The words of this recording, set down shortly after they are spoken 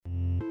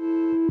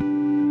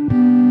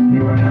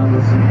are now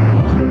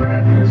listening to the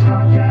Rad News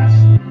Podcast.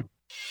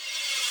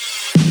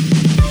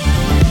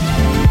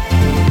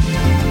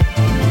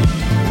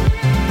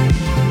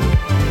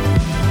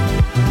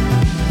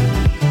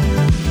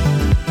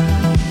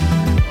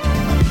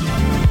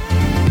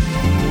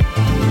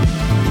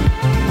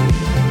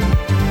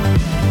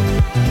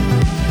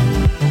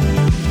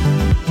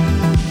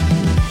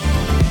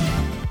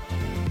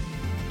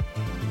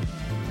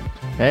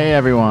 Hey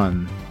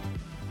everyone.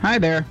 Hi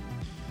there.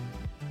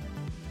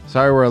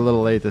 Sorry we're a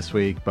little late this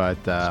week,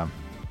 but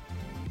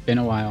Been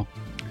a while.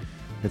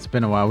 it's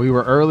been a while. We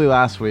were early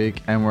last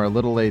week and we're a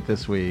little late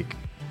this week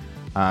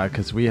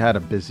because we had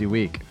a busy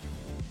week.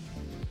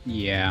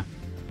 Yeah.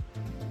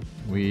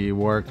 We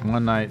worked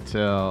one night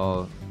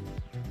till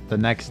the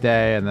next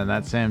day, and then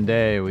that same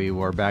day we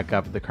were back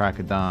up at the crack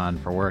of dawn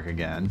for work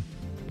again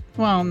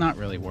Well, not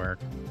really work.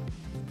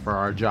 for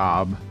our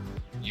job.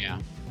 Yeah.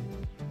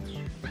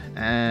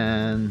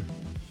 And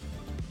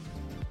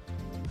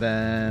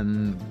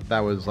then that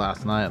was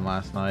last night, and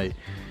last night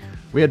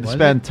we had to Was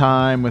spend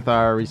time with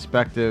our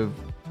respective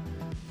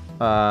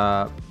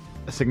much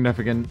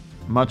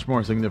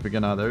more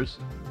significant others.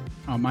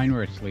 Oh, mine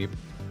were asleep.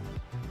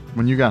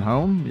 When you got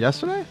home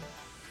yesterday?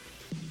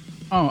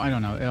 Oh, I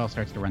don't know. It all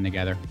starts to run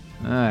together.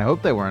 I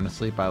hope they weren't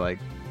asleep by like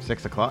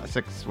 6 o'clock,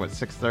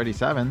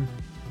 6:37.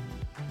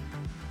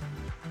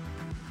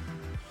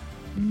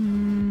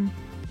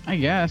 I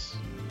guess.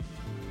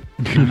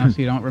 Unless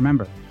you don't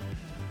remember.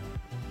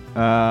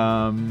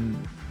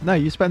 No,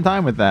 you spent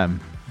time with them,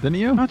 didn't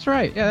you? That's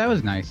right. Yeah, that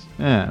was nice.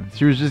 Yeah,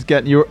 she was just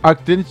getting you.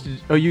 Didn't you?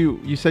 Oh,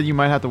 you said you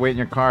might have to wait in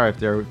your car if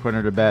they're putting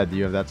her to bed. Do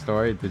you have that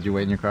story? Did you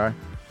wait in your car?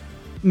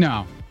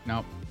 No.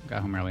 Nope.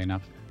 Got home early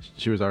enough.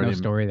 She was already. No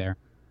story there.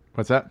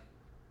 What's that?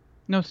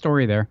 No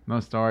story there. No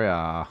story.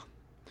 Ah.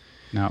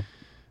 No.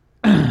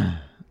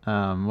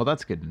 Well,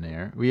 that's good to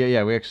hear. We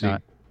actually.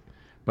 Not-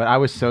 But I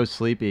was so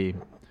sleepy,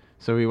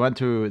 so we went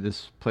to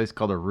this place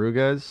called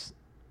Aruga's,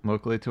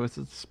 locally to us.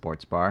 It's a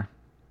sports bar.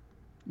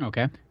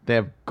 Okay. They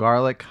have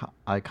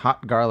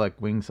hot garlic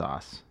wing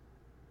sauce.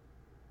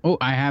 Oh,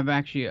 I have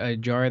actually a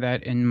jar of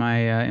that in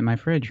my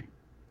fridge.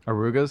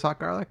 Aruga's hot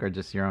garlic, or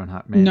just your own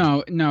hot made?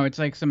 No, it's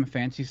like some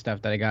fancy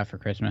stuff that I got for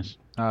Christmas.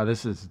 Oh,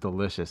 this is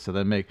delicious. So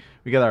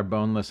we get our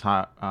boneless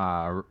hot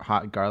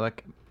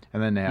garlic,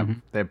 and then they have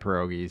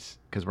pierogies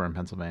because we're in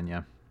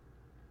Pennsylvania,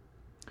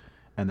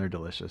 and they're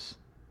delicious.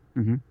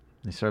 Mm-hmm.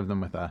 They serve them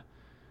with a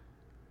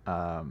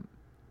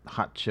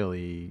hot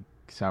chili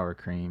sour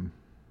cream.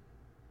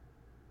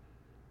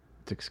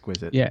 It's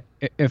exquisite. Yeah,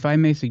 if I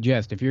may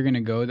suggest, if you're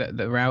gonna go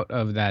the route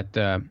of that,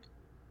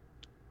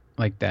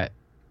 like that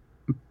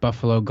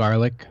buffalo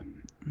garlic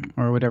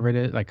or whatever it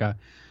is, like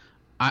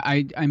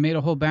I made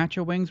a whole batch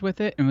of wings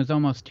with it and it was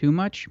almost too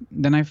much.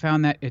 Then I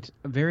found that it's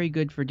very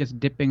good for just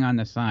dipping on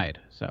the side.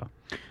 So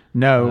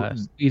No,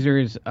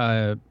 Caesar's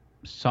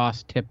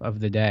sauce tip of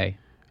the day.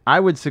 I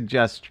would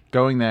suggest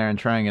going there and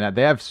trying it out.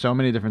 They have so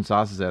many different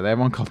sauces there. They have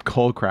one called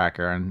Cold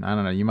Cracker, and I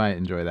don't know, you might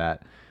enjoy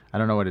that. I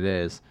don't know what it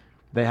is.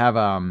 They have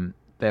a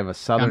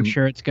southern. I'm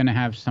sure it's gonna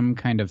have some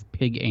kind of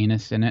pig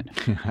anus in it.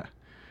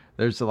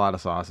 There's a lot of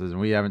sauces, and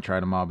we haven't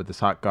tried them all, but this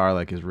hot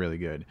garlic is really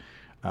good.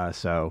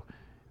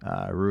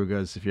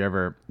 Aruga's, if you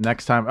ever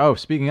next time. Oh,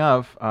 speaking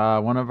of,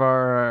 one of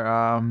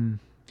our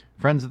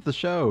friends at the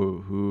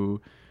show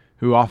who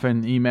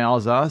often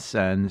emails us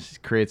and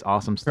creates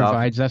awesome stuff.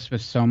 Provides us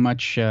with so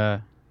much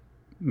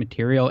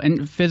material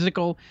and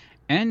physical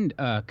and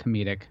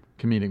comedic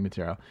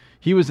material.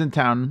 He was in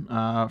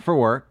town for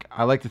work.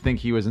 I like to think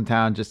he was in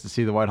town just to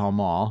see the Whitehall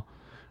Mall,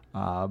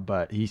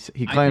 but he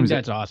I claims think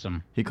that's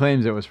awesome. He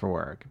claims it was for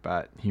work,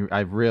 but he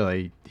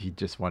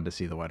just wanted to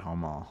see the Whitehall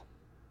Mall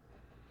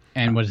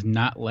And was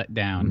not let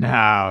down.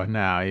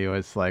 No, he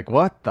was like,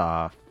 "What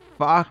the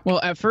fuck?" Well,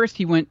 at first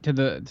he went to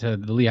the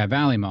Lehigh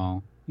Valley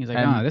Mall. He's like,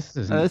 And "No, this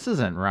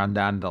isn't run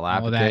down and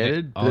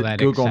dilapidated." all that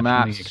Google exceptionally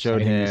Maps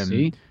showed exciting to him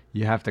see.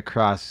 you have to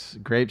cross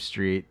Grape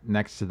Street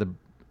next to the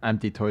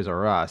empty Toys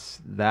R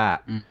Us.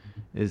 That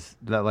is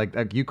that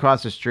like you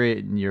cross the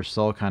street and your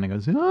soul kind of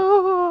goes,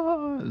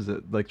 "Ah," as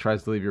it like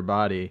tries to leave your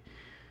body,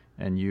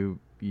 and you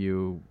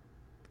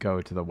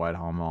go to the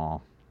Whitehall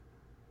Mall.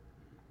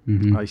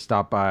 I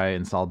stopped by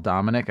and saw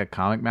Dominic at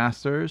Comic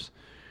Masters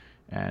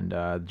and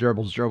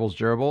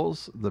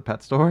Gerbils, the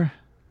pet store.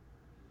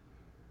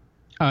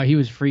 He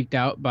was freaked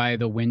out by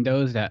the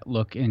windows that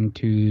look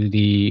into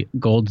the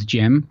Gold's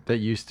Gym. That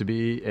used to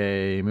be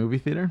a movie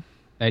theater.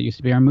 That used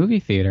to be our movie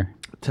theater.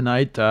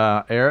 Tonight,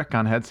 Eric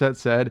on headset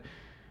said,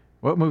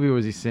 what movie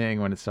was he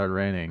seeing when it started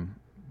raining?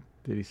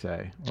 Did he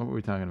say? What were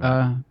we talking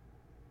about?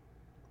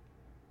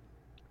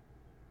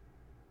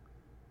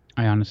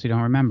 I honestly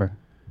don't remember.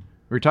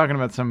 We were talking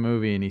about some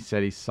movie, and he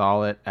said he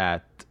saw it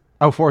at...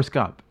 Oh, Forrest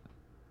Gump.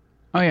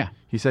 Oh, yeah.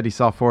 He said he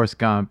saw Forrest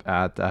Gump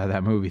at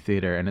that movie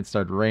theater, and it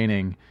started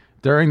raining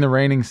during the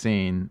raining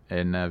scene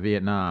in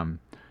Vietnam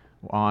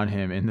on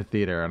him in the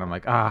theater. And I'm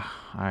like,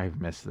 I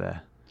missed the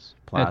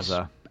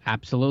plaza. That's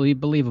absolutely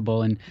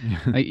believable. And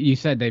like you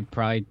said, they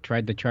probably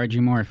tried to charge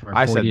you more for a 4D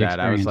I said that. experience.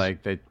 I was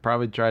like, they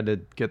probably tried to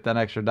get that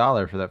extra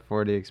 $1 for that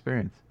 4D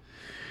experience.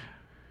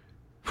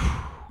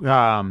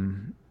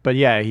 But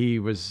yeah,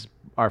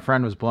 our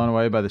friend was blown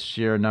away by the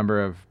sheer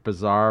number of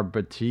bizarre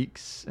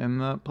boutiques in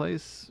the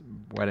place.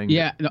 Wedding.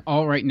 Yeah,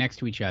 all right next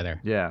to each other.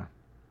 Yeah.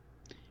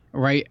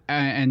 Right,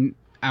 and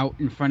out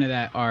in front of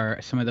that are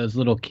some of those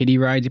little kiddie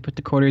rides you put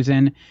the quarters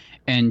in,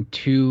 and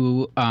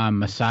two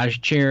massage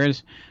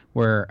chairs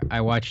where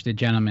I watched a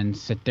gentleman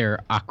sit there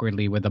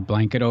awkwardly with a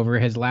blanket over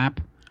his lap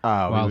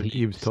while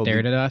he was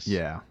stared at us.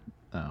 Yeah.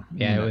 Oh,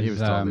 Yeah, he was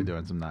totally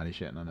doing some naughty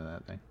shit under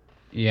that thing.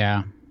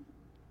 Yeah.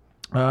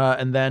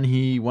 And then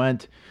he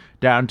went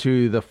down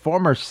to the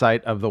former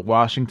site of the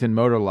Washington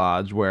Motor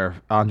Lodge, where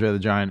Andre the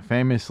Giant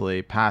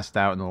famously passed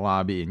out in the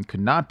lobby and could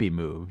not be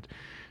moved.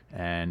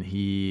 And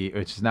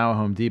which is now a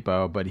Home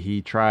Depot, but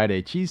he tried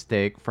a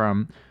cheesesteak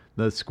from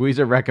the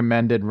Squeezer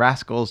recommended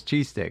Rascals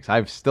cheesesteaks.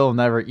 I've still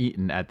never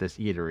eaten at this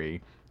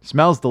eatery.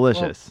 Smells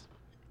delicious.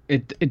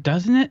 Well, it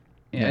doesn't it?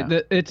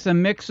 Yeah. It's a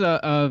mix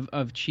of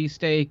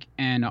cheesesteak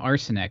and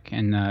arsenic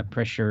and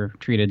pressure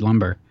treated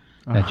lumber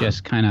that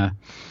just kind of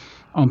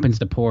opens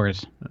the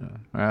pores.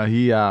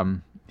 He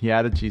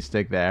had a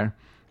cheesesteak there.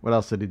 What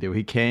else did he do?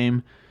 He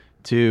came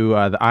to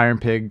the Iron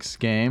Pigs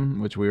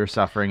game, which we were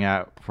suffering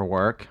at for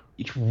work.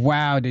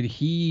 Wow, did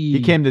he?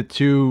 He came to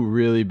two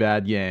really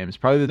bad games.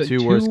 Probably the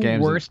two worst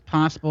games. Worst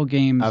possible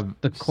games.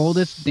 The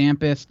coldest,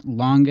 dampest,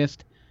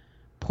 longest,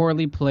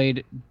 poorly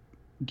played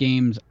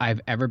games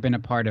I've ever been a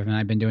part of, and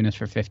I've been doing this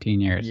for 15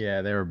 years.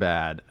 Yeah, they were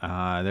bad.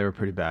 They were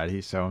pretty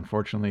bad. So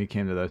unfortunately he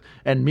came to those.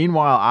 And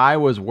meanwhile, I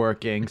was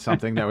working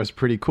something that was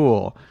pretty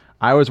cool.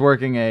 I was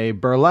working a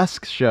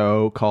burlesque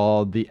show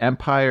called The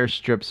Empire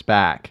Strips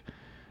Back.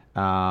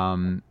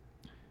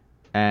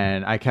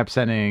 And I kept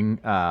sending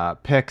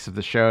pics of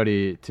the show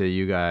to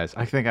you guys.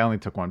 I think I only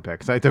took one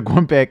pic. So I took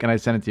one pic and I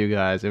sent it to you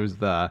guys. It was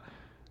the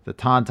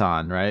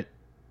Tauntaun, right?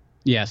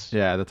 Yes.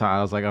 Yeah, the Tauntaun.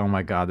 I was like, oh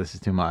my God, this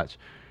is too much.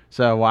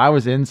 So while I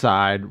was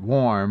inside,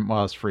 warm, well,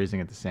 I was freezing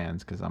at the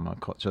Sands because I'm a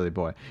chilly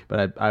boy.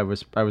 But I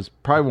was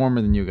probably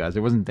warmer than you guys.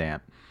 It wasn't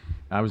damp.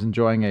 I was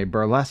enjoying a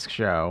burlesque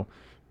show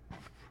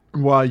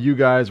while you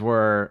guys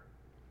were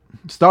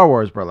Star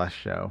Wars burlesque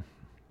show.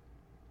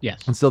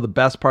 Yes. And still, the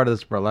best part of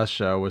this burlesque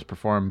show was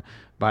performed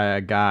by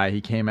a guy. He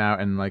came out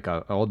in like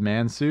an old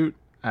man suit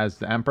as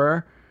the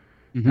Emperor,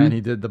 and he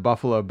did the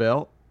Buffalo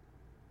Bill,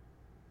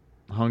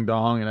 hung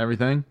dong and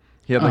everything.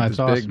 He had like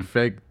this big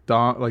fake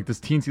dong, like this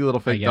teensy little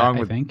fake dong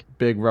with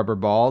big rubber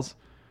balls,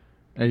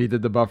 and he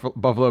did the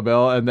Buffalo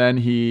Bill. And then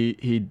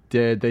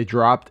they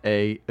dropped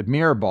a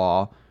mirror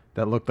ball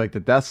that looked like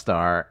the Death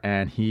Star,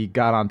 and he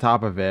got on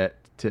top of it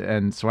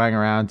and swang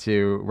around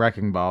to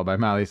Wrecking Ball by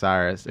Miley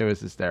Cyrus. It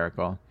was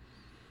hysterical.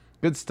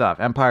 Good stuff.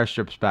 Empire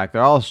Strips Back.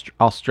 They're all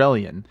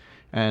Australian.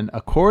 And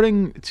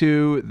according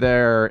to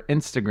their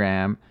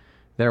Instagram,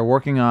 they're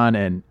working on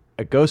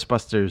a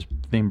Ghostbusters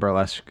themed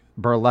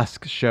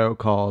burlesque show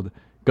called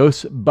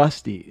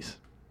Ghostbusties.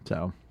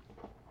 So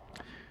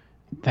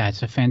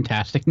that's a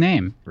fantastic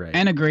name. Right.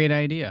 And a great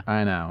idea.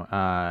 I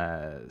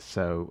know.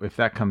 So if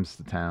that comes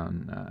to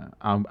town,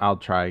 I'll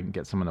try and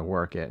get someone to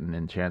work it, and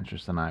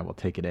Enchantress and I will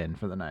take it in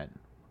for the night.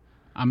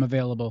 I'm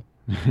available.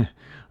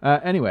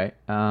 Anyway,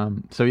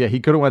 so yeah, he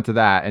could have went to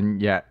that,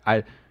 and yeah,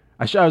 I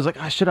was like,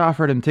 I should have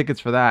offered him tickets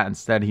for that.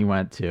 Instead, he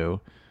went to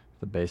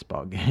the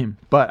baseball game.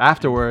 But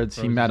afterwards,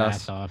 he met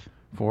us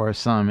for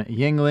some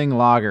Yingling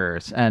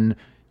lagers, and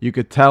you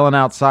could tell an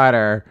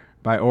outsider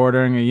by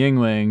ordering a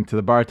Yingling to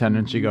the bartender,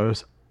 and she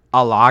goes,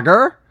 "A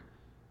lager?"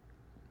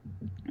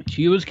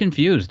 She was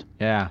confused.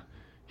 Yeah.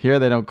 Here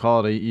they don't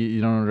call it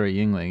you don't order a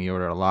Yingling, you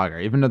order a lager.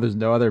 Even though there's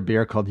no other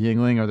beer called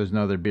Yingling, or there's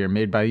no other beer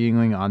made by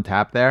Yingling on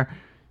tap there,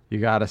 you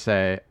gotta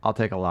say, I'll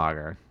take a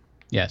lager.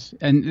 Yes,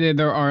 and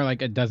there are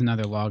like a dozen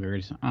other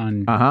lagers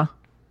on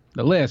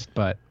the list,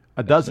 but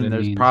a dozen.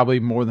 There's probably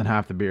more than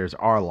half the beers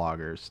are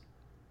lagers,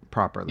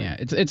 properly. Yeah,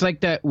 it's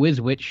like that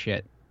Whiz Wit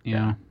shit, you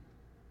know.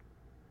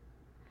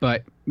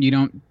 But you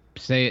don't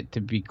say it to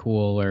be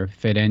cool or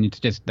fit in. It's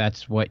just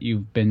that's what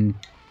you've been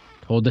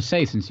told to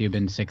say since you've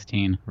been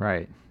 16.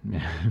 Right.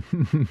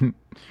 You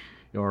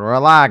order a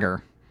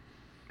lager.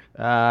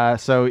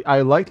 So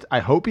I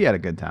hope he had a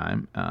good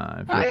time.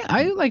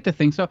 I like to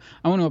think so.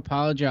 I want to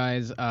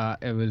apologize.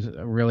 It was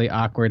really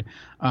awkward.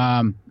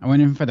 I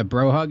went in for the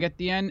bro hug at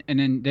the end, and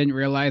then didn't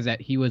realize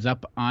that he was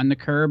up on the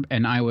curb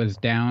and I was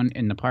down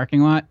in the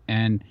parking lot.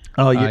 And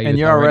and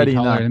you're already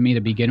taller than me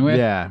to begin with.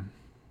 Yeah.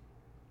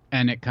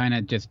 And it kind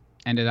of just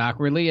ended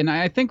awkwardly. And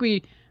I think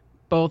we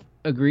both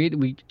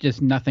agreed.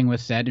 Nothing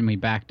was said, and we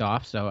backed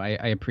off. So I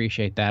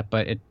appreciate that,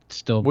 but it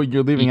still. Well,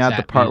 you're leaving out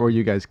the part where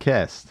you guys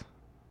kissed.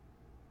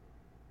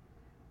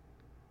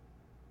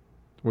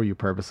 Were you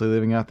purposely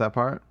leaving out that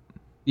part?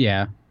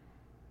 Yeah.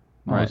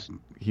 Right.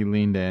 He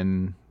leaned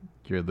in,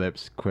 your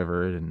lips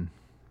quivered, and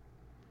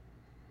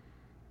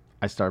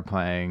I started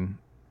playing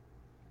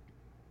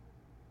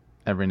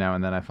Every Now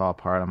and Then I Fall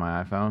Apart on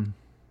my iPhone.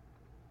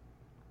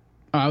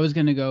 Oh, I was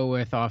going to go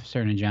with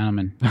Officer and a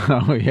Gentleman.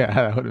 Oh, yeah.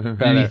 That would have been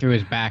better. And he threw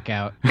his back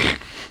out.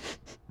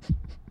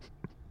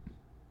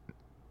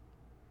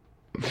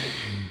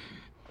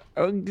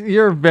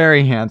 You're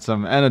very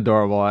handsome and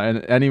adorable,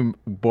 and any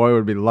boy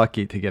would be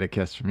lucky to get a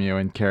kiss from you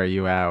and carry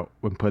you out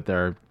and put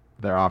their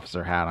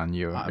officer hat on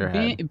your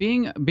head.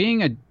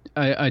 Being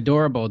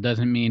adorable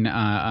doesn't mean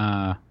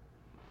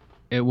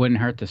it wouldn't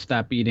hurt to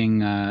stop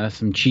eating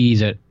some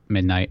cheese at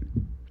midnight.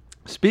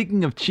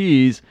 Speaking of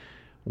cheese,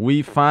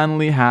 we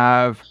finally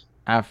have,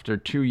 after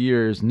 2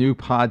 years, new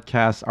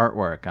podcast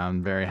artwork.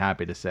 I'm very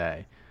happy to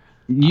say.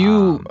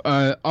 You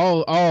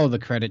all the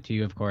credit to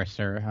you, of course,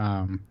 sir.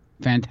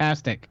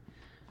 Fantastic.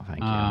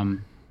 Thank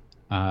you.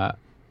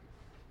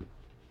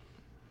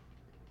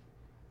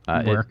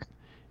 Work.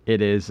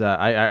 It is.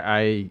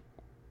 I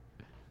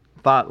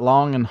thought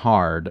long and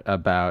hard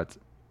about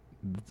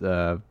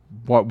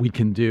what we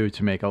can do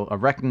to make a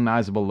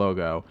recognizable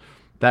logo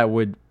that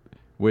would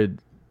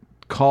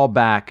call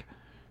back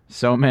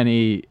so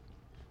many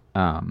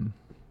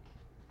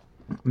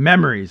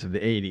memories of the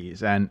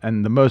 80s,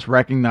 and the most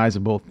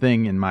recognizable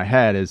thing in my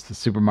head is the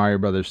Super Mario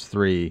Brothers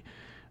 3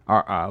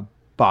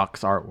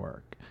 box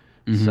artwork.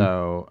 Mm-hmm.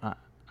 So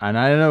and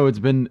I know it's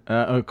been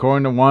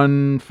according to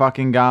one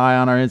fucking guy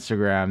on our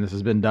Instagram, this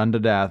has been done to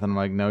death, and I'm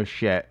like, no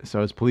shit.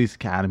 So it's Police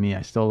Academy.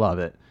 I still love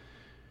it.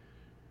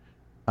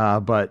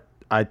 But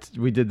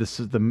we did the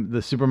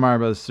Super Mario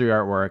Bros. 3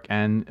 artwork,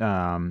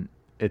 and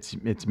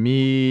it's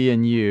me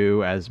and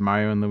you as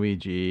Mario and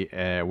Luigi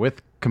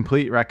with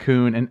complete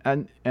raccoon,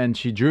 and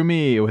she drew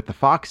me with the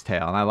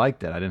foxtail, and I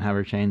liked it. I didn't have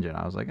her change it.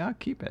 I was like, I'll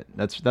keep it.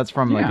 That's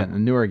from like a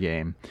newer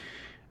game.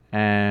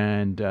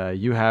 And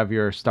you have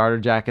your starter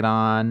jacket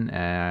on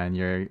and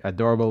your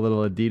adorable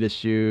little Adidas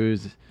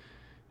shoes,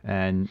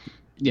 and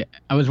yeah,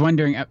 I was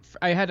wondering.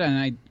 I had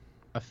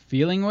a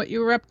feeling what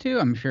you were up to.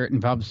 I'm sure it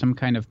involved some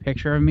kind of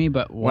picture of me,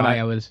 but when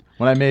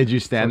I made you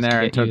stand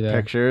there and took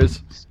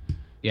pictures.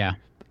 Yeah.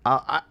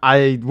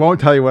 I won't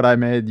tell you what I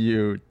made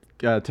you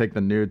take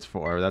the nudes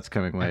for. That's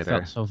coming later. I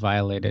felt so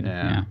violated.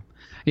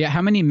 Yeah.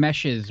 How many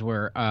meshes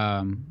were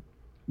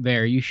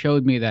there? You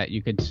showed me that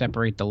you could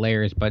separate the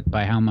layers, but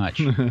by how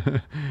much?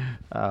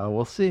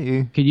 We'll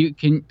see. You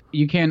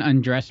can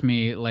undress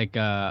me like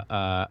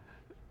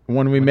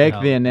when we make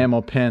the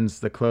enamel pins,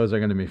 the clothes are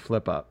going to be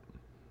flip up.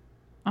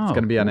 Oh, it's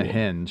going to be on a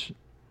hinge.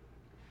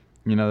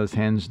 You know those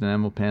hinged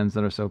enamel pins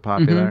that are so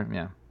popular? Mm-hmm.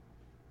 Yeah.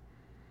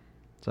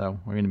 So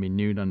we're going to be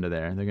nude under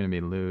there. They're going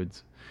to be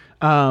lewds.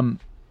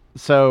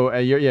 So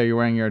you're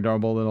wearing your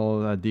adorable little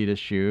Adidas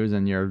shoes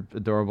and your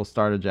adorable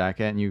starter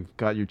jacket, and you've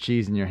got your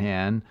cheese in your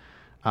hand.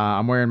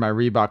 I'm wearing my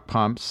Reebok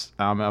pumps,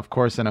 of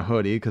course, in a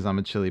hoodie because I'm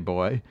a chilly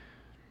boy.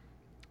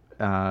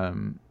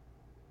 I've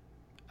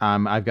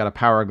got a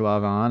power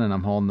glove on, and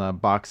I'm holding a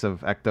box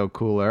of Ecto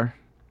Cooler.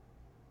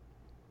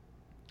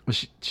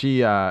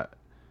 She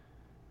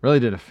really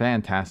did a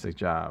fantastic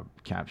job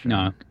capturing.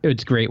 No,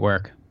 it's great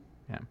work.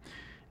 Yeah.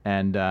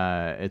 And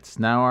it's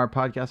now our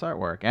podcast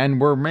artwork,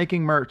 and we're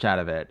making merch out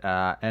of it.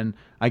 And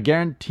I can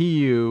guarantee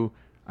you,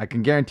 I'm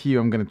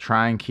going to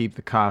try and keep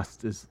the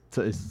cost as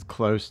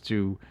close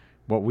to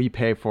what we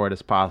pay for it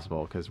as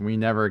possible, because we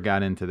never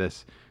got into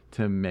this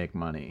to make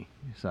money.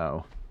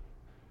 So,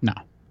 no,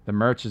 the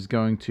merch is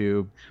going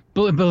to.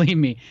 Believe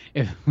me,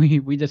 if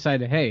we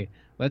decided, hey,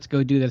 let's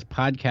go do this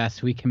podcast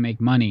so we can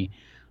make money,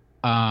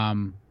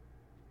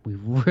 we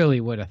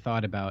really would have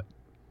thought about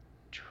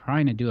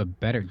trying to do a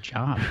better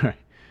job. Right.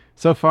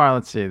 So far,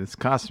 let's see. This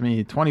cost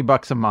me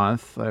 $20 a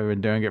month. I've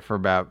been doing it for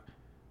about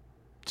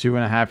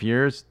 2.5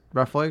 years,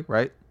 roughly,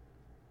 right?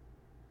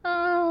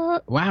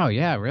 Wow.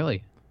 Yeah.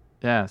 Really.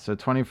 Yeah. So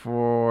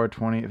 24,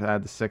 20. If I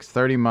had the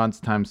 30 months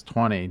times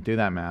 20. Do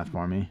that math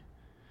for me.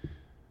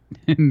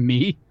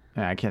 Me?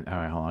 Yeah, I can't. All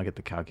right, hold on. I'll get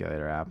the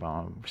calculator app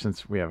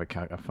since we have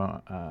a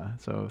phone.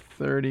 So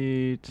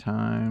 30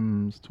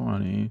 times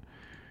 20.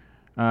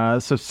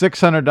 So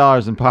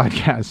 $600 in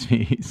podcast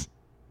fees.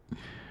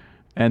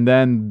 And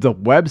then the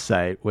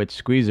website, which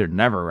Squeezer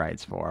never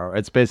writes for.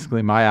 It's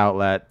basically my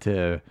outlet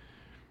to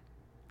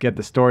get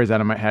the stories out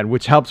of my head,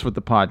 which helps with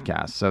the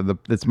podcast. So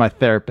it's my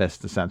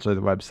therapist, essentially.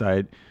 The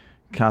website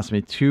cost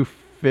me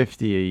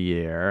 $250 a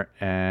year,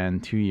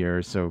 and 2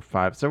 years, so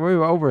 $5. So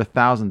we're over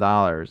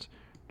 $1,000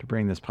 to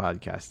bring this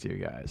podcast to you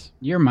guys.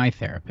 You're my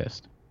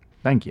therapist.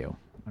 Thank you.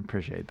 I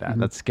appreciate that. Mm-hmm.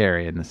 That's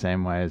scary in the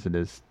same way as it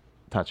is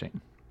touching.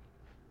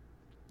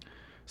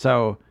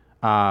 So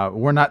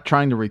we're not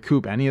trying to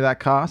recoup any of that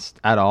cost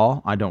at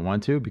all. I don't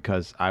want to,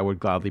 because I would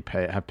gladly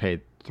have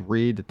paid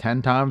 3 to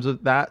 10 times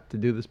of that to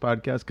do this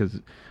podcast, because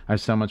I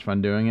have so much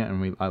fun doing it,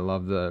 and I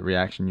love the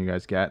reaction you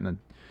guys get, and the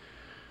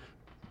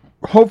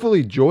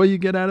hopefully joy you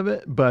get out of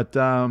it. But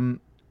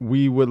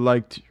we would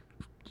like to,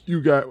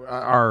 you guys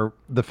are,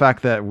 the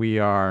fact that we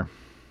are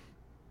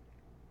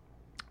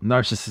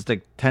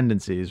narcissistic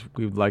tendencies,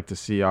 we would like to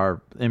see our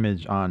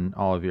image on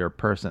all of your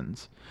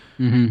persons.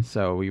 Mm-hmm.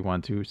 So we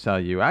want to sell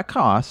you at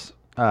cost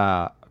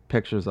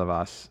pictures of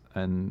us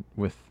and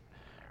with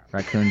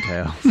raccoon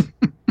tails,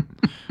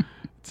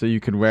 so you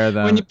could wear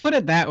them. When you put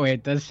it that way,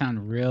 it does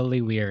sound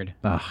really weird.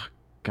 Oh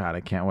God, I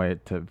can't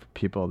wait to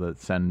people that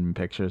send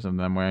pictures of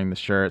them wearing the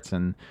shirts,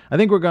 and I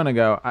think we're gonna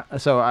go.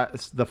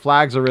 The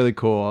flags are really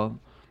cool.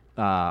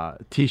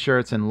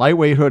 T-shirts and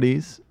lightweight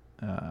hoodies.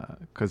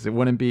 because it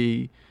wouldn't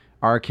be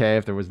RK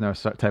if there was no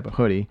type of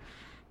hoodie,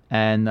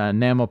 and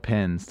enamel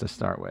pins to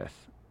start with.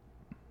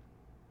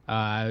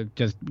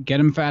 Just get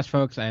them fast,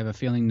 folks. I have a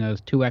feeling those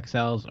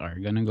 2XLs are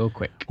gonna go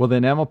quick. Well, the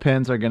enamel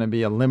pins are going to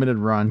be a limited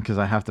run because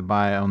I have to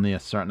buy only a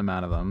certain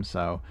amount of them.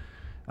 So,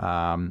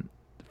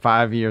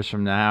 5 years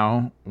from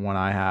now, when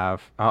I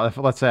have,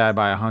 let's say I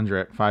buy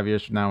 100, 5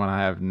 years from now when I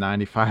have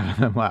 95 of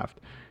them left,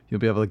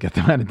 you'll be able to get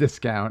them at a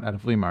discount at a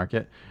flea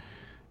market.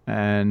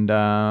 And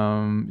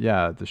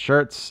yeah, the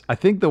shirts. I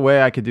think the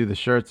way I could do the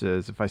shirts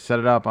is if I set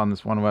it up on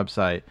this one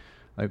website.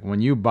 Like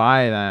when you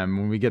buy them,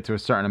 when we get to a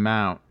certain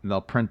amount, they'll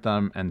print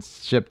them and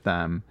ship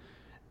them,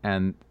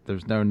 and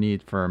there's no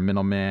need for a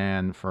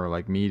middleman for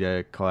like me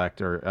to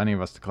collect or any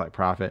of us to collect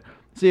profit.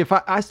 See, if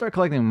I start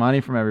collecting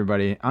money from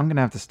everybody, I'm gonna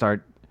have to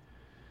start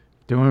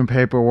doing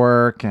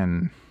paperwork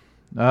and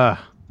I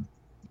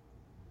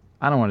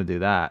don't want to do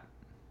that.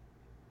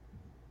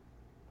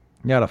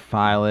 You gotta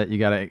file it. You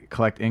gotta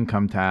collect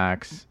income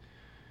tax,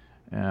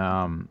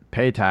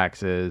 pay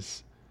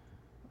taxes.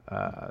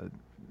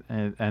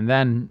 And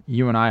then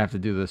you and I have to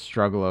do the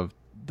struggle of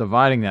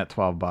dividing that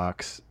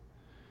 $12.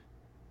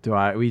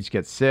 We each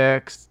get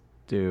 6?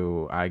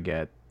 Do I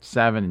get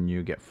 7 and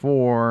you get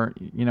 4?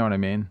 You know what I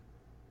mean?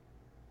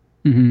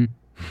 Mm-hmm.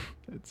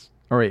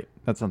 Wait,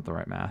 that's not the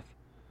right math.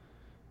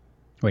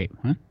 Wait,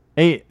 what?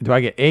 8. Do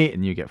I get 8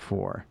 and you get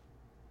 4?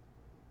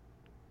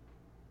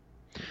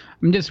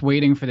 I'm just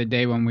waiting for the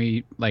day when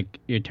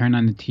you turn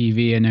on the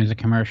TV and there's a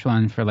commercial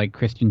on for like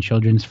Christian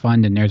Children's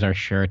Fund and there's our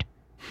shirt.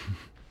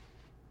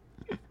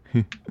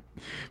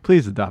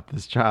 Please adopt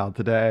this child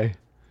today.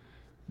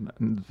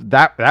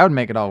 That would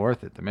make it all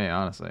worth it to me,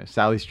 honestly.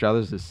 Sally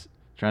Struthers is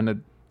trying to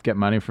get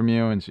money from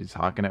you, and she's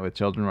hawking it with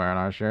children wearing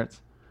our shirts.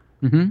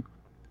 Mm-hmm.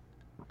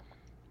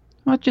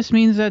 Well, it just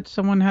means that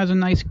someone has a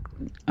nice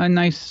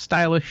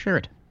stylish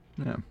shirt.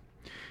 Yeah.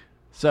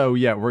 So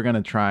yeah, we're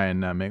gonna try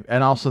and make.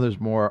 And also, there's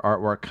more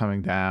artwork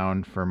coming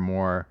down for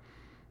more.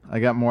 I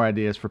got more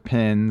ideas for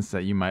pins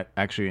that you might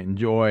actually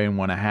enjoy and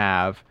want to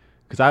have.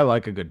 Because I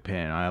like a good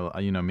pin.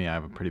 You know me, I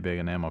have a pretty big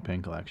enamel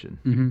pin collection.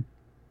 Mm-hmm.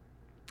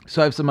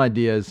 So I have some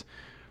ideas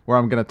where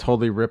I'm going to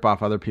totally rip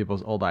off other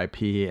people's old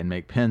IP and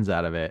make pins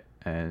out of it,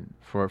 and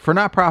for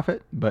not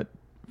profit, but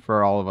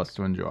for all of us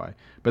to enjoy.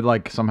 But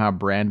like somehow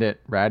brand it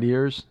Rad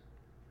Ears.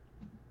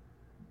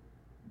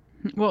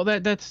 Well,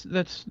 that's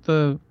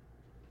the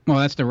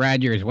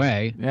Rad Years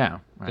way. Yeah.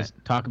 Right. Just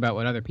talk about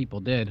what other people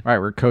did. Right,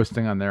 we're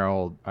coasting on their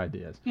old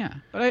ideas. Yeah,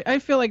 but I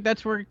feel like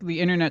that's where the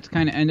internet's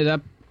kind of ended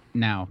up.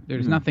 Now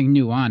there's nothing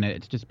new on it.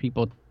 It's just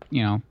people,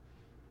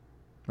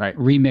 right,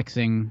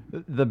 remixing.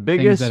 The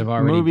biggest that have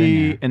already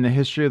movie in the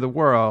history of the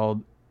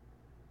world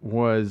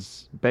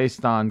was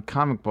based on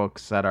comic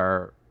books that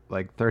are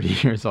like 30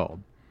 years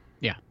old.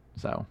 Yeah.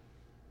 So,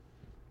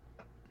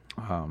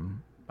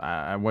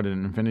 what did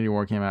Infinity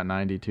War came out in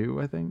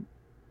 92, I think.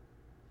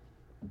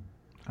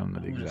 I don't know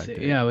the exact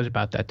date. Yeah, it was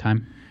about that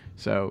time.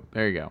 So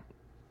there you go.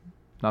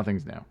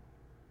 Nothing's new.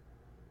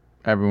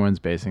 Everyone's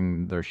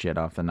basing their shit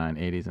off the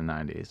 80s and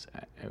 90s.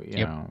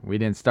 You know, we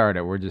didn't start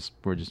it. We're just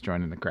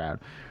joining the crowd.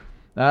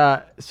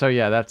 So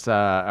yeah, that's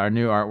our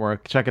new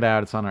artwork. Check it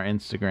out. It's on our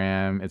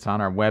Instagram. It's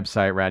on our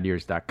website,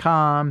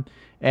 radyears.com,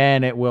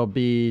 and it will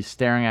be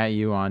staring at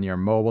you on your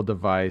mobile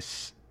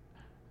device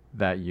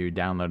that you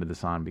downloaded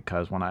this on,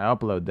 because when I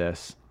upload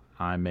this,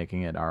 I'm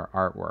making it our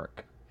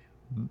artwork.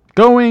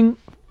 Going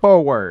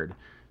forward,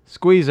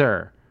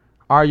 Squeezer,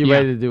 are you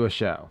ready to do a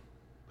show?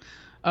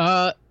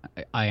 I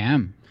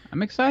am.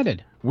 I'm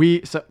excited.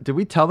 Did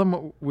we tell them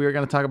what we were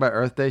going to talk about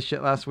Earth Day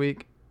shit last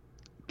week?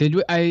 Did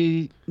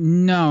we?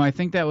 No, I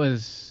think that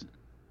was.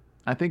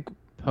 I think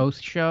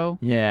post show.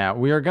 Yeah,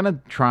 we were gonna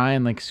try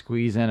and like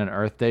squeeze in an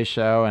Earth Day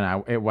show,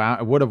 and it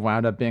would have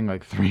wound up being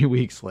like 3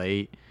 weeks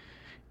late.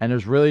 And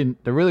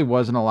there really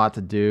wasn't a lot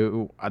to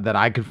do that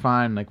I could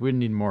find. Like, we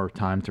need more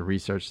time to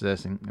research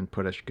this and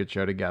put a good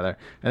show together.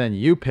 And then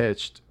you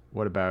pitched,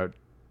 what about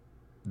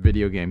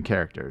video game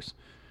characters?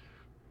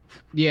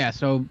 Yeah,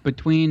 so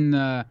between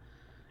the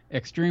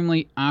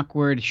extremely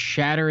awkward,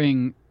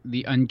 shattering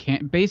the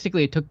uncanny...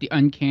 Basically, it took the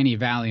Uncanny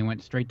Valley and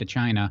went straight to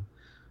China.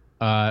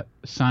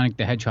 Sonic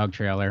the Hedgehog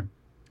trailer.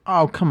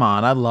 Oh, come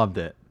on. I loved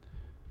it.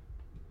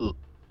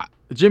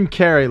 Jim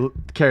Carrey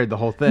carried the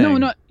whole thing.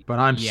 No. But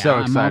I'm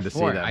so excited to see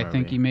that movie. I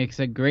think he makes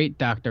a great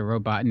Dr.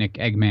 Robotnik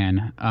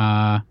Eggman.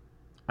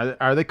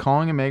 Are they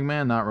calling him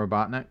Eggman, not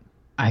Robotnik?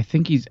 I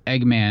think he's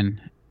Eggman.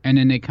 And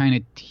then they kind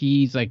of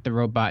tease like the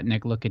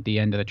Robotnik look at the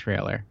end of the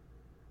trailer.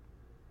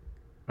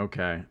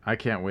 Okay. I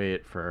can't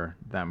wait for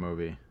that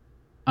movie.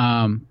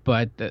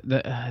 But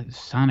the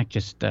Sonic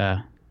just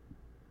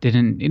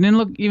didn't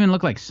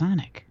look like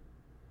Sonic.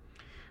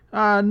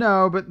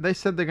 No, but they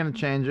said they're gonna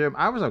change him.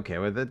 I was okay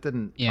with it.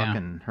 Didn't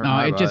fucking hurt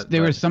my butt.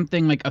 There was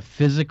something like a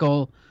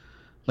physical,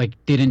 like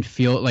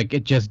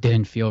it just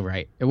didn't feel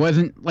right. It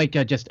wasn't like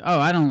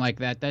I don't like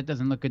that. That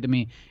doesn't look good to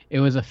me.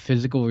 It was a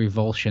physical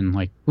revulsion,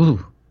 like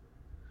ooh.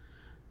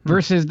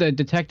 Versus the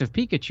Detective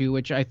Pikachu,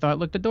 which I thought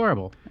looked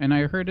adorable, and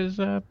I heard is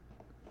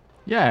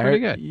pretty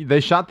good. They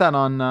shot that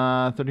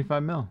on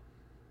 35 mil.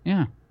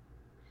 Yeah.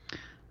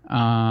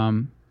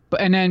 But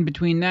and then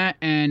between that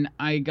and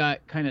I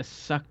got kind of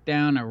sucked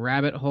down a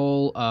rabbit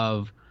hole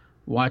of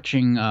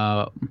watching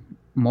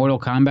Mortal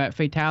Kombat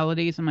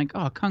fatalities. I'm like,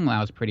 oh, Kung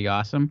Lao's pretty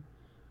awesome.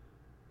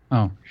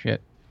 Oh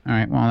shit. All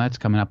right, well that's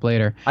coming up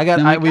later.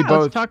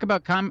 Let's talk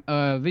about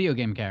video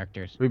game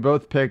characters. We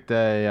both picked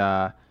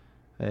a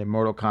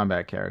Mortal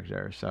Kombat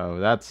character, so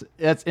that's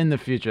in the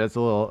future. That's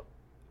a little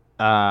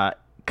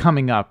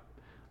coming up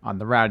on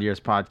the Rad Years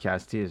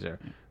podcast teaser.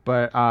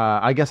 But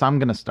I guess I'm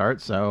gonna start.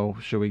 So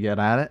should we get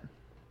at it?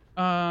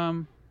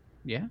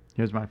 Yeah.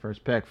 Here's my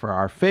first pick for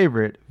our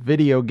favorite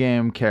video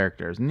game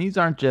characters, and these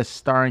aren't just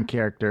starring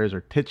characters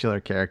or titular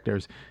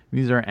characters.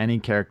 These are any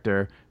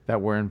character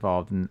that were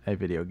involved in a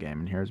video game,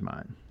 and here's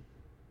mine.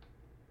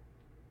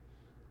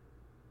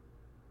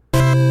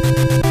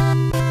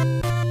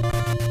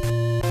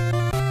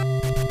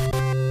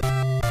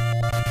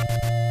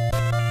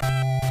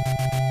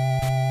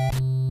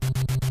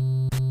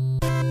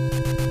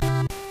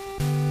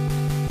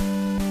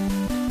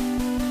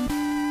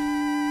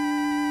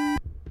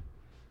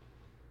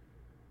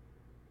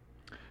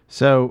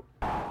 So,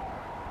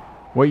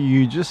 what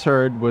you just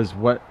heard was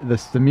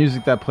the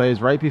music that plays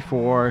right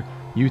before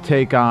you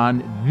take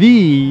on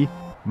the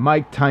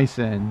Mike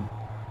Tyson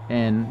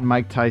and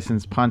Mike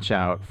Tyson's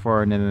Punch-Out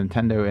for the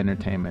Nintendo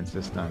Entertainment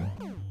System.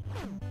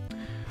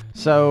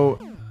 So,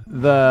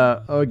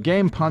 the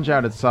game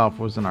Punch-Out itself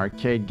was an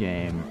arcade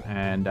game,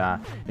 and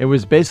it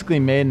was basically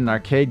made an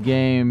arcade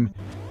game.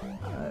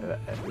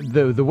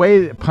 The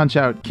way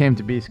Punch-Out came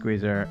to be,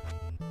 Squeezer,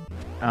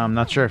 I'm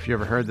not sure if you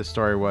ever heard the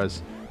story,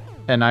 was...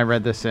 And I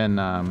read this in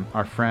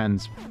our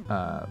friend's...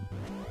 are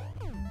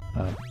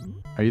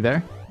you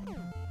there?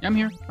 I'm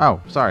here.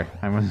 Oh, sorry.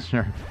 I wasn't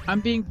sure.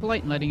 I'm being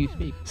polite and letting you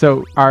speak.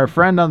 So our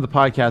friend on the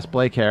podcast,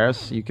 Blake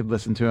Harris, you could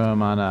listen to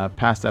him on a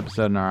past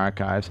episode in our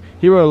archives.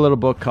 He wrote a little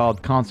book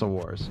called Console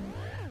Wars.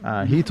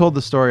 He told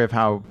the story of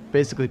how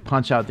basically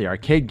Punch-Out, the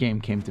arcade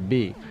game, came to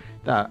be.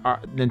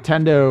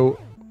 Nintendo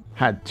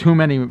had too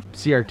many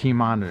CRT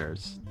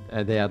monitors.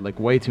 They had like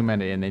way too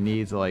many, and they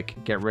needed to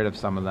like get rid of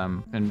some of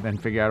them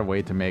and figure out a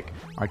way to make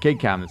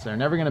arcade cabinets. They're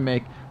never gonna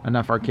make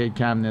enough arcade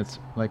cabinets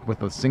like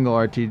with a single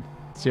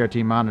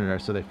CRT monitor,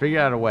 so they figured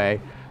out a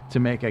way to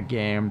make a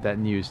game that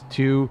used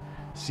two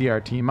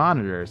CRT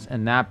monitors,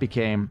 and that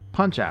became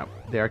Punch-Out,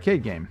 the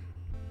arcade game.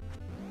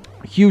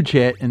 A huge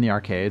hit in the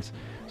arcades,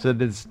 so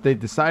they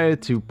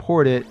decided to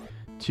port it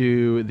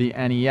to the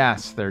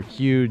NES, their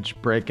huge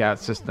breakout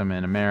system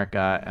in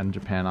America and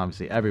Japan,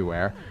 obviously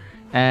everywhere.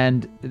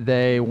 And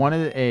they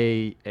wanted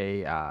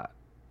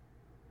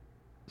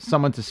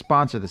someone to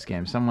sponsor this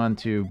game, someone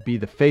to be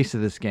the face of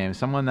this game,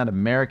 someone that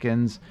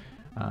Americans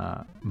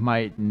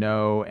might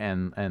know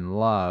and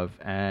love.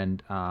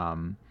 And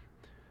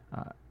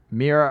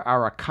Mira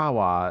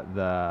Arakawa,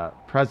 the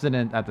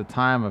president at the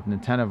time of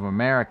Nintendo of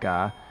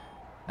America,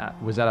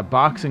 was at a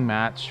boxing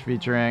match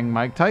featuring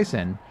Mike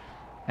Tyson,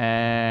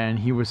 and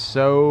he was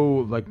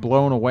so like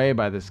blown away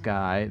by this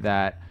guy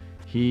that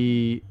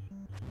he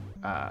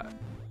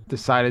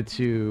decided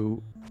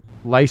to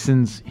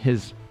license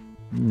his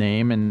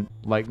name and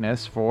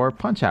likeness for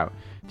Punch-Out.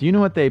 Do you know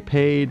what they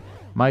paid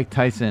Mike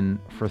Tyson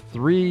for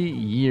 3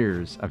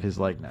 years of his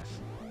likeness?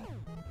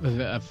 Was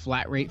it a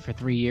flat rate for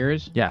 3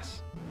 years?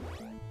 Yes.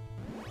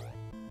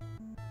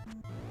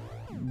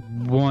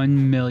 $1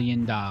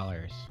 million.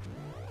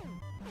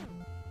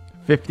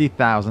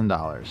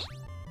 $50,000.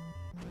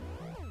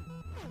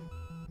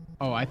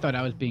 Oh, I thought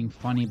I was being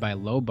funny by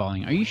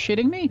lowballing. Are you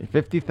shitting me?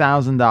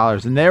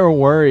 $50,000. And they were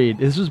worried.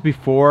 This was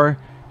before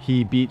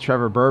he beat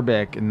Trevor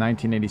Berbick in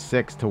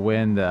 1986 to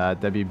win the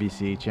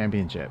WBC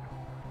championship.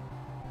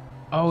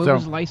 Oh, it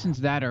was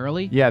licensed that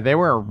early? Yeah, they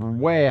were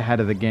way ahead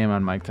of the game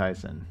on Mike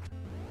Tyson.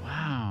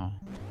 Wow.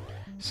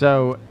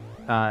 So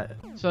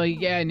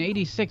yeah, in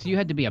 '86, you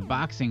had to be a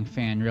boxing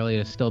fan really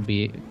to still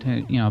be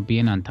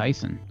in on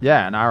Tyson.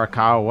 Yeah, and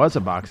Arakawa was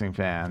a boxing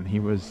fan. He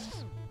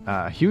was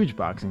a huge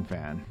boxing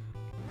fan.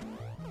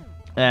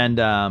 And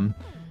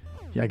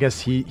I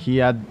guess he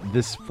had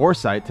this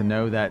foresight to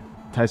know that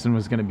Tyson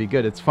was going to be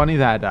good. It's funny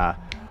that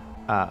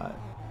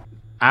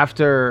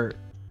after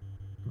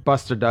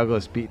Buster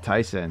Douglas beat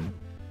Tyson,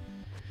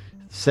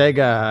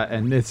 Sega,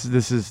 and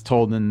this is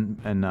told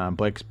in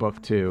Blake's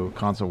book too,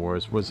 Console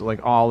Wars, was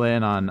like all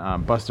in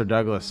on Buster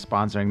Douglas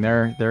sponsoring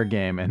their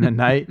game. And the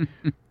night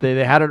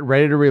they had it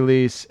ready to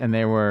release, and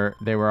they were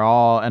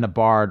all in a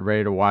bar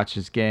ready to watch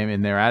this game,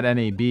 and they were at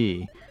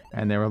NAB,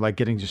 and they were like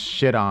getting just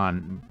shit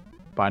on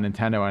by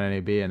Nintendo on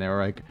NAB, and they were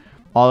like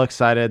all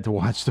excited to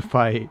watch the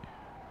fight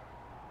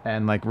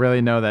and like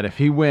really know that if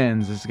he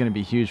wins, this is going to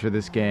be huge for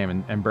this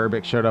game. And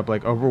Berbick showed up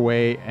like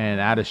overweight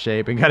and out of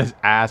shape and got his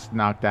ass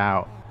knocked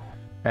out.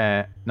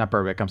 Not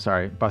Berbick, I'm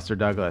sorry, Buster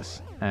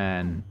Douglas.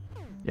 And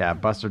yeah,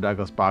 Buster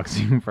Douglas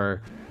boxing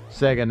for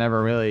Sega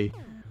never really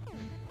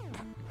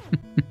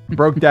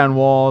broke down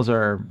walls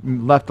or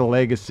left a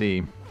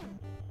legacy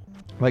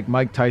like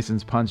Mike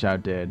Tyson's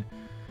Punch-Out did.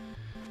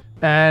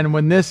 And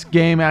when this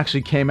game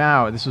actually came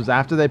out, this was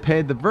after they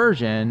paid the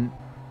version,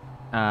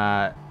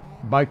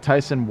 Mike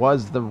Tyson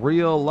was the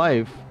real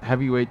life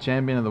heavyweight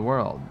champion of the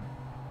world.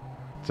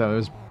 So it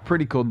was a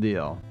pretty cool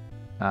deal.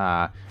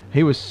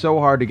 He was so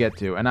hard to get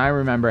to, and I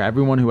remember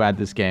everyone who had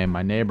this game,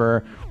 my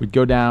neighbor, would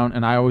go down,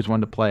 and I always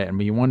wanted to play it, and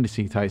we wanted to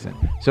see Tyson.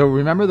 So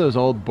remember those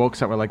old books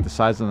that were like the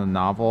size of the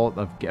novel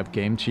of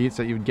game cheats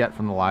that you would get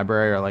from the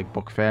library or like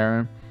book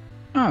fair?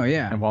 Oh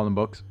yeah. And Walden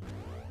Books.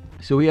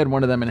 So we had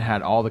one of them, and it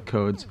had all the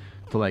codes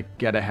to like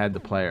get ahead the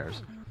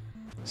players.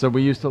 So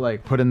we used to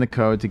like put in the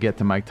code to get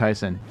to Mike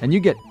Tyson, and you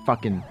get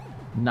fucking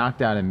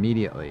knocked out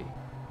immediately.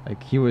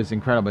 Like, he was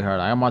incredibly hard.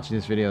 I'm watching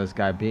this video of this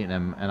guy beating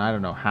him, and I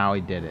don't know how he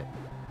did it.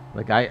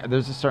 Like,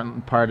 there's a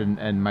certain part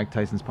in Mike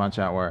Tyson's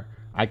Punch-Out where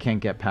I can't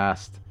get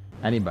past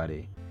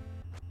anybody,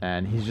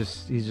 and he's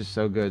just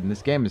so good. And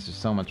this game is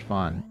just so much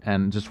fun,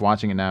 and just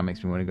watching it now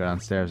makes me want to go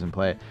downstairs and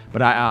play it.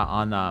 But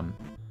on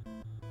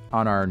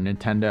our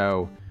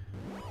Nintendo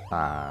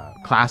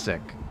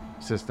Classic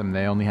system,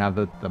 they only have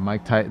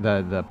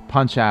the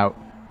Punch-Out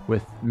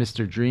with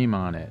Mr. Dream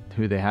on it,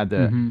 who they had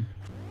to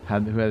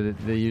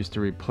they used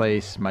to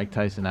replace Mike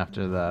Tyson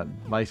after the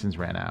license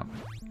ran out.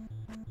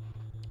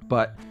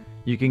 But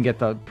you can get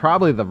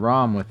probably the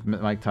ROM with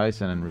Mike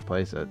Tyson and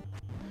replace it.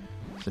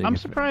 So I'm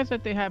surprised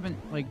that they haven't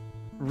like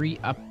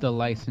re-upped the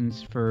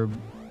license for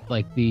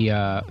like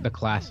the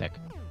Classic.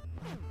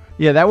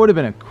 Yeah, that would have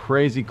been a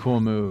crazy cool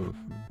move.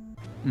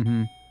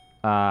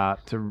 But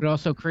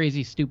also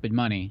crazy stupid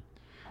money.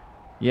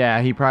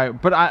 Yeah, he probably.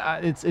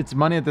 But it's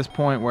money at this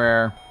point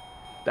where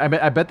I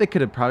bet they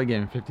could have probably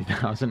given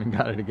 50,000 and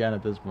got it again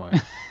at this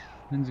point.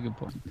 That's a good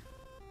point.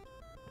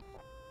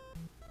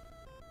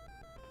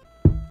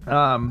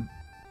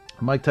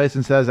 Mike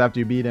Tyson says after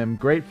you beat him,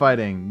 "Great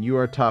fighting. You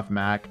are tough,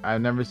 Mac.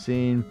 I've never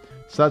seen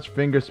such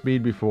finger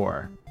speed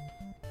before."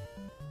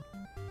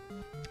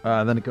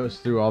 Then it goes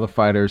through all the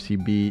fighters he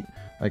beat,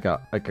 like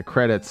a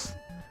credits,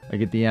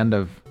 like at the end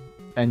of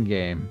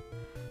Endgame.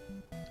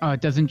 Oh,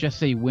 it doesn't just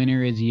say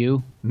 "winner is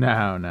you."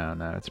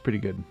 No. It's pretty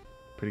good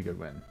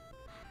win.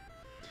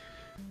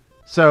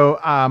 So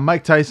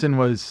Mike Tyson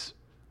was,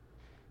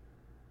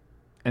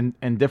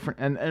 and different,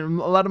 and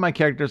a lot of my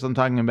characters I'm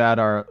talking about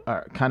are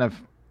kind of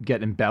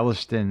get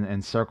embellished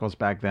in circles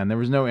back then. There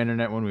was no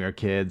internet when we were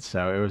kids,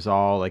 so it was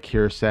all like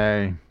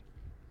hearsay.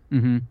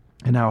 And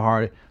how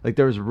hard, like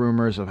there was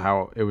rumors of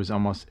how it was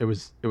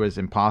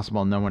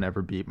impossible. No one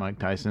ever beat Mike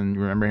Tyson.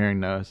 You remember hearing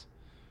those?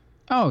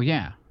 Oh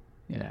yeah.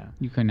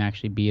 You couldn't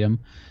actually beat him.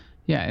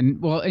 Yeah,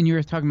 and you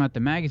were talking about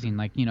the magazine,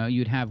 like, you know,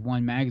 you'd have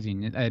one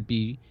magazine that'd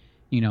be,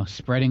 you know,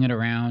 spreading it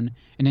around,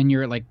 and then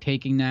you're like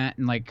taking that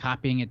and like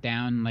copying it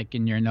down like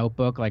in your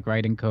notebook, like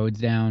writing codes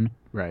down.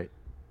 Right.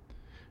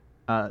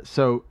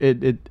 So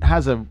it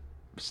has a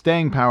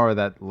staying power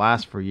that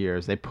lasts for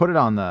years. They put it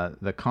on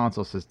the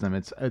console system.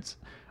 It's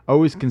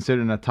always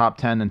considered in the top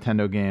 10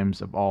 Nintendo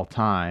games of all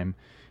time.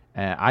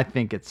 I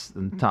think it's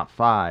in the top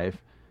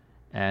 5,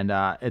 and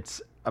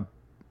it's a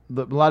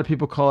lot of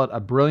people call it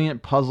a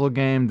brilliant puzzle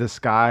game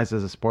disguised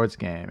as a sports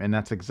game, and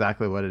that's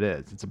exactly what it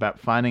is. It's about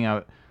finding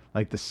out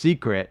like the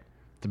secret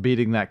to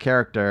beating that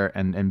character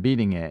and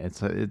beating it.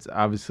 It's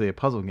obviously a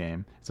puzzle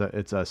game.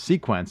 It's a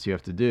sequence you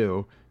have to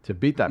do to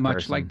beat that person.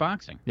 Much like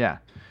boxing. Yeah.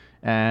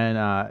 And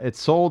it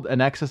sold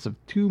in excess of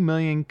 2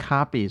 million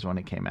copies when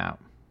it came out.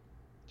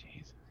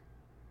 Jeez.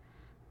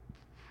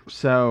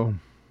 So,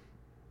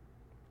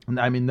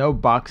 I mean, no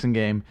boxing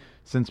game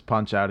since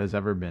Punch-Out has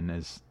ever been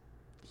as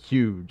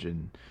huge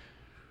and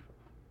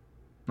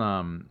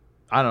I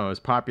don't know, it was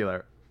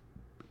popular.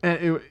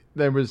 And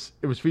it was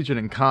featured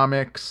in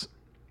comics.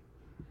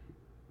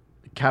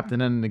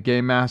 Captain N and the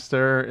Game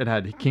Master. It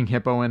had King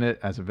Hippo in it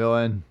as a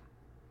villain.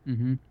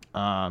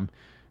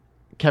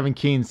 Kevin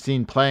Keen's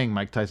seen playing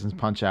Mike Tyson's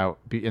Punch-Out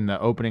in the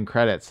opening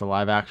credits, the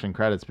live action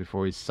credits,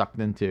 before he's sucked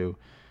into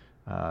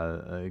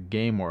a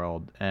game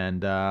world.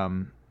 And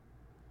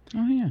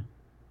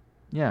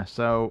yeah,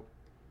 so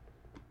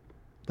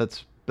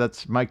that's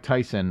Mike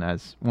Tyson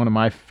as one of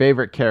my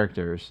favorite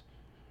characters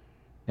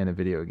in a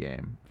video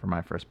game for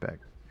my first pick.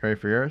 Ready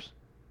for yours?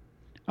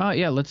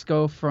 Yeah, let's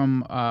go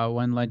from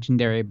one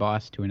legendary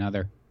boss to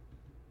another.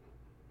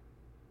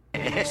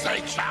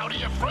 Say ciao to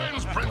your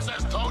friends,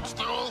 Princess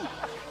Toadstool.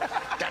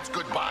 That's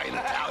goodbye in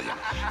Italian,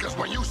 because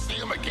when you see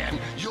him again,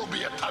 you'll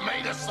be a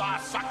tomato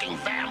sauce sucking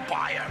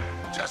vampire,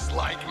 just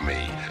like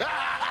me.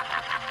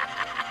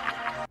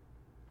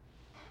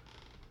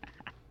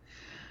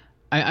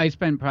 I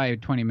spent probably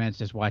 20 minutes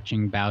just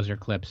watching Bowser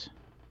clips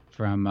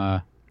from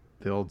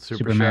the old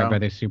Super Mario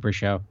Brothers Super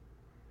Show.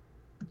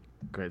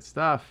 Great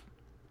stuff.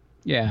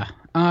 Yeah.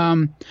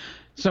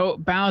 So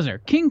Bowser,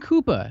 King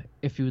Koopa,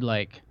 if you'd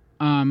like.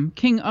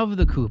 King of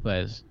the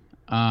Koopas.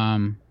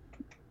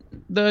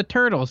 The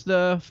Turtles,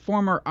 the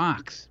former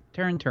Ox,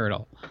 turned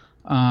Turtle.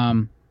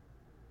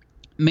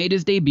 Made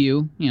his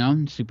debut,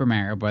 in Super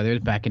Mario Brothers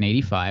back in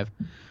 '85.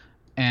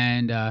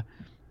 And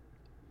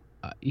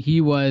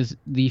he was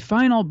the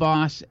final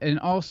boss and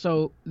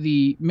also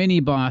the mini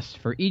boss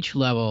for each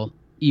level,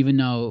 even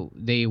though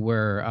they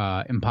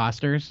were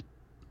imposters.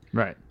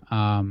 Right.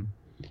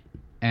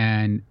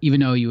 And even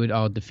though you would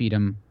all defeat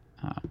him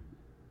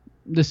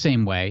the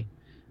same way,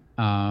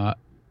 Uh,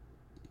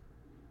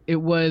 it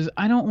was.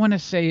 I don't want to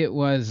say it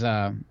was.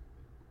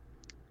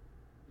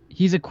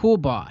 He's a cool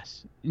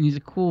boss and he's a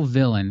cool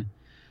villain.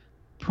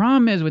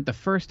 Problem is with the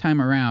first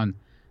time around,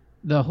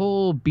 the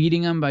whole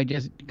beating him by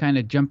just kind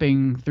of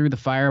jumping through the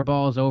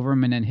fireballs over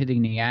him and then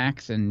hitting the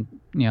axe and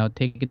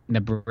taking the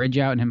bridge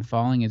out and him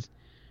falling is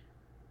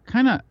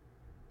kind of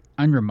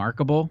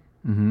unremarkable.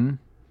 Mm-hmm.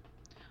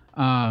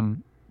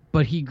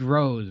 But he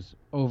grows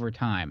over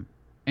time,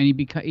 and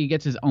he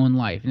gets his own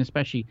life, and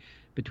especially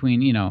between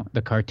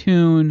the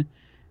cartoon,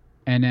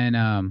 and then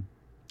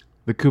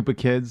The Koopa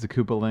Kids, the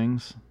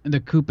Koopalings. the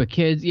Koopa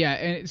Kids, yeah,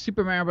 and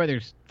Super Mario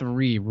Brothers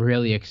 3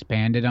 really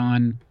expanded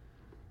on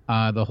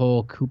the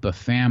whole Koopa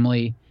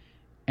family,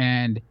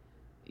 and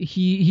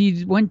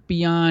he went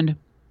beyond.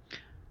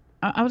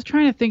 I was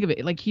trying to think of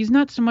it, like he's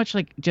not so much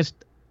like just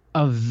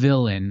a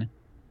villain.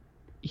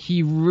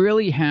 He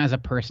really has a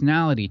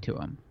personality to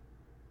him,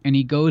 and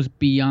he goes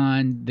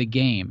beyond the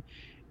game.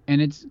 And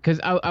it's because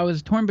I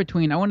was torn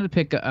between. I wanted to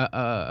pick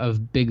a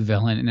big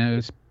villain, and it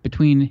was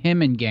between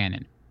him and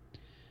Ganon.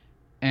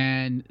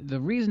 And the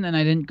reason that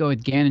I didn't go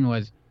with Ganon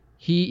was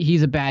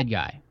he's a bad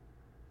guy.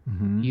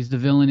 Mm-hmm. He's the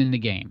villain in the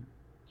game.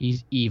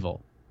 He's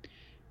evil.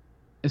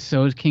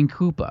 So is King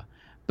Koopa.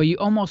 But you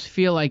almost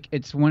feel like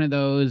it's one of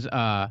those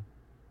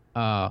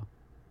what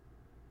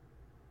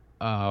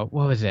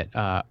was it?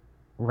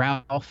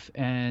 Ralph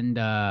and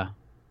the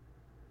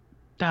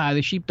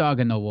sheepdog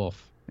and the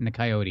wolf and the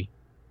coyote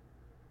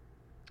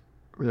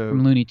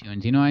from Looney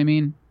Tunes. You know what I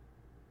mean?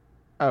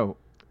 Oh.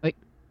 Like-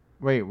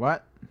 Wait,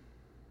 what?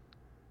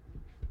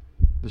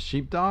 The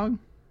sheepdog?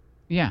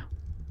 Yeah.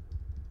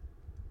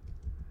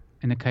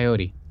 And the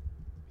coyote.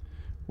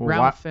 Well,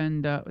 Ralph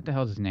and what the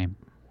hell's his name?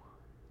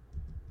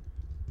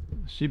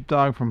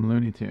 Sheepdog from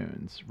Looney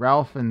Tunes.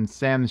 Ralph and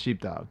Sam the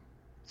sheepdog.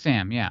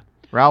 Sam, yeah.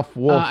 Ralph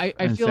Wolf. I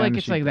and feel Sam like the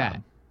it's like that.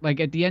 sheepdog. Like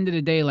at the end of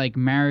the day, like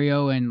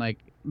Mario and like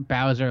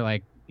Bowser,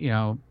 like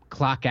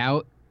clock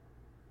out,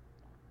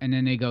 and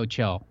then they go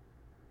chill.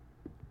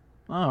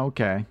 Oh,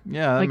 okay.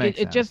 Yeah, that Like makes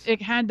sense.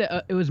 it had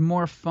to. It was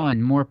more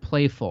fun, more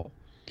playful.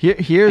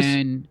 Here's.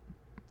 And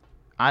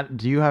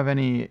Do you have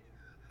any,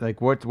 like,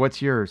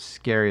 what's your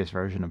scariest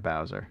version of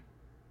Bowser?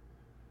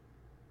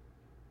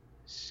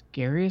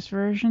 scariest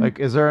version? Like,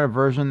 is there a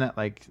version that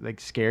like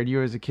scared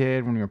you as a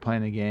kid when you were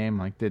playing the game?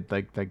 Like, did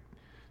like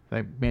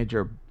made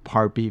your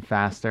heart beat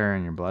faster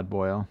and your blood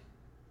boil?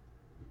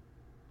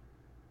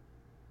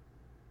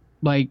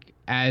 Like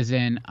as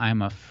in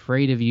I'm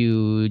afraid of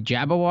you,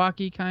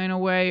 Jabberwocky kind of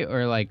way,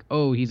 or like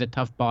he's a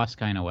tough boss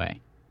kind of way?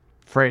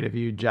 Afraid of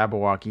you,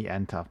 Jabberwocky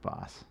and Tough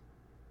Boss.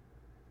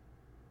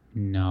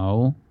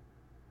 No.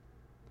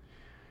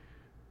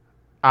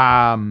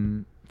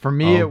 For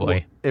me, Oh,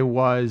 boy. it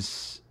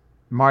was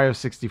Mario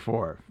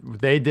 64.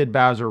 They did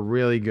Bowser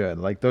really good.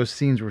 Like those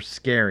scenes were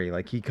scary.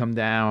 Like he'd come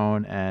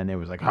down and it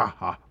was like ha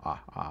ha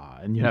ha ha,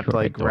 and you have to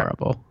like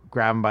adorable.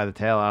 grab him by the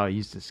tail. I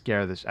used to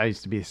scare this. I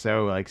used to be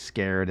so like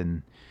scared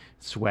and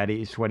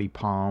sweaty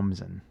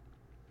palms, and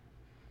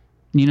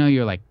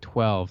You're like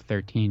 12,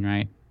 13,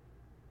 right?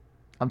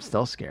 I'm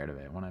still scared of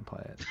it when I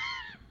play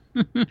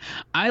it.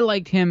 I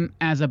liked him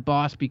as a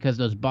boss because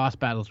those boss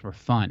battles were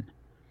fun.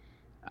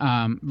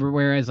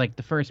 Whereas like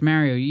the first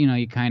Mario,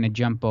 you kind of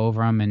jump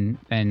over him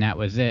and that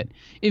was it.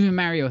 Even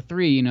Mario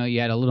 3, you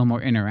had a little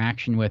more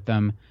interaction with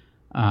them,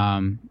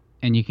 and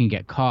you can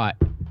get caught.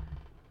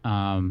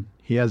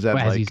 He has that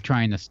as he's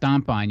trying to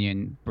stomp on you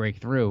and break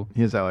through.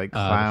 he has that like the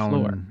floor.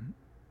 clown,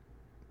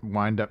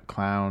 wind up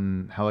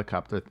clown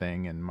helicopter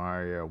thing in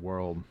Mario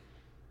World.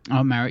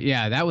 Oh, Mario,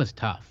 yeah, that was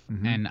tough.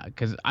 Mhm. And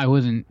because I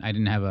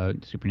didn't have a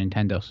Super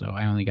Nintendo, so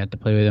I only got to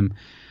play with him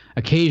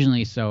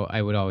occasionally. So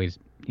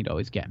he'd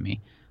always get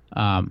me.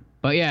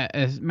 But yeah,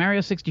 as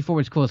Mario 64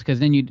 was cool because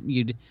then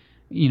you'd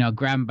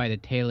grab him by the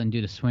tail and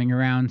do the swing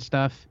around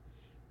stuff,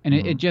 and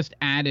it just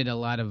added a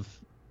lot of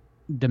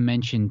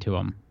dimension to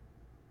him,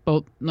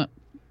 both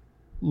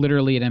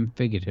literally and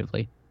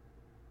figuratively.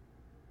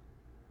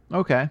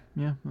 Okay,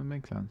 yeah, that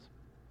makes sense.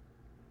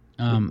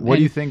 and- What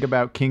do you think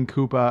about King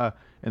Koopa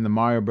in the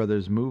Mario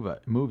Brothers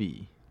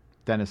movie?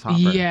 Dennis Hopper.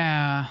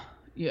 Yeah,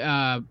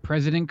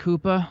 President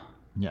Koopa.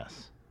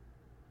 Yes.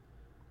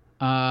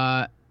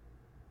 I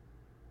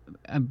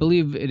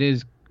believe it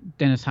is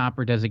Dennis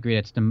Hopper does agree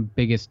that's the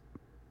biggest,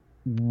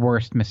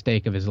 worst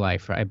mistake of his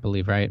life. I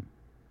believe, right?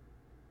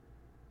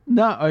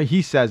 No,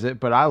 he says it,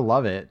 but I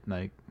love it.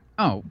 Like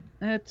Oh,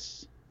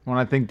 that's when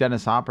I think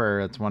Dennis Hopper,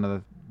 it's one of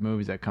the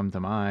movies that come to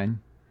mind.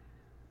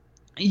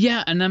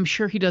 yeah, and I'm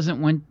sure he doesn't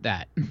want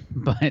that,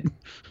 but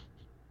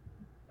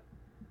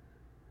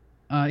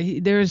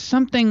there's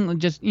something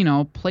just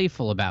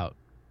playful about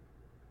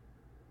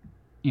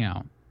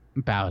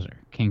Bowser,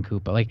 King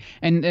Koopa, like,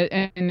 and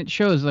it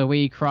shows the way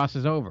he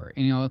crosses over,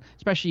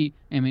 especially,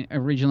 I mean,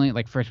 originally,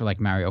 like, first with like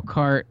Mario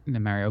Kart and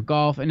then Mario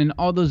Golf, and then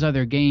all those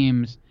other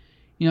games,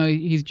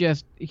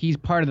 he's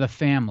part of the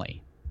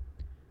family.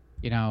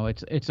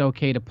 It's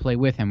okay to play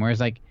with him, whereas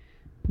like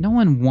no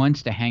one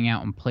wants to hang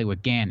out and play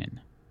with Ganon.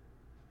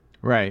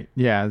 Right.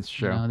 Yeah, that's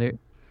true.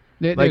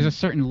 There's a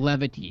certain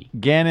levity.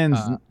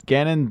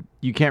 Ganon.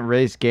 You can't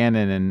race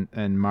Ganon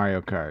in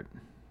Mario Kart.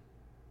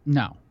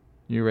 No.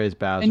 You race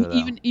Bowser. And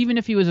though. even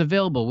if he was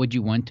available, would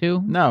you want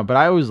to? No, but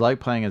I always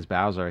liked playing as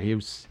Bowser. He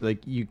was like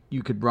you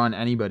could run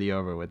anybody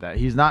over with that.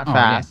 He's not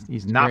fast. Yeah.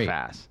 He's not Great.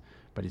 fast,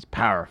 but he's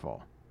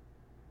powerful.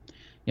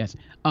 Yes.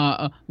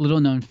 A little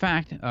known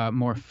fact,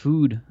 more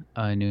food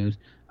news.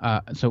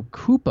 So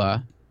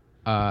Koopa,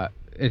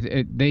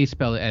 they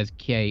spell it as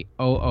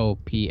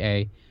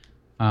Koopa,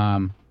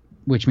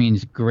 which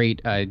means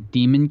great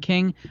demon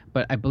king.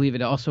 But I believe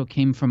it also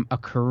came from a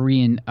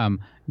Korean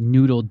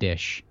noodle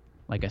dish,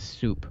 like a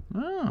soup.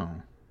 Oh.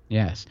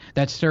 Yes.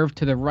 That's served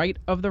to the right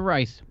of the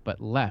rice, but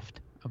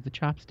left of the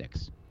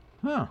chopsticks.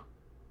 Huh.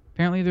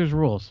 Apparently there's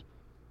rules.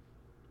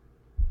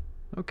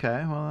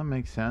 Okay, well that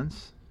makes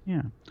sense.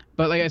 Yeah.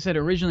 But like I said,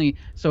 originally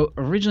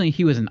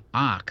he was an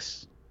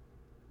ox.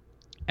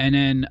 And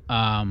then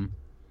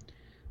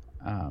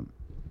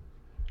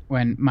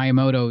when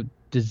Miyamoto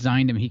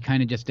designed him, he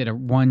kind of just did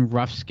one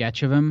rough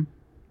sketch of him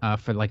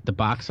for like the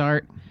box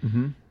art.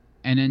 Mm-hmm.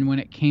 And then when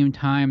it came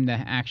time to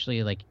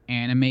actually like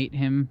animate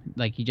him,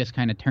 like he just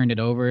kind of turned it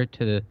over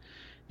to the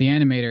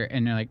animator,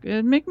 and they're like,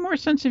 it'd make more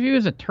sense if he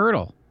was a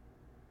turtle,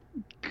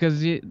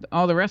 because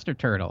all the rest are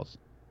turtles.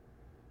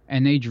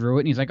 And they drew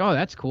it, and he's like, oh,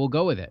 that's cool,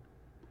 go with it.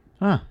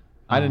 Huh.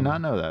 I did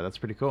not know that. That's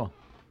pretty cool.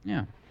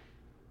 Yeah.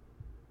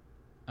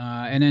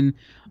 And then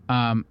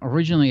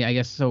originally, I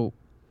guess, so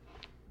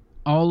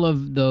all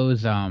of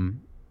those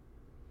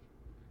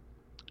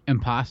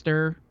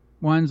imposter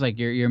ones, like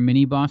your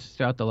mini bosses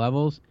throughout the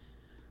levels,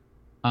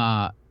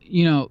 the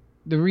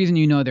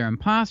reason they're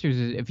imposters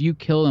is if you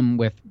kill him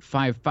with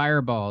 5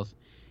 fireballs,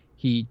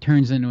 he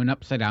turns into an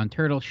upside down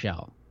turtle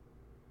shell,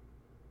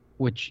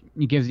 which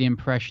gives the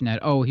impression that,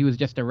 oh, he was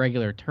just a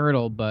regular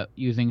turtle, but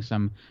using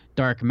some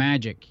dark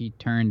magic, he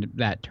turned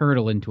that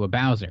turtle into a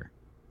Bowser.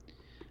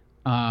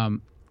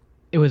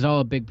 It was all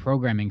a big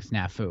programming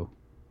snafu.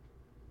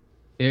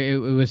 It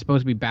was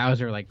supposed to be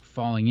Bowser like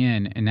falling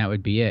in, and that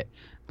would be it.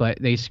 But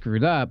they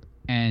screwed up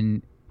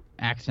and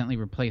accidentally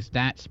replaced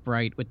that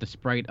sprite with the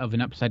sprite of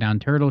an upside down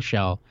turtle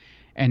shell,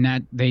 and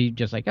that they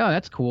just like, oh,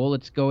 that's cool,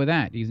 let's go with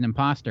that. He's an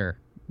imposter.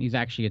 He's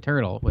actually a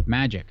turtle with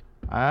magic.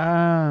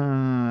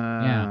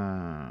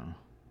 Yeah.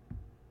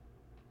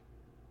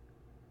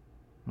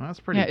 Well,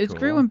 that's pretty cool. Yeah, it's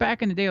great when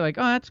back in the day, like,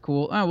 oh, that's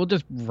cool. Oh, we'll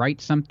just write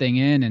something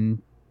in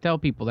and tell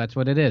people that's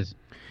what it is.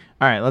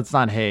 All right, let's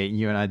not hate.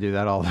 You and I do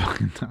that all the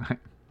time.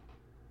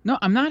 No,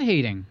 I'm not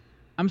hating.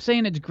 I'm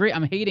saying it's great.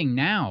 I'm hating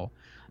now.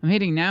 I'm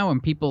hating now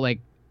when people like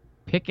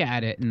pick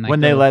at it and like,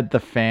 when they let the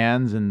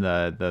fans and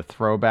the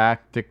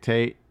throwback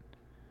dictate.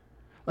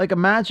 Like,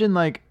 imagine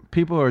like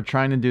people who are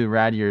trying to do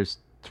Rad Years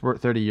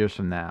 30 years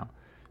from now.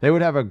 They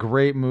would have a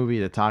great movie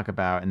to talk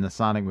about in the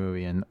Sonic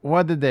movie, and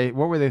what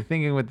were they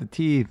thinking with the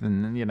teeth,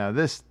 and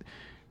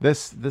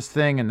this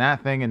thing and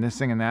that thing and this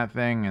thing and that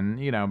thing, and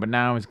but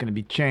now it's going to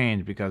be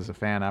changed because of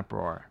fan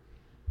uproar.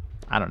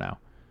 I don't know.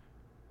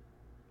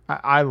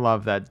 I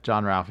love that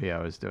John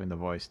Ralphio is doing the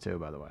voice too,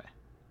 by the way.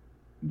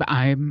 But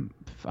I'm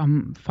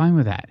fine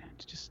with that.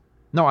 It's just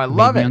no, I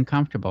love it.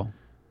 Uncomfortable.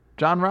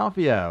 John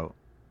Ralphio.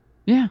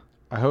 Yeah.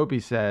 I hope he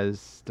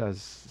does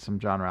some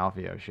John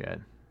Ralphio shit.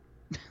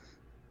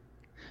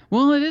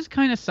 Well, it is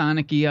kind of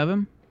Sonic-y of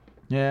him.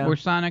 Yeah. Or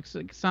Sonic's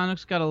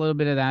got a little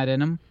bit of that in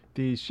him.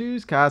 These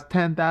shoes cost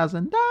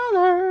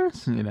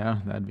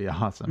 $10,000. That'd be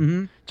awesome.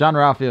 Mm-hmm. John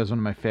Ralphio is one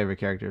of my favorite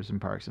characters in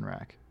Parks and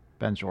Rec.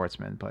 Ben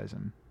Schwartzman plays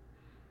him.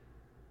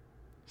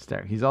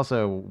 He's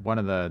also one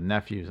of the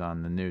nephews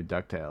on the new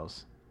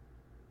DuckTales.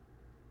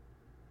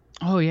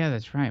 Oh yeah,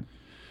 that's right.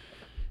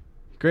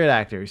 Great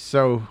actor. He's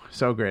so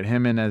great.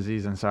 Him and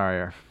Aziz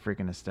Ansari are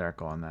freaking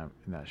hysterical in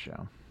that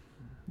show.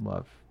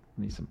 Love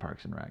me some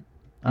Parks and Rec.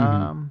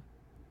 Mm-hmm.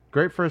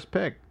 Great first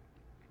pick.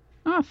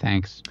 Oh,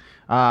 thanks.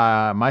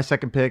 My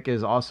second pick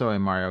is also a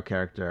Mario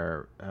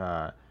character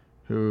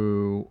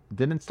who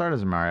didn't start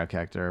as a Mario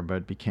character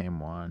but became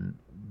one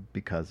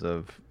because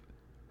of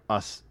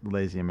us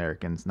lazy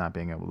Americans not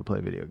being able to play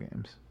video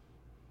games.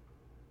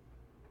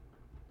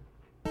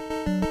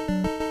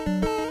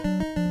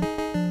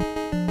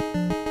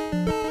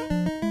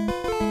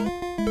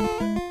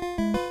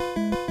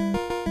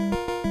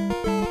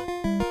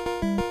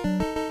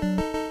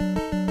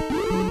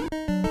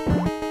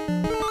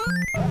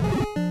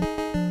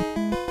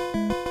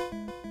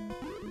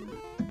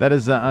 That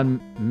is the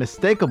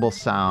unmistakable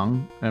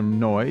sound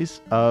and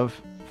noise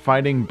of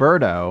fighting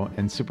Birdo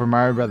in Super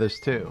Mario Bros.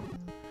 2.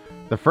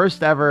 The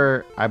first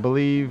ever, I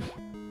believe,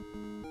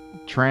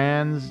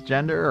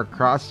 transgender or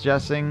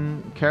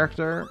cross-dressing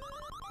character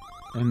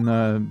in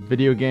the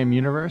video game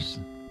universe.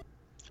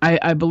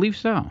 I believe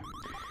so.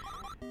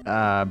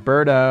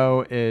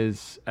 Birdo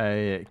is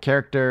a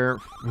character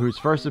whose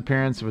first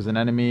appearance was an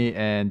enemy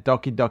in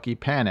Doki Doki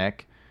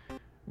Panic,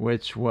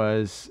 which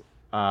was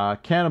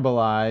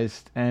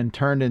cannibalized and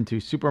turned into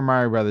Super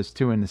Mario Bros.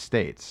 2 in the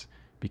States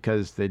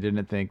because they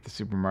didn't think the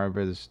Super Mario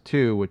Bros.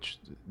 2, which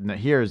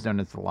here is known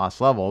as the Lost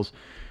Levels,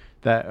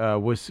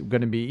 that was going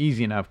to be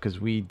easy enough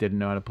because we didn't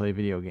know how to play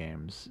video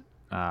games.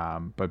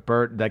 But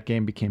that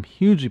game became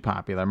hugely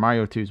popular.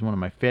 Mario 2 is one of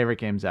my favorite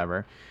games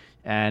ever.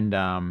 And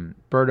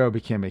Birdo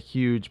became a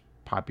huge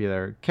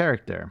popular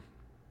character.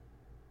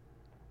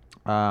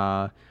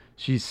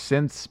 She's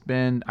since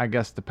been, I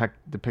guess,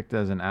 depicted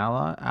as an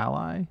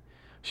ally.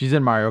 She's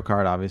in Mario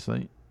Kart,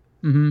 obviously.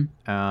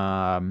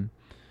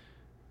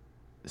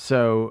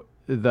 So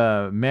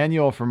the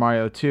manual for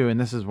Mario 2, and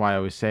this is why I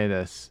always say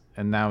this,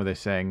 and now they're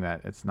saying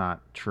that it's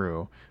not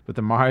true, but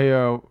the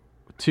Mario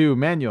 2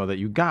 manual that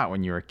you got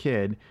when you were a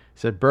kid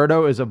said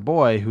Birdo is a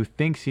boy who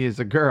thinks he is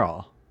a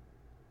girl.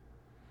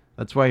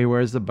 That's why he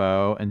wears the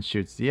bow and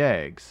shoots the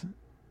eggs,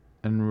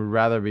 and would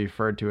rather be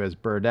referred to as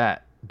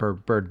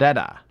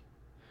Birdetta.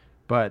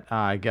 But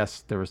I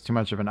guess there was too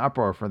much of an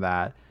uproar for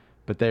that.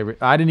 But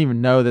I didn't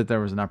even know that there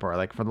was an uproar.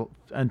 Like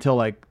until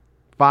like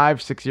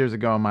 5-6 years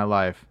ago in my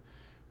life,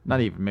 not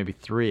even, maybe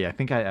 3. I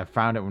think I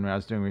found it when I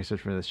was doing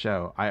research for this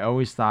show. I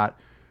always thought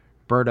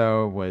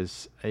Birdo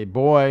was a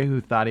boy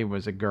who thought he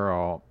was a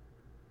girl,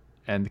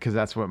 and because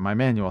that's what my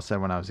manual said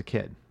when I was a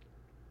kid.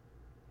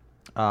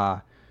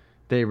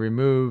 They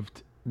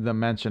removed the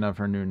mention of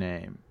her new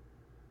name.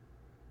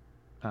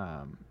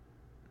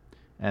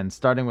 And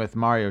starting with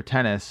Mario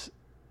Tennis,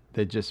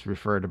 they just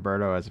refer to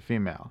Birdo as a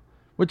female,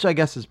 which I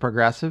guess is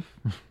progressive.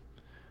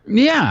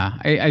 Yeah,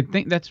 I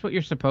think that's what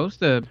you're supposed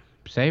to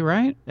say,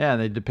 right? Yeah,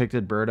 and they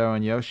depicted Birdo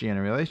and Yoshi in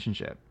a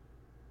relationship.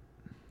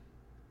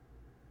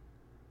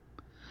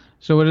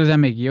 So what does that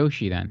make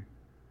Yoshi then?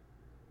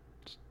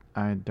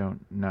 I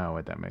don't know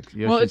what that makes.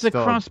 Yoshi's well, it's a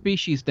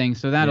cross-species thing,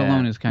 so that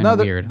alone is kind of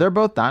weird. They're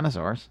both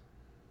dinosaurs.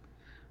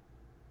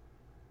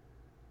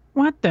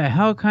 What the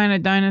hell kind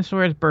of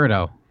dinosaur is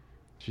Birdo?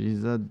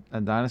 She's a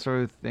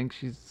dinosaur who thinks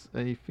she's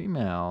a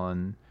female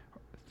and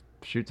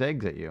shoots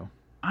eggs at you.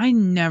 I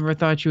never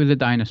thought she was a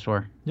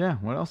dinosaur. Yeah,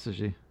 what else is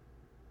she?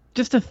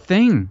 Just a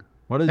thing.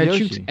 What is that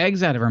Yoshi? Shoots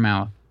eggs out of her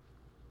mouth.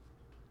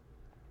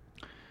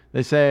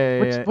 They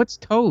say... What's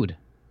Toad?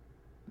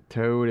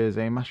 Toad is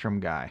a mushroom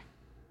guy.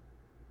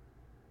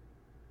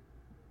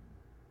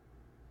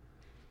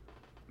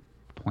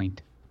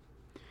 Point.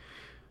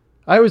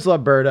 I always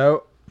love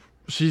Birdo.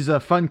 She's a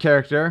fun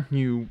character.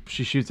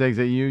 She shoots eggs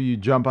at you. You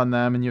jump on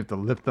them, and you have to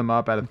lift them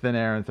up out of thin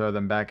air and throw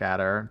them back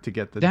at her to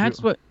get the...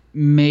 That's what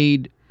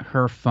made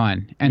her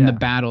fun, and the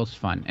battles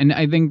fun. And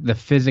I think the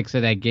physics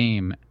of that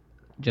game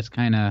just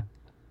kind of...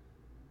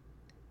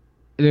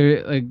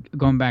 Like,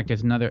 going back,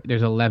 there's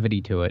a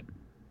levity to it.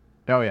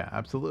 Oh, yeah,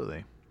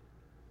 absolutely.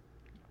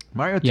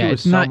 Mario 2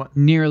 it's not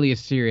nearly as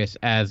serious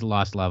as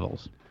Lost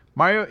Levels.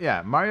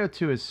 Mario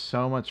 2 is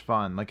so much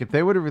fun. Like, if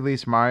they would have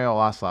released Mario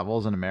Lost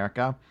Levels in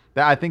America,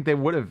 I think they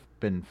would have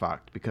been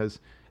fucked, because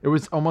it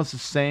was almost the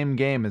same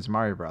game as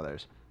Mario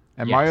Brothers.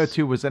 And Mario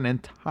 2 was an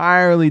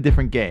entirely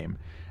different game.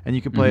 And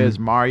you could play as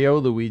Mario,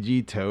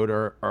 Luigi, Toad,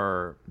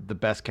 or the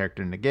best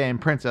character in the game,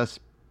 Princess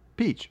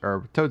Peach,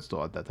 or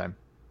Toadstool at that time.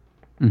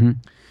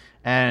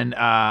 And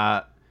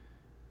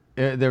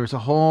there was a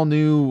whole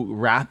new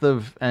wrath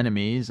of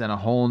enemies and a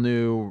whole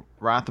new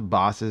wrath of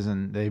bosses,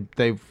 and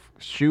they've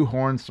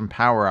shoehorned some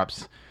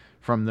power-ups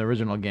from the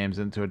original games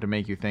into it to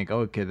make you think, oh,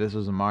 okay, this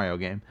was a Mario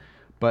game.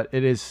 But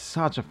it is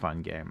such a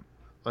fun game.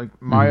 Like,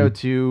 Mario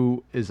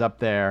 2 is up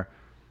there.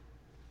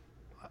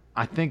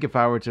 I think if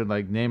I were to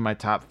like name my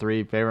top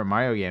 3 favorite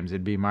Mario games,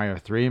 it'd be Mario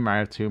 3,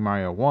 Mario 2,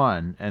 Mario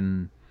 1,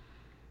 and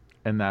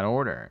in that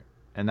order.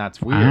 And that's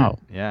weird. Wow.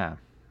 Yeah.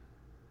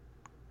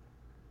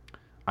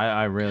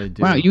 I really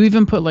do. Wow, you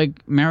even put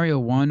like Mario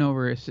 1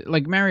 over...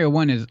 Like, Mario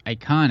 1 is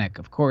iconic.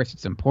 Of course,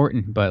 it's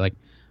important, but like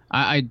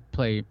I'd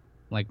play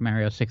like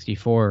Mario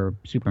 64 or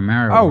Super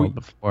Mario World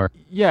before.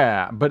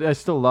 Yeah, but I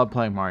still love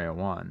playing Mario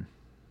 1.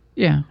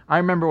 Yeah. I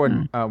remember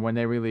when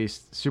they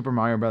released Super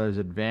Mario Brothers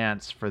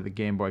Advance for the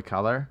Game Boy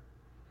Color.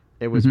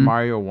 It was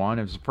Mario 1.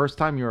 It was the first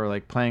time you were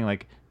like playing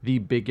like the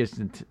biggest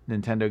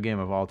Nintendo game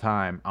of all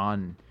time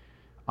on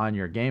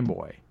your Game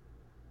Boy.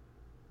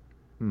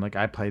 And like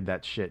I played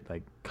that shit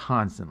like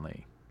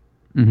constantly.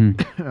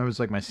 It was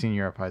like my senior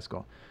year of high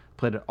school.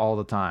 Played it all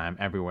the time,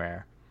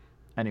 everywhere.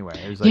 Anyway,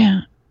 it was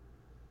like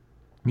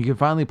you can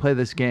finally play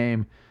this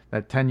game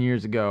that 10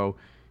 years ago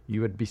you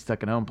would be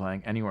stuck at home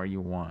playing anywhere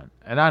you want.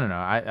 And I don't know.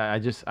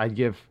 I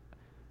give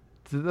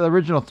to the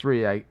original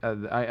 3.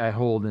 I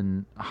hold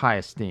in high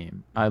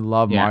esteem. I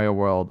love Mario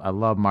World. I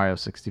love Mario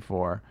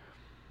 64.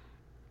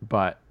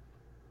 But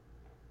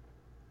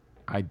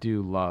I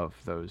do love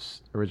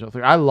those original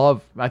 3.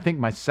 I think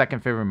my second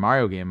favorite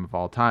Mario game of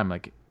all time,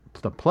 like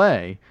to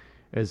play,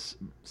 is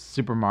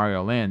Super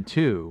Mario Land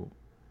 2,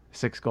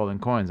 6 golden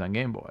coins on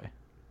Game Boy.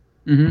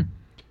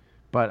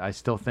 But I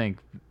still think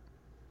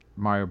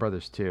Mario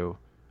Brothers 2.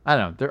 I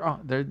don't know.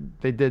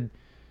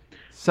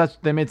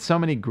 They made so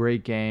many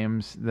great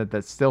games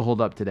that still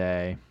hold up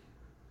today.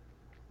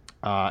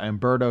 And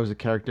Birdo is a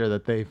character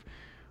that they've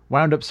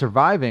wound up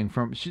surviving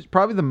from. She's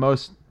probably the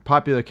most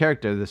popular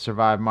character that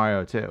survived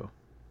Mario 2.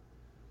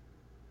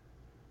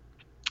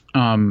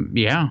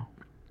 Yeah.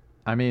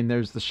 I mean,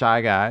 there's the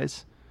Shy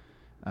Guys.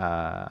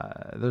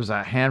 There's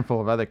a handful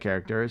of other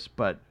characters,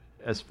 but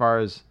as far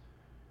as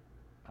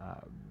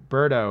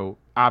Birdo,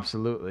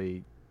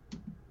 absolutely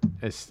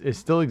it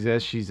still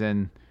exists. She's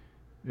in.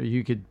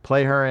 You could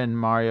play her in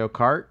Mario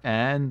Kart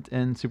and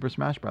in Super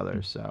Smash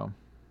Brothers. So.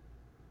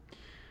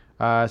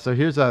 So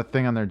here's a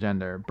thing on their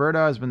gender.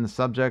 Birdo has been the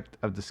subject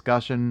of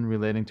discussion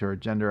relating to her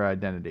gender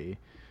identity.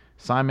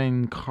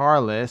 Simon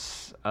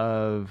Carlis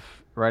of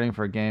writing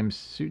for Games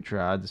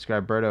Sutra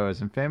described Birdo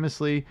as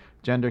infamously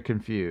gender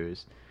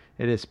confused.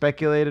 It is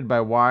speculated by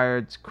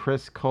Wired's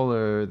Chris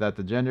Kohler that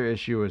the gender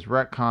issue was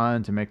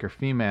retconned to make her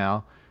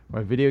female,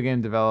 while video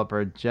game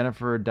developer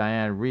Jennifer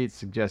Diane Reitz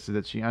suggested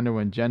that she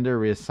underwent gender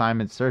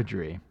reassignment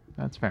surgery.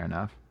 That's fair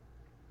enough.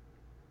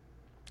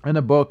 In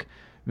a book,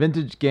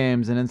 Vintage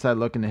Games, an inside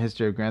look in the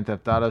history of Grand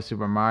Theft Auto,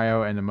 Super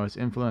Mario, and the most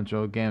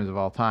influential games of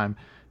all time,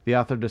 the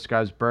author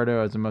describes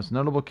Birdo as the most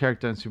notable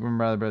character in Super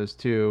Mario Bros.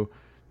 2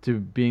 to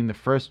being the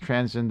first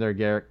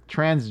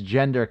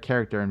transgender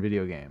character in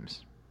video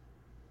games.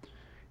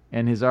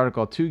 In his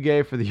article, Too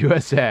Gay for the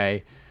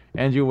USA,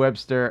 Andrew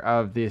Webster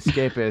of The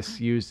Escapists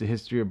used the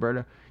history of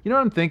Birdo. You know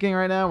what I'm thinking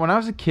right now? When I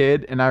was a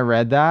kid and I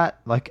read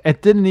that, like,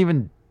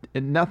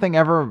 nothing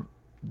ever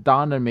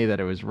dawned on me that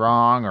it was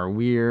wrong or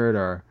weird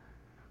or...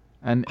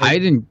 I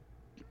didn't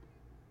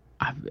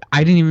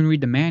even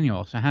read the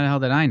manual, so how the hell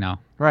did I know?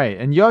 Right,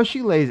 and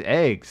Yoshi lays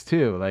eggs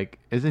too. Like,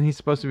 isn't he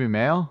supposed to be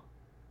male?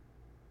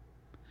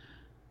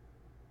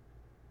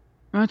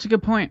 Well, that's a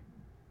good point.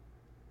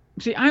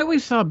 See, I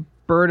always saw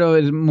Birdo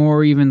as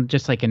more even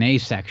just like an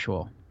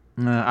asexual.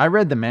 I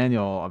read the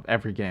manual of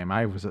every game.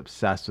 I was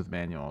obsessed with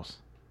manuals.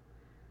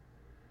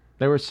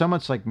 They were so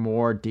much like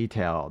more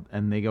detailed,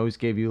 and they always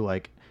gave you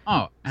like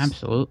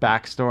absolutely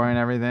backstory and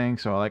everything.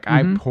 So like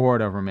I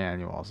poured over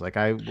manuals. Like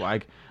I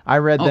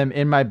read them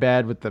in my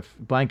bed with the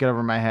blanket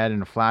over my head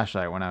and a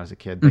flashlight when I was a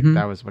kid. Like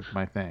that was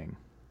my thing.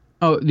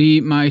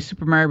 My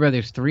Super Mario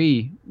Brothers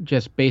 3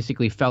 just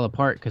basically fell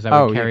apart because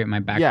I would carry it in my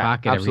back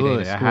pocket absolutely.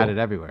 every day to school. I had it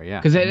everywhere, yeah.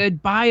 Because it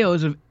had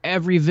bios of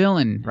every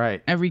villain.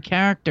 Right. Every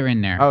character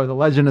in there. Oh, the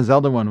Legend of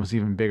Zelda one was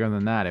even bigger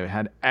than that. It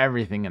had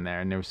everything in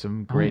there, and there was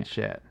some great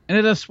shit. And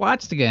it had a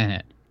swastika in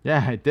it.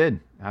 Yeah, it did.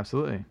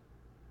 Absolutely.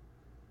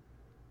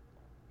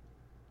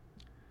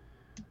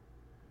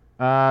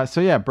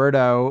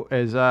 Birdo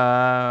is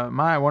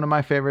one of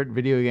my favorite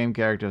video game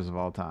characters of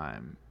all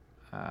time.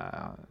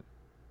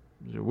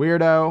 She's a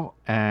weirdo,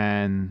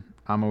 and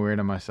I'm a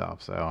weirdo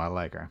myself, so I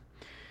like her.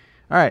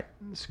 All right,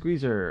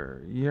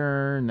 Squeezer,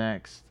 your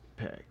next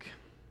pick.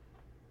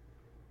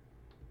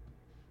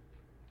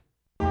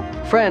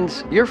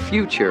 Friends, your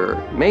future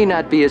may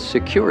not be as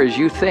secure as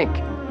you think.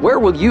 Where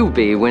will you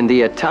be when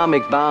the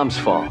atomic bombs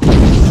fall?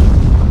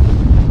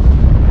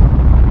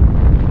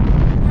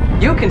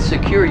 You can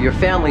secure your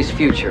family's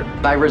future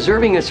by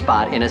reserving a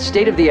spot in a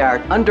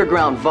state-of-the-art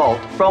underground vault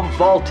from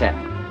Vault-Tec.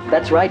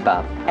 That's right,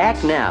 Bob.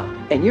 Act now,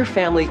 and your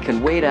family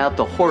can wait out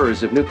the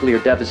horrors of nuclear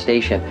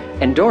devastation.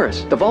 And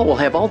Doris, the vault will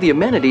have all the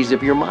amenities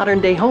of your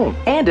modern-day home,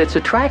 and it's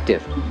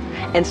attractive.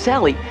 And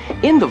Sally,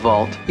 in the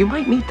vault, you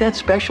might meet that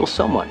special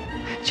someone,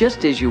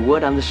 just as you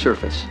would on the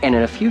surface. And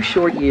in a few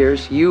short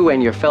years, you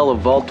and your fellow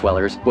vault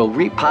dwellers will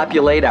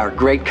repopulate our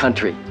great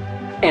country.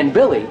 And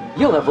Billy,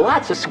 you'll have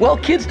lots of swell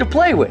kids to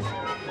play with.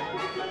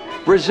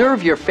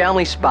 Reserve your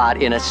family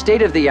spot in a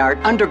state-of-the-art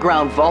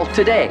underground vault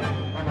today.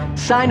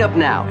 Sign up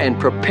now and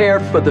prepare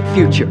for the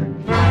future.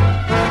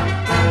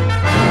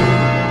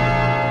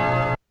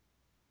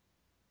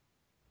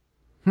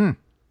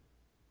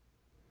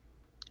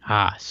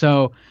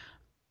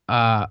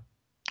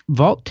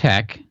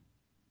 Vault-Tec,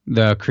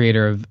 the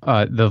creator of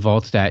the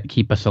vaults that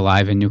keep us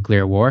alive in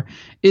nuclear war,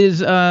 is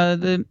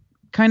the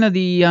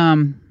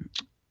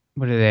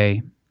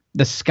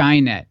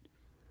Skynet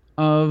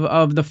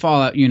of the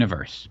Fallout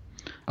universe.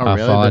 Oh,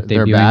 really? Fallout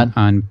They're debuting bad?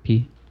 on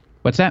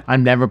What's that? I've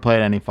never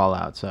played any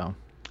Fallout, so.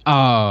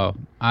 Oh,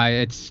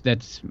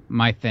 that's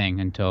my thing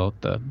until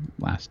the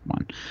last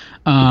one.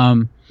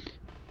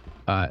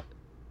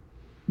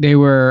 They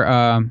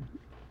were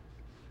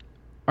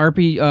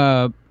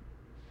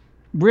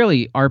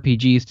really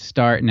RPGs to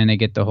start, and then they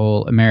get the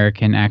whole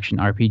American action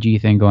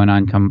RPG thing going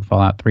on come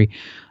Fallout 3.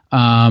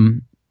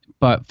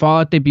 But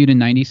Fallout debuted in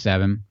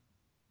 97,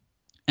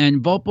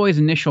 and Vault Boy's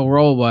initial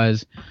role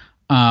was,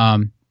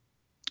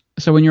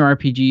 so in your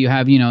RPG you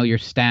have, your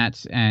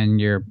stats and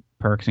your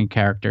perks and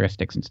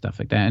characteristics and stuff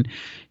like that. And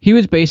he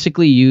was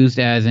basically used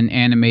as an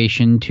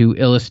animation to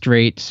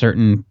illustrate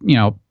certain,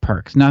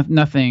 perks.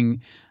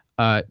 Nothing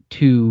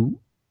too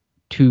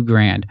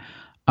grand.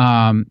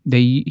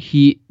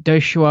 He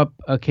does show up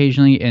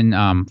occasionally in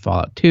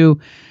Fallout 2,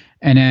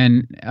 and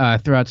then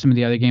throughout some of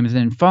the other games.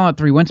 And in Fallout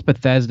 3, once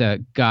Bethesda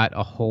got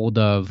a hold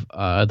of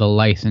the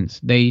license,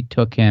 they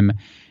took him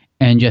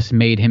and just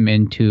made him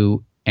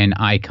into an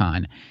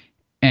icon.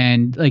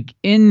 And like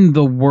in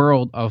the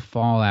world of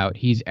Fallout,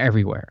 he's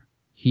everywhere.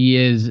 He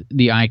is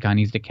the icon.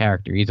 He's the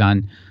character. He's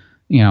on,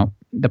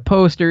 the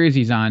posters.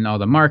 He's on all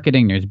the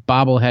marketing. There's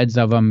bobbleheads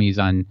of him. He's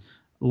on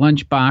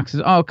lunch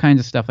boxes, all kinds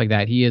of stuff like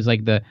that. He is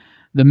like the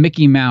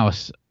Mickey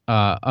Mouse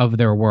of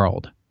their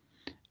world.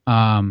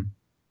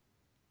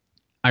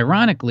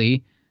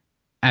 Ironically,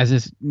 as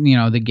this,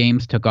 the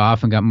games took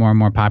off and got more and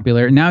more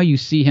popular, now you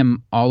see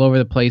him all over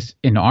the place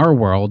in our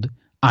world,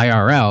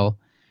 IRL,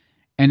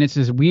 and it's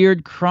this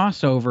weird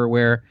crossover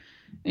where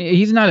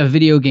he's not a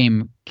video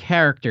game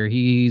character.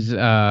 He's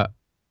a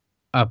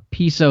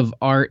piece of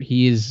art.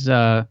 He is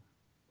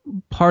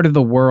part of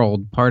the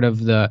world, part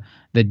of the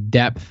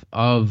depth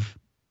of,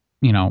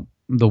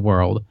 the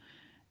world.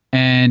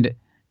 And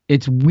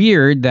it's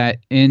weird that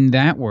in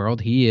that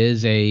world he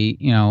is a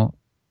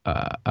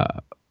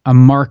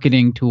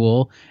marketing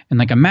tool and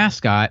like a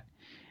mascot,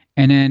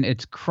 and then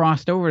it's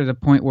crossed over to the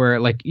point where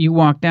like you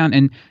walk down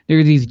and there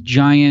are these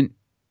giant,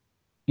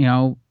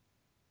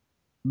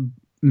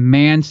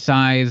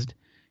 man-sized,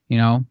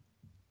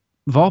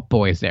 Vault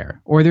Boys there,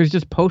 or there's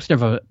just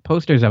posters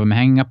of them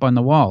hanging up on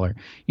the wall, or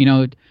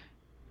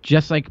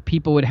just like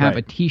people would have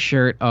a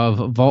T-shirt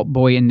of Vault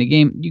Boy in the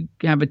game, you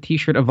have a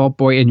T-shirt of Vault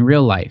Boy in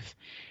real life.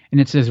 And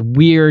it's this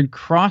weird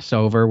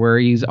crossover where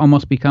he's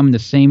almost become the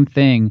same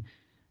thing,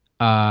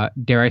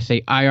 dare I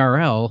say,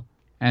 IRL,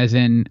 as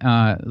in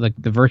like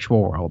the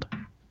virtual world.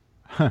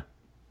 Huh.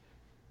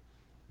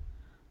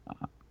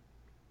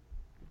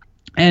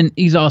 And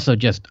he's also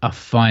just a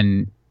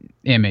fun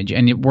image,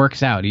 and it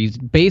works out. He's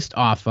based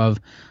off of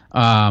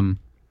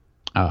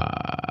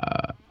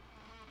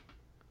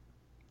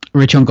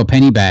Rich Uncle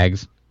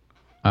Pennybags.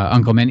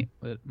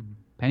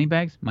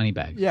 Pennybags?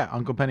 Moneybags. Yeah,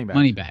 Uncle Pennybags.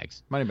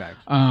 Moneybags. Moneybags.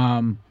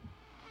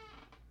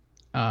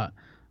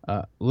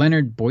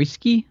 Leonard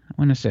Boyski. I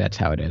want to say that's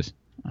how it is.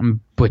 I'm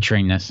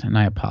butchering this, and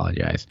I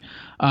apologize.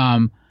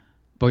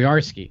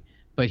 Boyarsky,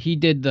 but he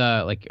did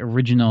the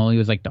original. He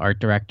was like the art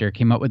director.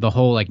 Came up with the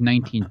whole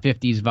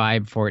 1950s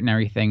vibe for it and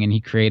everything, and he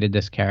created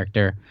this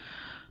character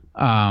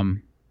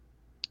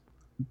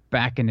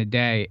back in the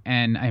day.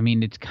 And I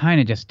mean, it's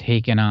kind of just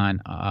taken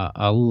on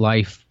a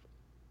life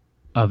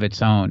of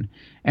its own.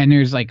 And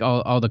there's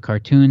all the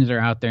cartoons are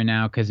out there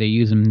now because they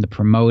use them to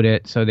promote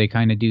it. So they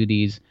kind of do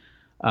these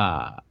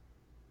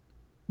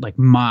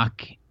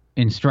mock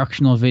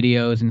instructional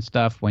videos and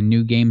stuff when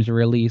new games are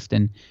released.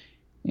 And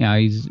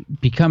he's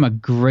become a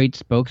great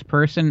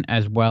spokesperson,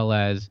 as well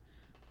as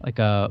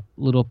a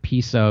little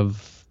piece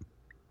of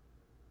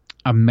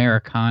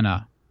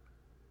Americana,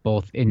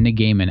 both in the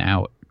game and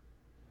out.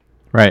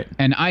 Right.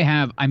 And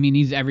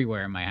he's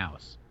everywhere in my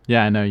house.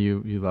 Yeah, I know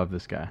you love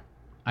this guy.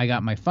 I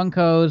got my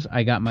Funkos.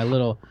 I got my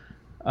little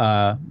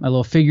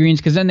figurines,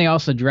 because then they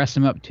also dress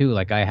him up too.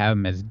 Like I have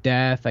him as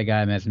Death. I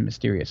got him as a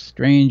Mysterious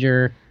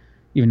Stranger,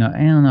 even though I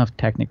don't know if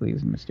technically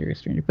he's a Mysterious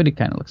Stranger, but he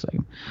kind of looks like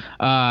him.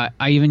 I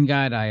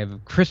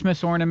have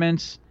Christmas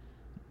ornaments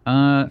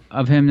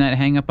of him that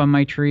hang up on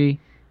my tree.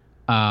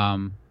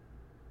 The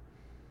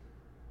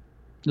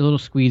little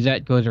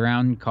Squeezette goes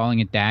around calling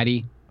it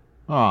Daddy.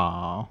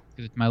 Aww.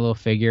 It's my little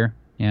figure.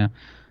 Yeah,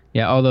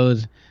 all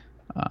those.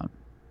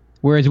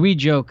 Whereas we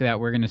joke that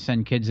we're going to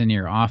send kids into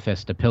your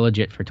office to pillage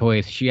it for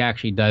toys, she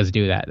actually does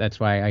do that. That's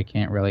why I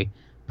can't really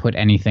put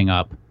anything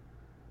up.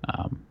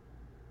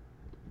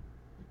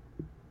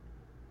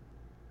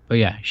 But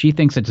yeah, she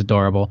thinks it's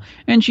adorable,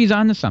 and she's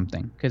onto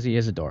something because he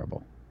is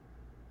adorable.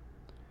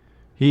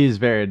 He is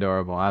very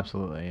adorable,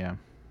 absolutely, yeah.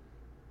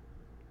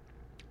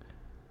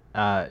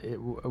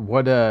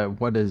 What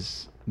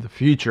is the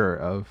future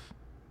of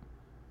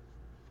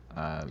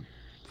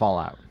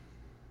Fallout?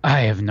 I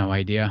have no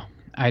idea.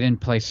 I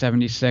didn't play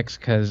 76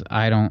 because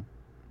I'm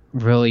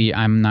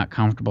not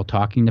comfortable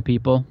talking to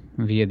people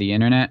via the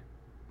internet.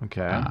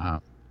 Okay.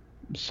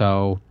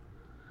 So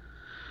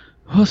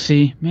we'll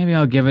see. Maybe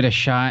I'll give it a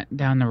shot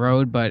down the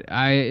road, but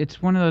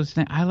it's one of those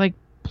things. I like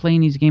playing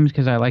these games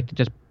because I like to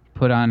just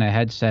put on a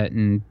headset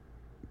and,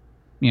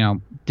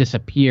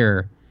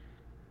 disappear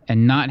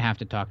and not have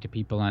to talk to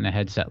people on a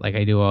headset like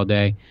I do all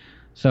day.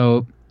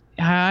 So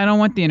I don't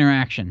want the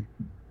interaction.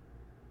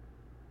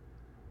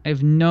 I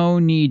have no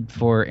need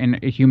for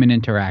human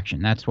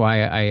interaction. That's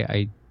why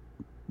I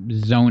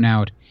zone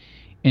out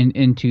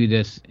into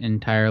this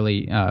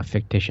entirely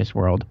fictitious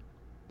world.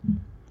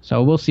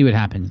 So we'll see what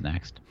happens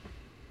next.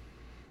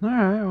 All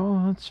right,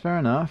 well, that's fair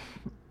enough.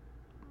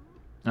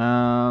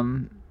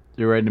 You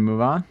ready to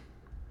move on?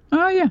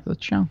 Oh, yeah,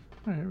 let's show. All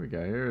right, here we go.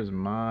 Here's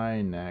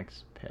my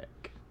next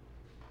pick.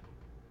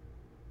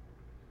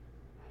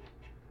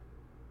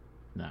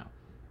 Now.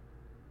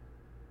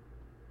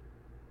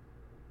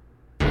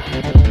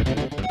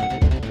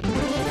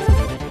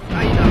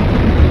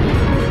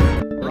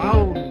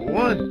 Round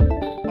one,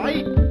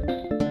 fight!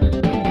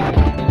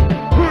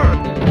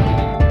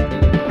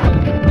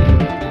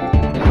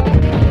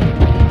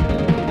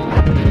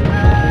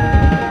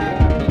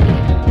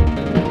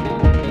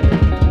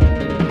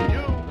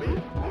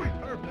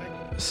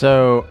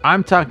 So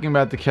I'm talking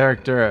about the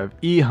character of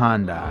E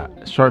Honda,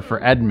 short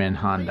for Edmund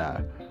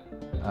Honda,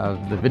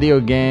 of the video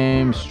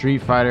game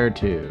Street Fighter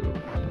 2.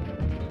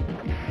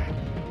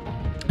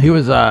 He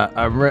was a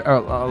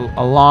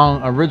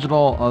long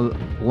original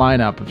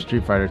lineup of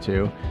Street Fighter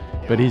 2,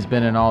 but he's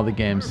been in all the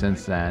games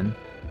since then.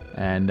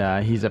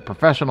 And he's a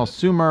professional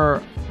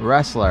sumo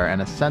wrestler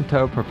and a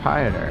Sento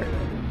proprietor.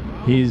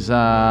 He's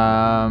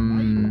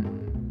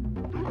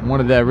one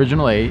of the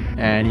original 8,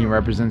 and he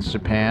represents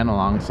Japan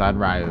alongside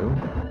Ryu.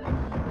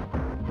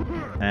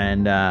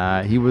 And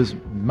he was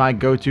my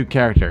go-to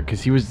character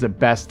because he was the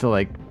best to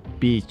like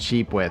be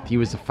cheap with. He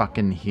was a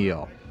fucking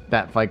heel.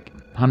 That like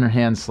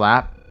 100-hand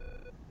slap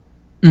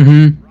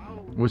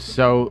was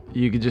so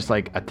you could just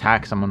like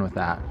attack someone with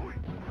that.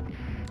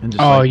 And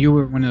just, you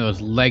were one of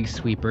those leg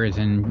sweepers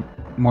in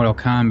Mortal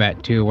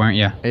Kombat too, weren't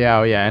you?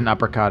 Yeah, and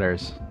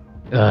uppercutters.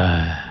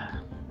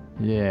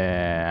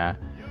 Yeah.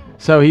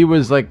 So he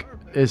was like,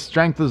 his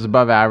strength was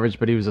above average,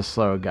 but he was a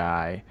slow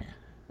guy,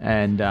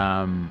 and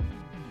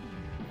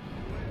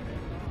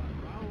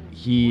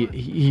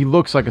he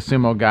looks like a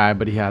sumo guy,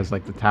 but he has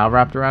like the towel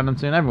wrapped around him.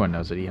 So everyone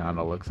knows what E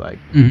Honda looks like.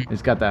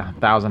 He's got that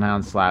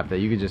 1,000-pound slap that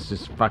you could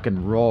just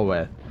fucking roll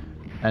with,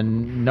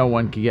 and no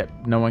one could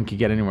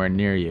get anywhere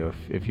near you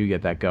if you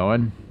get that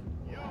going.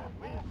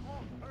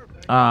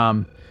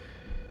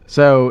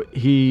 So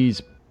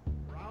his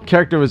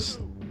character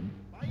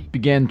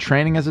began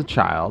training as a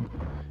child,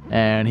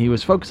 and he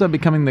was focused on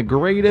becoming the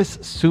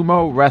greatest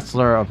sumo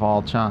wrestler of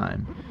all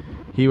time.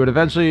 He would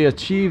eventually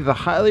achieve the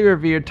highly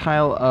revered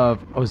title of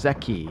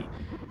Ozeki,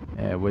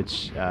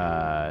 which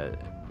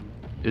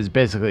is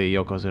basically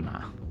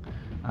Yokozuna.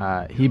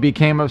 He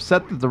became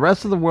upset that the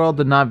rest of the world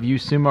did not view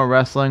sumo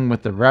wrestling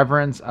with the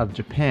reverence of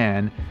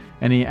Japan,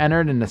 and he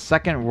entered in the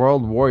Second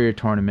World Warrior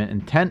Tournament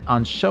intent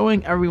on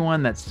showing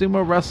everyone that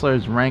sumo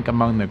wrestlers rank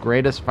among the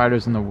greatest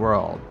fighters in the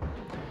world.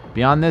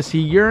 Beyond this, he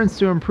yearns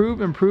to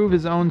improve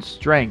his own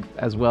strength,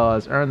 as well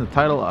as earn the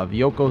title of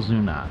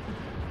Yokozuna.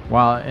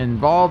 While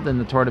involved in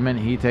the tournament,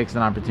 he takes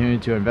an opportunity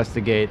to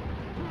investigate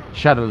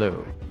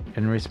Shadaloo.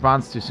 In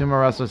response to sumo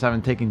wrestlers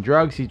having taken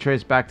drugs, he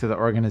traced back to the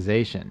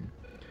organization.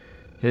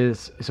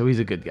 So he's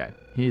a good guy.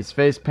 His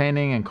face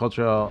painting and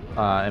cultural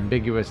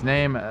ambiguous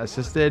name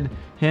assisted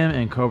him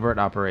in covert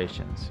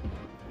operations.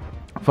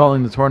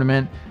 Following the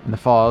tournament in the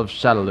fall of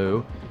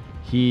Shadaloo,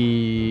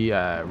 he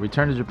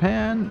returned to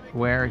Japan,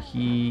 where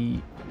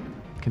he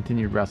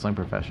continued wrestling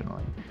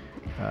professionally.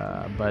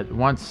 But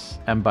once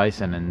M.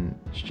 Bison and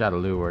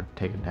Shadaloo were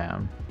taken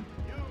down,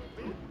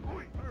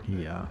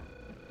 he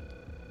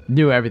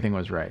knew everything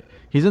was right.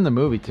 He's in the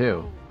movie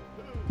too.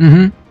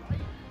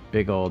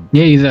 Big old.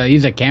 Yeah,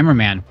 he's a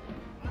cameraman.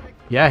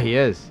 Yeah, he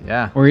is.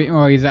 Yeah. Or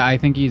I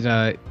think he's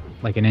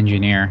like an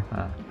engineer.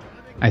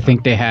 I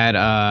think they had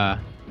I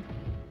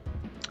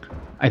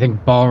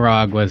think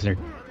Balrog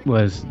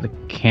was the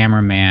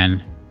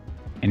cameraman,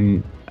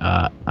 and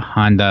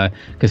Honda,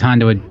 because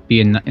Honda would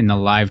be in the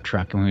live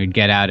truck, and we would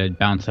get out and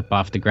bounce up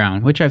off the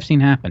ground, which I've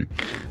seen happen.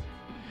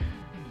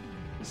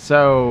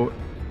 So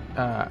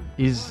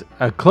he's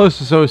a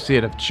close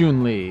associate of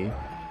Chun-Li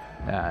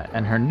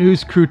and her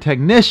news crew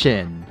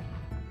technician,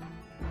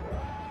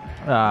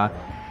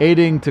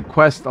 aiding to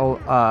quest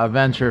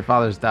avenge her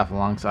father's death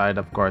alongside,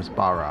 of course,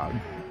 Balrog.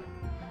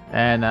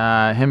 And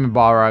him and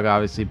Balrog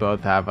obviously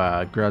both have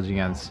a grudge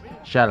against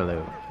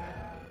Shadaloo,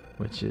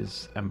 which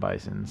is M.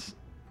 Bison's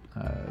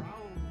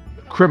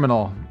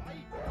criminal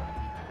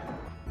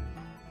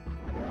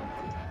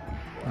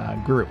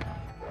group.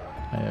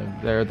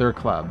 Their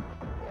club.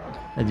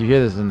 Did you hear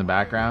this in the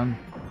background?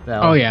 The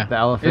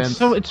elephants.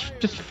 It's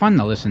just fun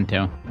to listen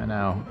to. I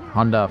know.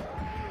 Honda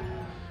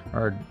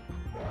or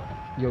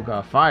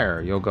Yoga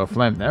Fire, Yoga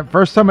Flame. The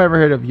first time I ever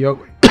heard of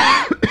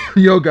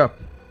yoga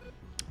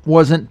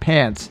wasn't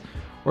pants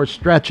or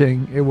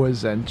stretching. It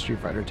was in Street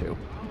Fighter 2.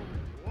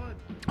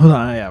 Hold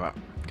on, got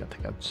to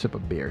take a sip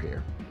of beer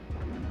here.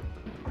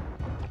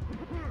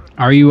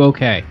 Are you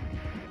okay?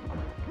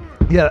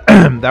 Yeah,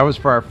 that was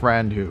for our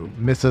friend who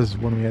misses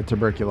when we had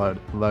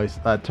tuberculosis.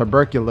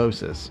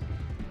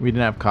 We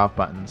didn't have cough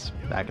buttons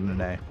back in the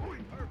day.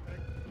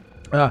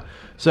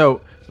 So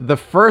the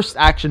first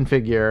action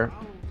figure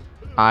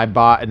I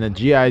bought in the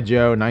G.I.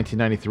 Joe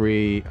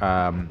 1993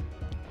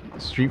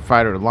 Street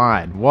Fighter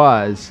line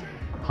was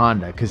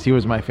Honda, because he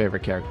was my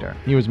favorite character.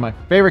 He was my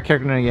favorite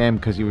character in the game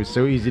because he was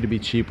so easy to be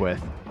cheap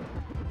with.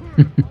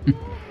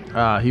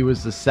 He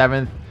was the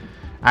 7th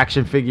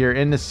action figure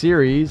in the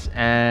series,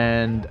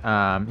 and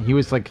he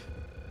was like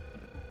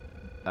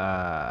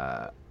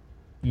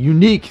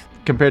unique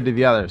compared to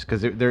the others,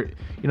 because they're,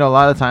 a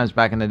lot of times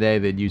back in the day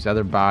they'd use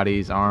other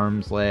bodies,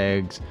 arms,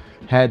 legs,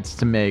 heads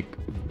to make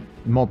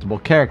multiple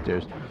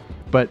characters,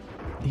 but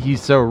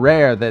he's so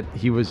rare that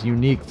he was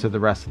unique to the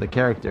rest of the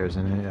characters,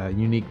 and a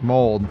unique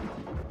mold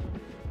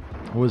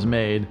was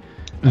made.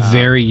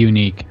 Very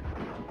unique.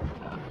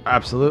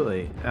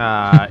 Absolutely.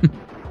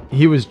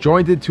 He was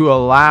jointed to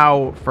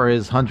allow for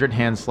his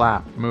 100-hand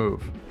slap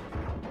move.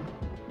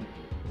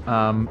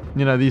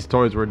 These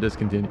toys were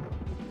discontinued,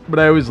 but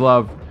I always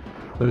loved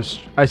those.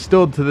 I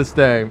still, to this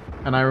day,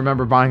 and I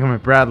remember buying them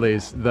at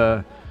Bradley's,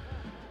 the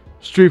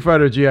Street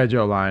Fighter G.I.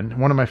 Joe line,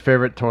 one of my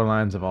favorite toy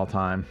lines of all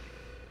time.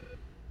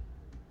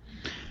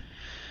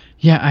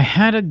 Yeah, I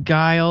had a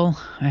Guile.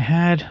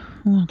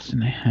 Who else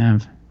did I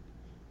have?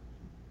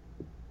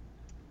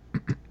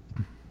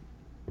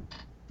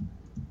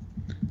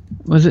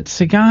 Was it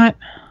Sagat?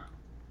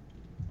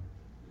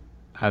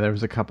 There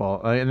was a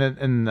couple, and then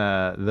in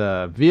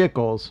the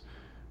vehicles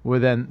Well,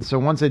 then, so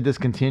once they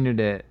discontinued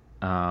it,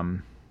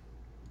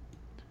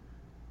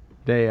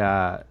 they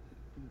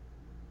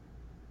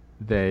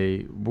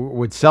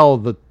would sell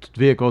the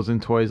vehicles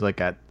and toys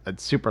like at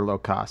super low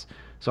cost.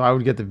 So I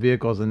would get the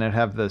vehicles, and they'd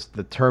have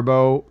the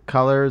turbo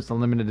colors, the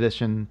limited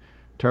edition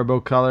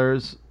turbo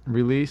colors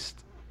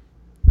released,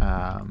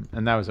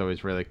 and that was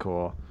always really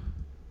cool.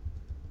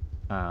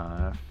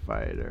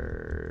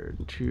 Fighter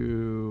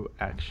 2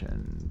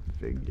 action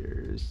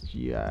figures,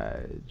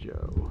 G.I.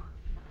 Joe.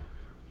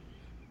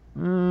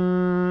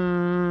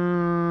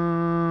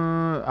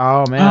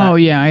 Oh man. Oh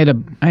yeah,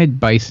 I had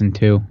Bison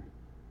too,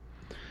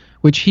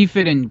 which he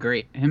fit in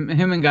great. Him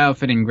and Guile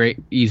fit in great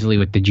easily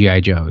with the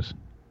GI Joes.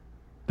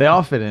 They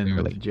all fit in with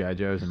Really? the G.I.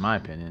 Joes, in my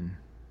opinion.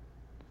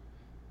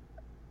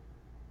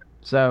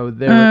 So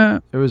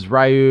there was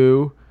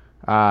Ryu,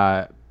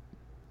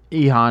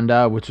 E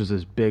Honda, which was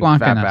this big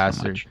Blanca, fat not so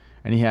bastard, much.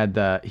 and he had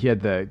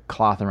the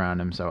cloth around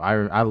him. So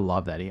I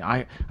love that.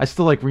 I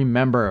still like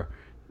remember,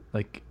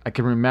 like I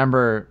can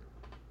remember,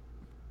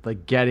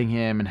 like getting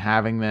him and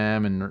having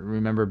them, and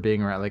remember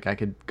being around. Like I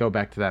could go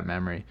back to that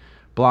memory.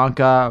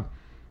 Blanca,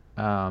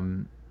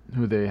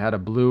 who they had a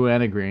blue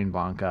and a green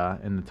Blanca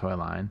in the toy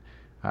line.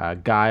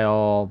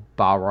 Guile,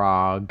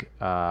 Balrog,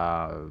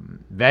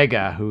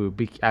 Vega, who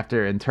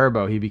after in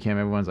Turbo he became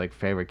everyone's like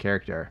favorite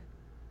character.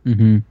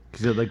 Mm-hmm.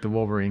 Because he had like the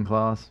Wolverine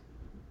claws.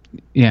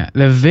 Yeah,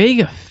 the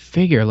Vega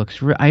figure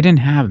looks. I didn't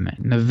have him.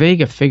 The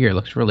Vega figure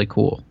looks really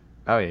cool.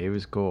 Oh yeah, he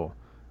was cool.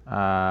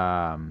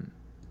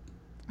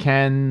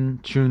 Ken,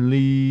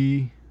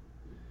 Chun-Li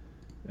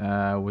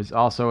was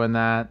also in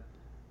that.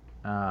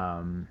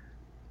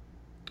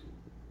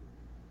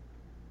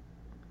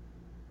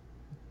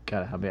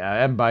 Gotta help me out.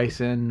 And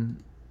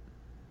Bison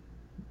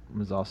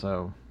was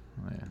also.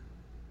 Oh yeah.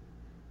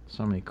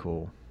 So many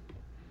cool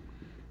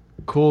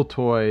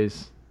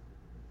toys.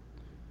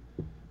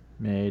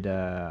 Made.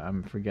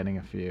 I'm forgetting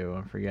a few.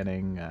 I'm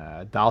forgetting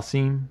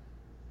Dalsim.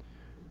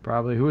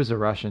 Probably. Who was the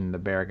Russian? The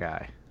bear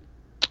guy.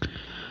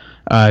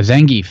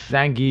 Zangief.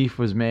 Zangief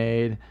was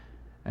made,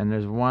 and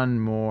there's one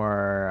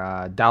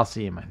more,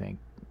 Dalsim, I think,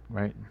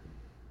 right?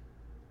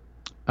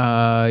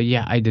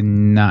 Yeah, I did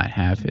not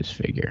have his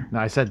figure. No,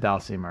 I said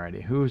Dalsim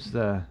already. Who's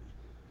the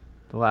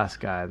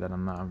last guy that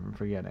I'm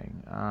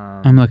forgetting?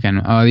 I'm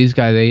looking. Oh, these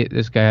guys.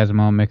 This guy has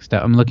them all mixed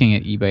up. I'm looking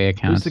at eBay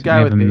accounts. Who's the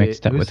guy with the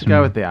mixed up Who's with the guy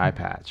some- with the eye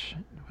patch?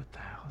 What the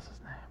hell is his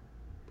name?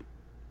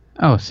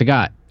 Oh,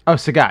 Sagat. Oh,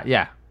 Sagat.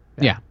 Yeah.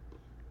 Yeah.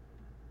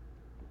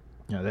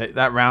 Yeah,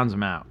 that rounds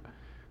them out.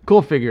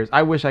 Cool figures.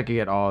 I wish I could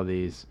get all of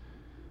these.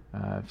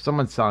 If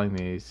someone's selling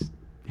these,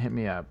 hit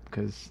me up,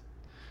 because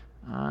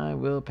I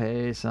will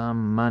pay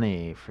some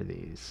money for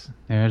these.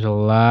 There's a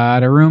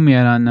lot of room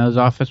yet on those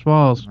office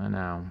walls. I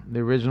know. The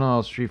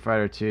original Street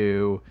Fighter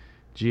 2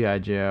 G.I.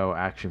 Joe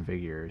action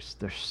figures.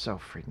 They're so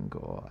freaking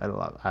cool. I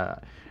love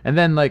and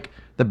then, like,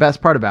 the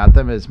best part about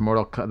them is the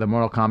Mortal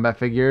Kombat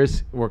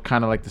figures were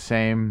kind of like the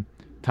same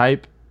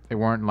type. They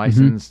weren't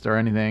licensed or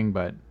anything,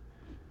 but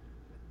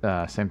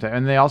same type.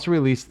 And they also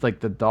released, like,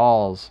 the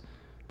dolls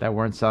that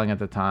weren't selling at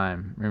the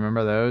time.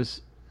 Remember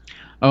those?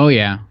 Oh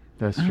yeah.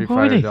 The Street What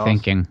are Fighter they dolls?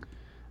 thinking?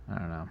 I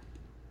don't know.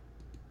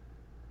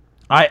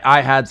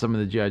 I had some of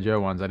the G.I. Joe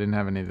ones. I didn't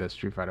have any of the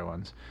Street Fighter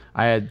ones.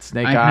 I had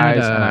Snake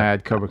Eyes and I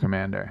had Cobra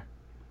Commander.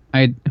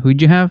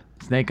 Who'd you have?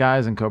 Snake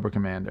Eyes and Cobra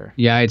Commander.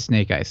 Yeah, I had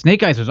Snake Eyes.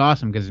 Snake Eyes was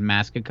awesome because his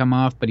mask could come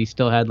off, but he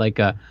still had like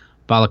a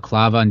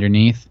balaclava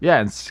underneath. Yeah,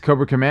 and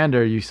Cobra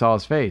Commander, you saw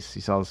his face.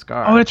 You saw the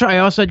scar. Oh, that's right. I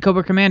also had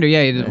Cobra Commander.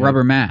 Yeah, he had a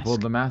rubber mask.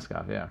 Pulled the mask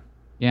off, yeah.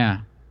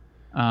 Yeah.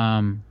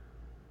 All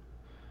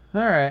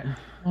right.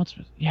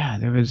 Yeah,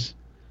 there was.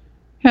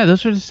 Yeah,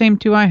 those were the same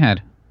two I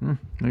had.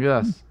 Look at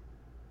us.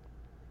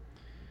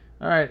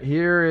 All right,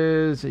 here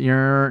is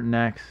your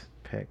next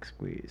pick,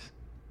 Squeeze.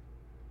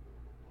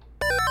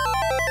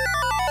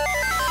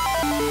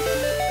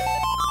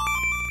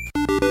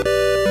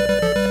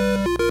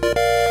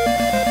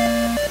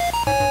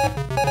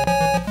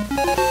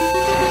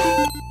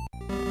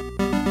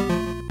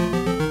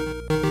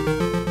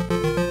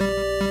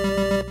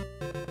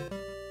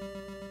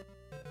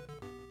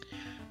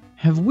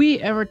 Have we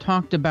ever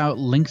talked about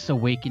Link's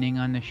Awakening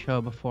on this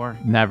show before?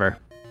 Never.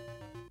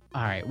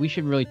 All right, we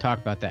should really talk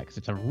about that because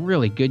it's a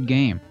really good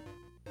game.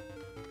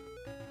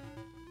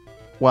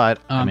 What?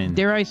 I mean,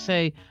 Dare I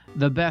say,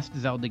 the best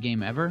Zelda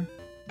game ever?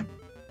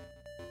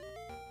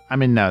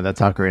 no,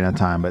 that's Ocarina of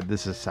Time, but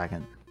this is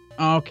second.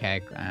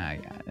 Okay, yeah,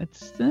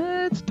 it's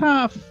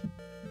tough.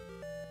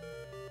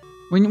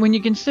 When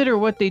you consider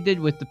what they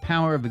did with the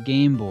power of a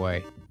Game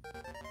Boy,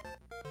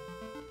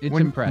 it's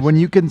impressive. When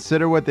you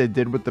consider what they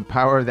did with the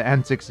power of the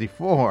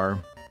N64. All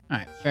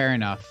right, fair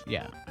enough.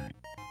 Yeah. All right.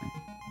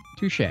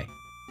 Touche.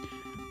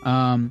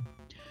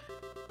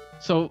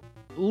 So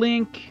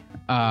Link,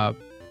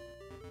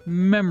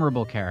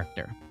 memorable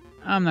character.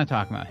 I'm not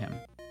talking about him.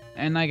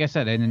 And like I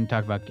said, I didn't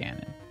talk about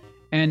Ganon.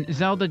 And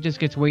Zelda just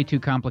gets way too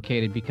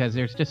complicated because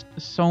there's just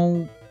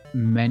so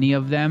many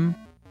of them.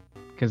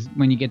 Because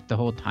when you get the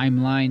whole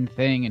timeline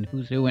thing and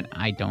who's who, and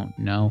I don't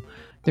know.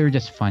 They're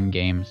just fun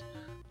games.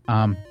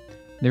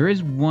 There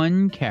is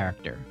one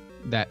character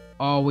that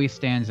always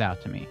stands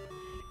out to me,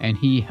 and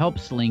he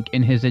helps Link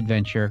in his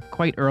adventure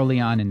quite early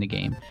on in the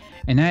game,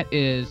 and that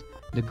is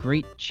the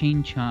great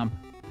Chain Chomp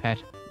pet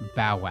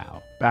Bow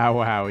Wow. Bow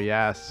Wow,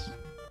 yes.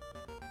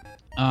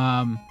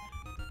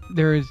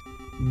 There's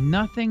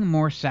nothing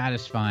more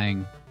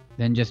satisfying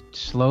than just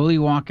slowly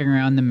walking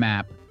around the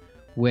map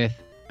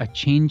with a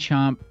Chain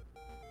Chomp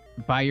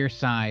by your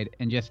side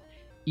and just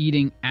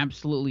eating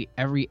absolutely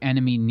every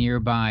enemy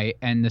nearby,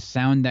 and the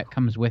sound that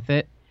comes with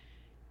it,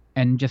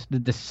 and just the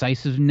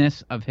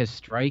decisiveness of his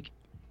strike.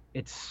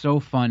 It's so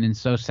fun and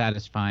so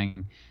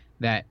satisfying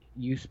that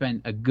you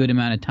spend a good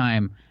amount of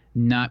time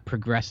not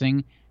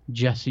progressing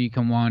just so you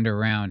can wander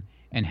around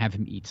and have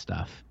him eat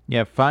stuff.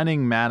 Yeah,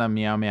 finding Madame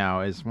Meow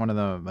Meow is one of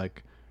the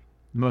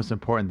most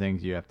important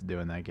things you have to do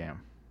in that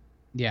game.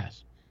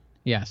 Yes.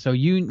 Yeah, so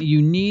you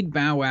need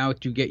Bow Wow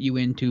to get you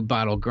into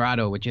Bottle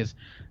Grotto, which is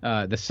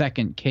the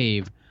second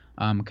cave,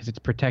 because it's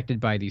protected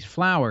by these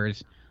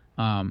flowers.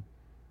 The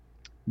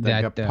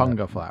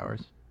Gapunga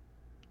flowers.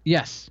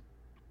 Yes.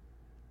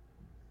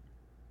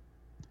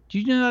 Do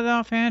you know that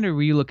offhand, or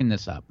were you looking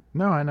this up?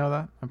 No, I know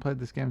that. I played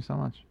this game so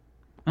much.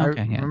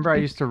 Okay, yeah. Remember I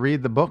used to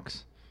read the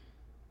books?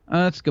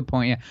 Oh, that's a good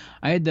point. Yeah,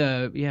 I had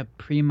the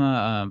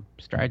Prima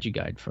strategy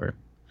guide for.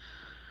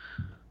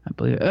 I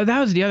believe that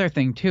was the other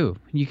thing too.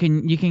 You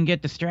can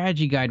get the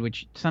strategy guide,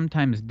 which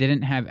sometimes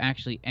didn't have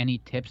actually any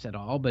tips at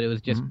all, but it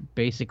was just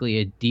basically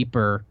a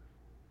deeper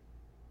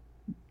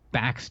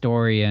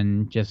backstory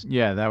and just.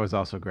 Yeah, that was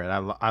also great.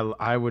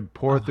 I would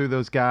pour through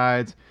those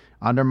guides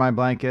under my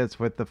blankets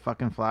with the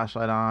fucking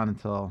flashlight on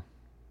until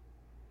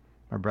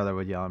my brother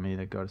would yell at me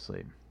to go to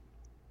sleep.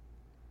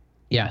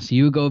 Yeah, so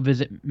you would go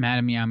visit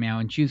Madame Meow Meow,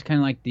 and she was kind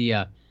of like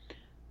the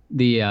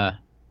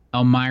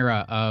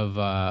Elmira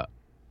of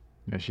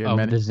she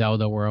had the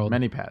Zelda world.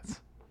 Many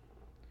pets.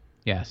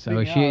 Yeah,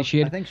 so she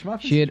had I think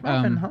Schmuffin. She had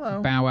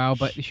Hello. Bow Wow,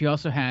 but she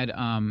also had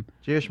Do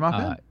you hear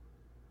Schmuffin?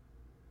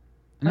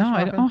 No,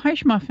 Schmuffin. oh hi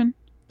Schmuffin.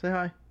 Say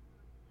hi.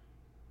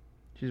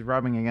 She's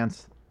rubbing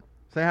against.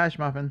 Say hi,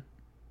 Schmuffin.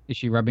 Is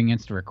she rubbing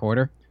against the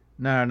recorder?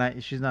 No,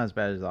 she's not as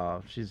bad as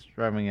all. She's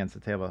rubbing against the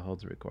table that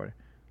holds the recorder.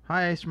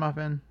 Hi,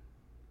 Schmuffin.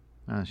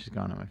 Oh, she's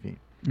gone at my feet.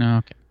 Oh,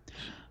 okay.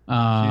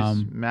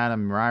 She's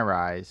Madame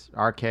Rai-Rai's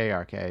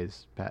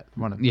RK's pet.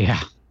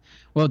 Yeah.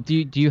 Well, do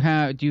you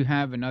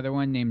have another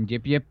one named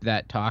Yip Yip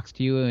that talks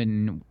to you,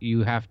 and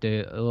you have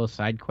to a little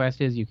side quest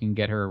is you can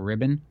get her a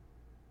ribbon?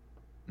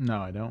 No,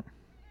 I don't.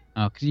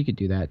 Oh, because you could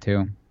do that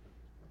too.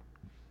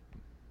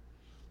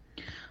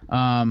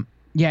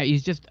 Yeah,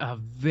 he's just a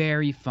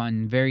very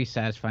fun, very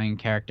satisfying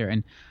character,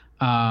 and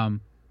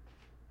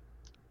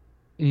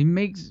he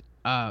makes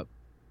Bow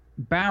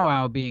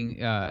Wow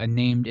being a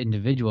named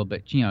individual,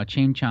 but Chain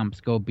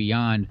Chomps go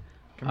beyond.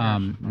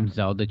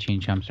 Zelda. Chain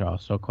Chomps are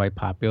also quite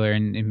popular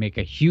and make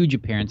a huge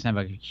appearance and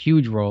have a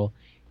huge role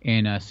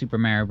in Super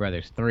Mario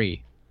Brothers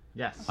 3.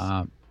 Yes.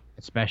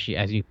 Especially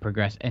as you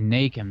progress, and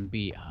they can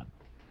be a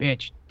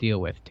bitch to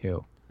deal with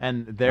too.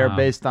 And they're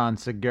based on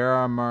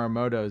Shigeru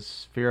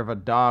Miyamoto's fear of a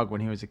dog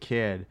when he was a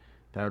kid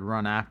that would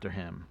run after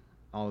him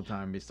all the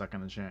time and be stuck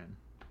in a chain.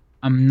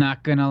 I'm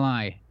not gonna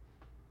lie.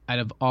 Out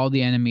of all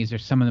the enemies, they're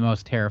some of the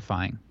most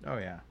terrifying. Oh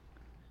yeah.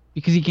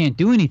 Because you can't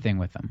do anything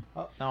with them.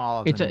 Oh, no, all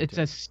of them. It's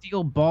a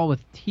steel ball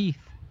with teeth.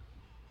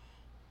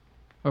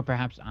 Or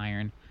perhaps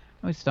iron.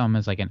 I always saw them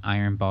as like an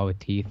iron ball with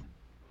teeth.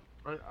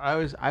 I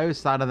always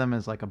thought of them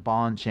as like a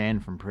ball and chain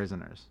from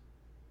Prisoners.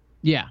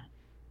 Yeah.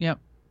 Yep.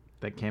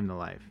 That came to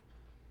life.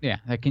 Yeah,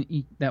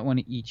 that want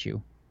to eat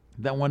you.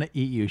 That want to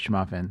eat you,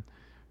 Schmuffin.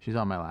 She's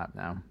on my lap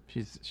now.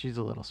 She's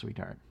a little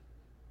sweetheart.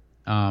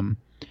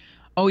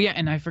 Oh yeah,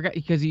 and I forgot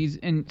because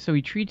so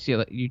he treats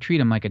you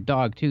treat him like a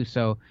dog too.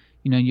 So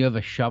you have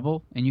a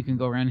shovel and you can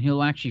go around and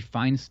he'll actually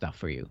find stuff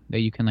for you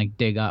that you can like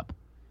dig up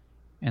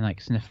and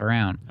like sniff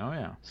around. Oh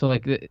yeah. So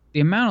like the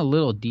amount of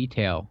little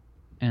detail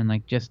and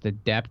like just the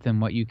depth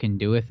and what you can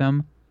do with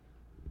them.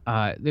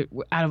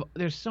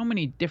 There's so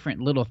many different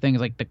little things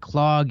like the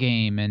claw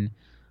game and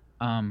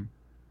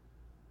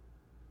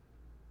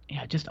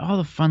just all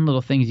the fun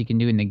little things you can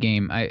do in the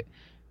game.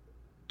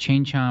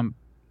 Chain Chomp,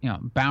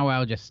 Bow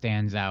Wow just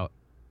stands out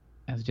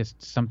as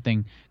just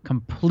something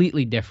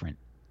completely different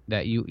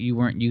that you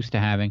weren't used to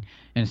having,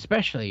 and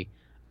especially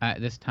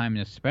at this time,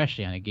 and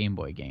especially on a Game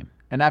Boy game.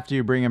 And after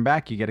you bring him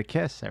back, you get a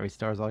kiss that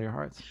restores all your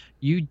hearts.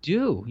 You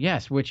do,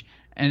 yes.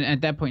 And at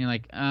that point, you're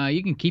like,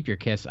 you can keep your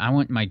kiss. I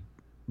want my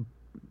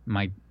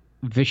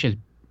vicious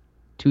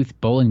tooth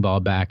bowling ball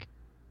back.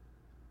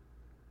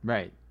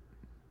 Right.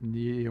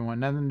 You want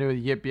nothing to do with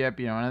Yip Yip.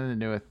 You don't want nothing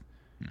to do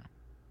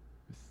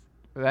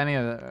with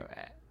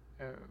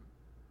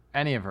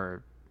any of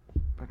her.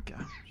 But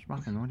God,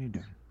 Schmuffin, what are you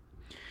doing?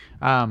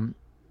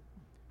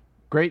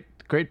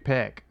 Great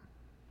pick.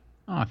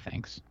 Oh,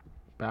 thanks.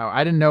 Bow.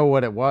 I didn't know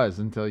what it was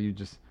until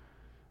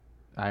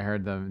I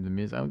heard the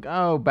music.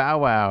 Oh, Bow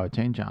Wow,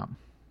 Chain Chomp.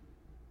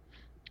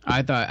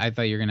 I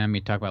thought you were gonna have me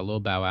talk about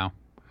Lil Bow Wow.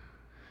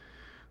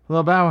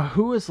 Lil Bow Wow.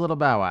 Who is Little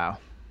Bow Wow?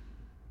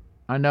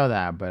 I know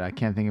that, but I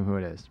can't think of who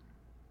it is.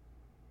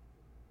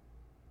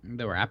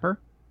 The rapper?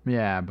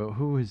 Yeah, but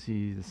who is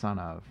he the son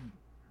of?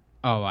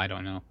 Oh, I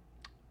don't know.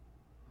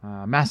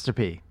 Master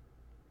P.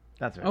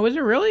 That's right. Oh, is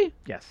it really?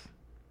 Yes.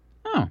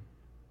 Oh.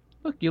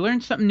 Look, you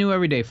learn something new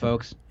every day,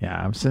 folks. Yeah,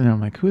 I'm sitting there. I'm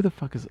like, who the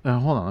fuck is?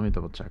 Hold on, let me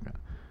double check that.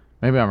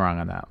 Maybe I'm wrong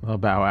on that. Little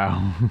Bow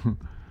Wow.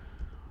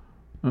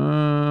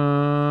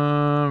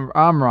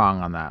 I'm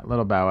wrong on that.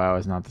 Little Bow Wow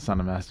is not the son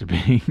of Master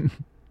P.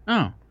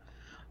 Oh.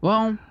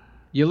 Well,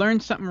 you learn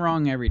something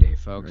wrong every day,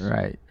 folks.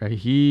 Right.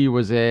 He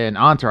was in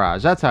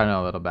Entourage. That's how I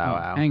know Little Bow Oh,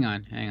 Wow. hang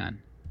on.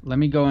 Let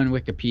me go in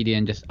Wikipedia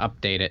and just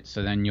update it,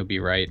 so then you'll be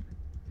right.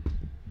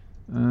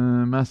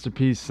 Master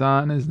P's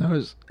son is known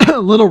as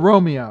Little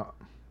Romeo.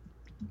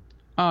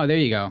 Oh, there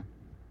you go.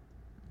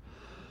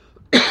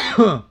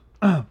 Did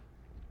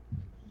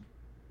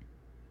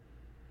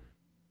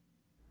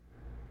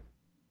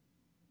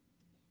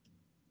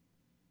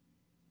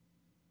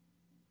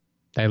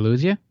I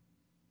lose you?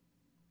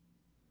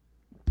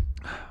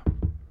 I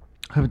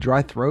have a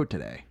dry throat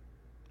today.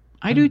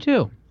 I do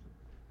too.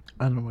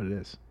 I don't know what it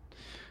is.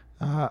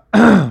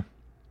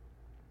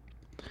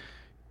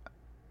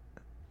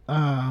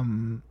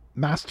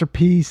 Master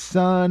P's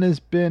son has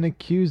been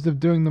accused of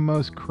doing the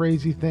most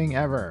crazy thing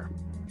ever.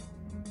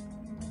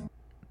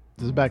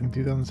 This is back in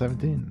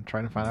 2017. I'm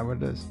trying to find out what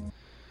it is.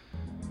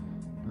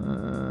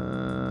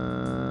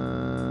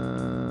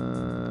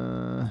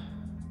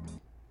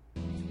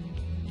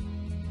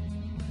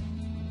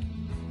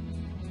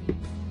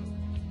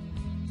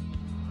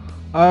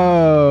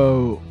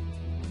 Oh,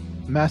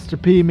 Master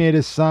P made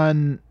his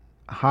son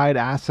hide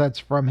assets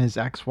from his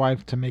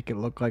ex-wife to make it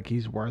look like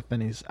he's worth than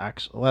he's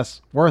actually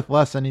worth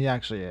less than he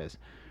actually is.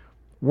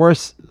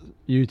 Worst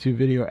YouTube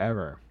video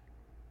ever.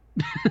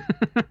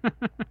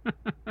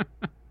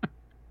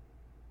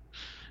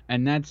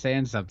 And that's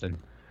saying something.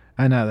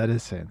 I know that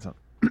is saying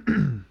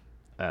something.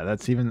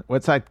 That's even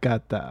what's that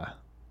got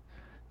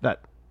that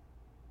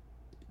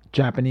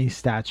Japanese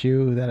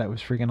statue that it was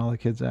freaking all the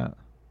kids out.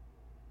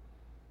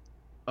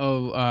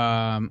 Oh,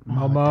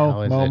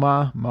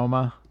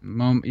 MoMA,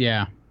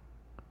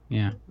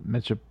 yeah.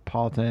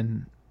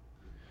 Metropolitan.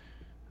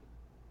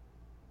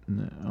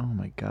 No, oh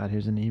my God!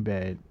 Here's an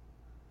eBay.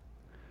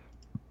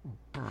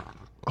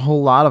 A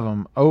whole lot of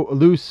them. Oh,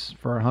 loose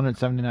for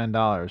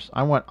 $179.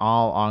 I went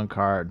all on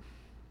card.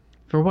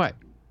 For what?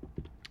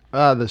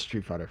 The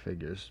Street Fighter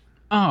figures.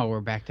 Oh,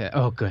 we're back to.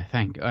 Oh, good.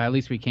 Thank. At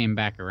least we came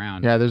back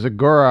around. Yeah, there's a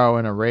Goro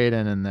and a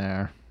Raiden in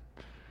there,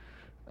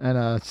 and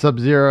a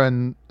Sub-Zero,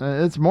 and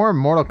it's more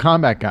Mortal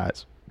Kombat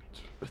guys.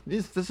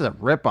 This is a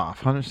ripoff.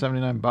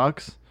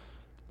 $179.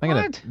 I'm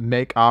gonna What?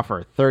 make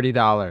offer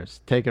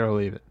 $30. Take it or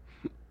leave it.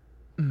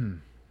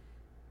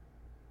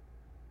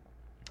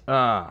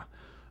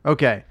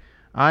 Okay.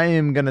 I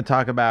am gonna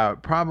talk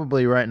about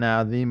probably right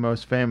now the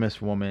most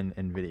famous woman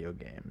in video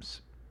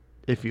games,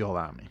 if you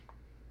allow me.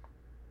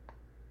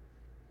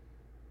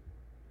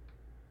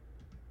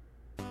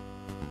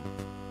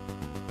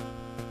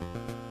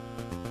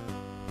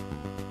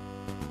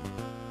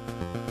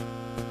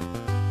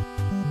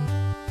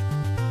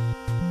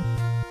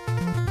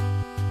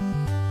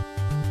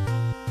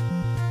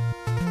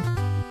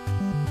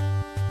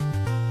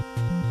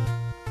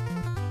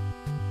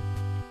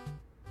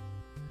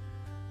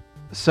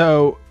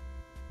 So,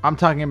 I'm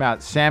talking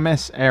about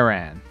Samus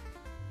Aran.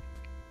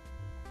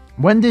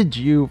 When did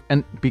you,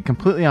 and be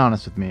completely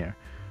honest with me here,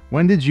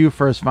 when did you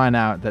first find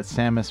out that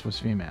Samus was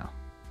female?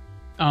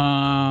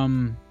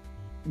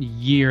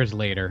 Years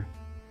later.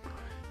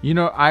 You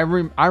know, I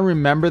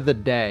remember the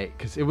day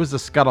because it was a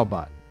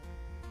scuttlebutt.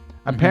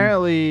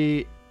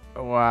 Apparently,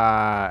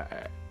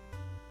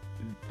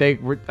 they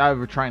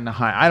were trying to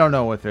hide. I don't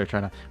know what they were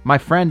trying to. My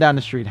friend down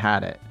the street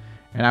had it,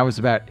 and I was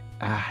about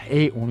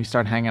 8 when we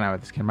started hanging out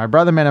with this kid. My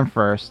brother met him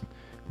first,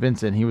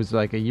 Vincent. He was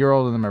like a year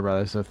older than my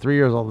brother, so 3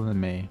 years older than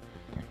me.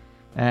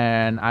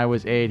 And I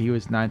was 8. He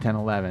was 9, 10,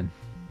 11.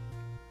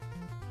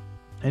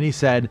 And he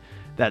said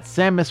that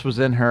Samus was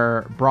in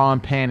her bra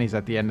and panties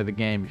at the end of the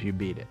game if you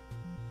beat it.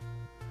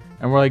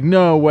 And we're like,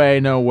 no way,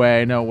 no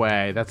way, no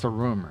way. That's a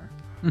rumor.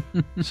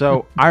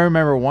 So I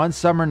remember one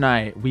summer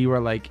night, we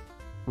were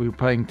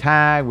playing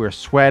tag, we were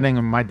sweating,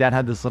 and my dad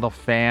had this little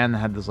fan that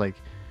had this like,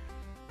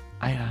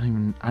 I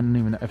don't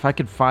even know. If I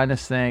could find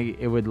this thing,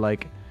 it would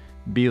like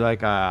be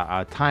like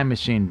a time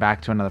machine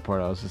back to another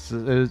portal.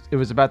 It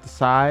was about the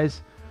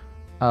size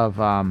of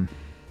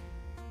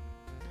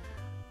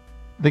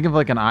think of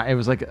like it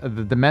was like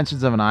the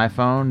dimensions of an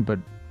iPhone, but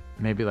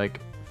maybe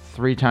like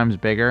 3 times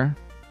bigger.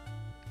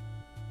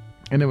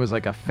 And it was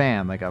like a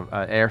fan, like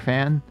a air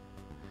fan.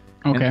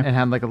 Okay. And it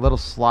had like a little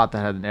slot that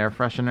had an air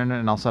freshener in it,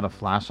 and also had a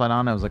flashlight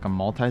on it. It was like a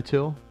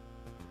multi-tool.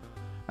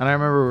 And I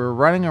remember we were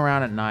running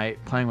around at night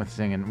playing with this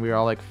thing, and we were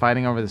all like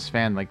fighting over this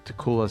fan, like to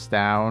cool us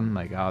down.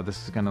 Like, oh,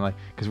 this is gonna like,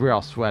 because we were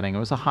all sweating. It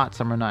was a hot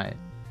summer night.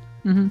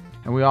 Mm-hmm.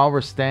 And we all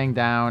were staying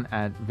down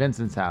at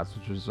Vincent's house,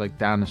 which was like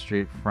down the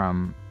street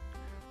from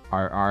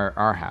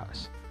our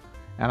house.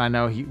 And I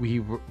know we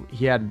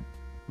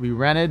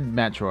rented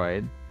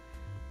Metroid,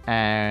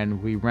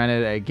 and we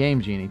rented a Game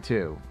Genie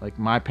too. Like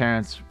my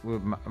parents, we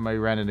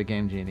rented a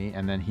Game Genie,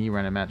 and then he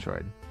rented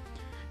Metroid.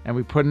 And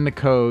we put in the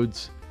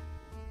codes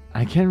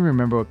I can't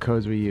remember what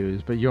codes we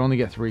used, but you only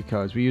get 3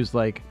 codes. We used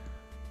like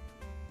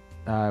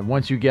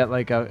once you get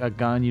like a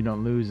gun, you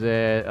don't lose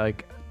it.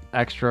 Like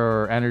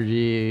extra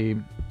energy,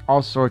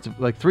 all sorts of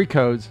like 3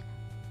 codes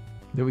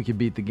that we could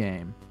beat the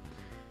game.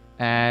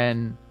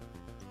 And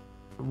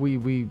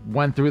we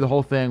went through the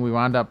whole thing. We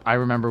wound up. I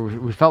remember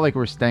we felt like we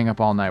were staying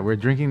up all night. We were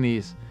drinking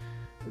these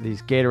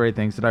Gatorade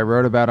things that I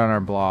wrote about on our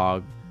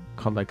blog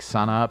called like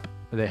Sun Up.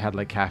 They had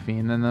like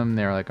caffeine in them.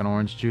 They were like an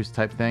orange juice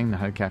type thing that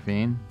had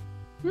caffeine.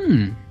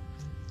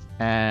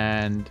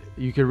 And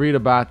you could read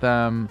about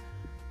them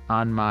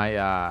on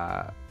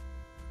my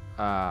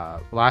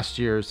last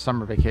year's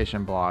summer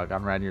vacation blog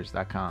on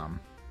radyears.com.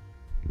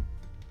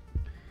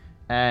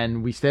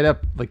 And we stayed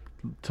up like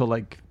till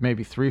like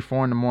maybe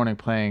 3-4 in the morning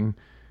playing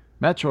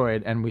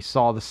Metroid, and we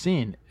saw the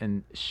scene.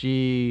 And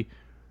she,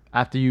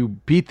 after you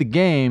beat the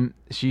game,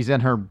 she's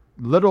in her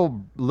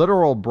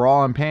literal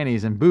bra and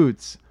panties and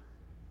boots,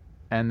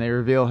 and they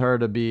reveal her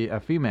to be a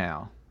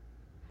female.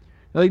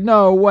 They're like,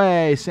 no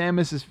way,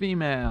 Samus is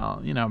female.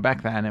 You know,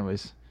 back then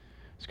it's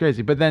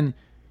crazy. But then,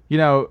 you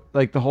know,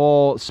 like the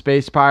whole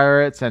space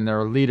pirates and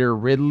their leader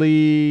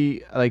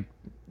Ridley, like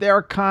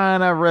they're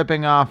kind of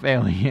ripping off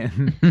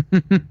Alien.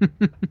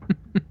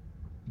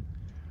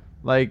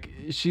 Like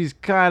she's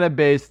kind of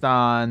based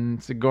on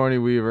Sigourney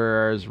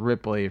Weaver's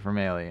Ripley from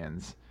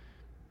Aliens.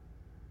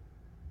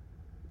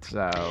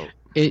 So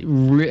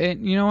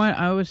you know what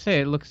I would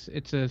say?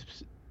 It's a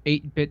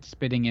 8-bit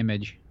spitting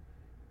image.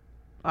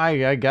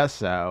 I guess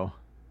so.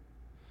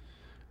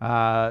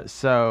 I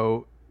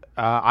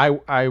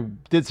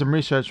did some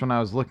research when I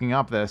was looking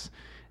up this,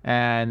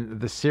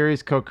 and the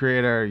series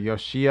co-creator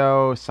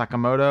Yoshio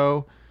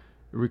Sakamoto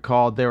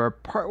recalled they were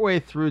partway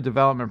through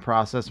development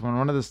process when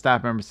one of the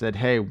staff members said,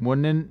 "Hey,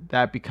 wouldn't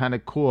that be kind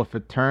of cool if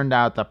it turned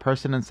out the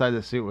person inside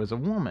the suit was a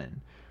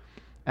woman?"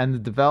 And the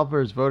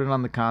developers voted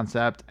on the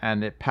concept,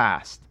 and it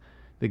passed.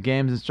 The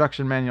game's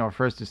instruction manual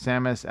refers to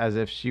Samus as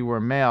if she were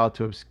male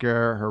to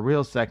obscure her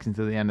real sex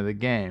until the end of the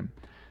game.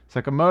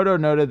 Sakamoto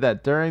noted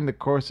that during the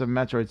course of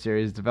Metroid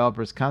series,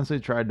 developers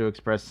constantly tried to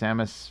express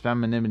Samus'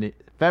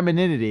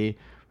 femininity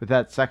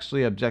without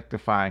sexually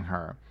objectifying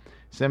her.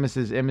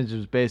 Samus' image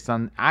was based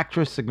on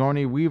actress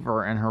Sigourney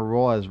Weaver and her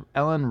role as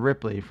Ellen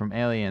Ripley from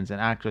Aliens and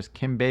actress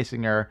Kim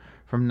Basinger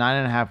from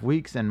 9.5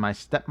 Weeks and My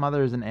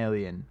Stepmother is an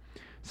Alien.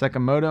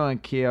 Sakamoto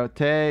and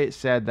Kyoto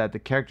said that the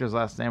character's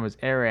last name was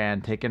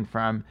Aran, taken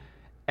from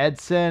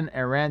Edson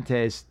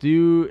Arantes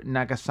Stu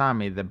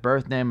Nakasami, the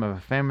birth name of a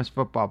famous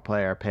football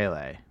player,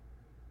 Pele.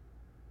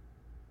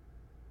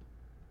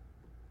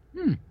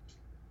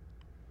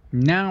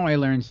 Now I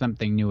learn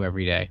something new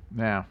every day.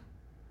 Yeah.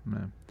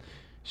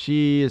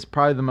 She is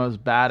probably the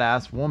most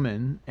badass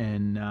woman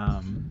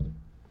in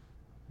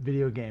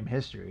video game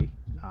history.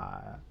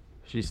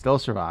 She still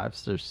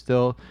survives. There's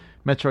still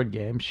Metroid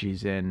games.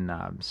 She's in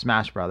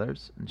Smash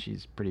Brothers, and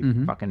she's pretty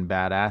fucking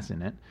badass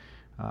in it.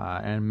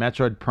 And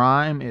Metroid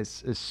Prime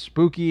is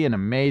spooky and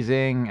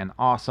amazing and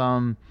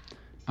awesome.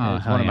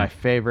 It's one of my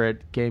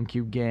favorite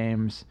GameCube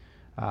games.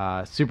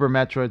 Super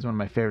Metroid's one of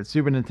my favorite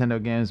Super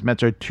Nintendo games.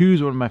 Metroid 2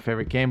 is one of my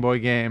favorite Game Boy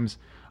games.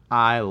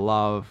 I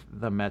love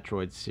the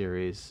Metroid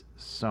series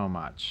so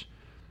much.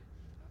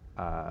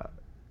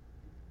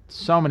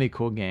 So many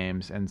cool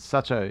games and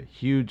such a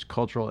huge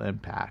cultural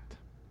impact.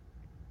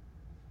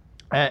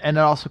 And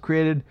it also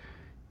created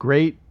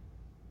great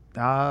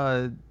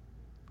cosplay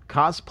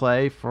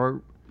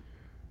for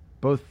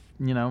both,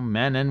 you know,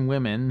 men and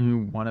women who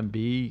want to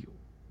be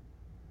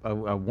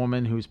a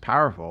woman who's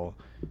powerful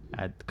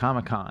at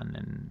Comic-Con,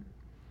 and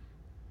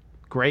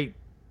great.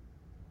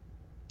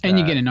 And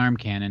you get an arm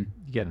cannon.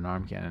 You get an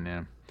arm cannon,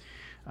 yeah.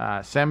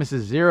 Samus'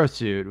 Zero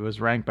Suit was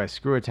ranked by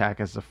Screw Attack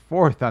as the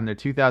 4th on their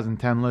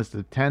 2010 list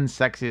of 10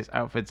 sexiest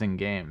outfits in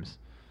games.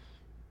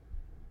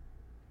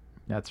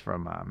 That's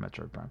from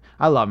Metroid Prime.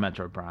 I love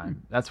Metroid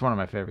Prime. That's one of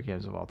my favorite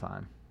games of all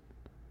time.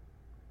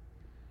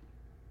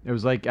 It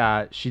was like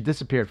she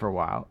disappeared for a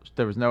while.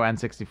 There was no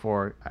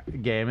N64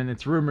 game, and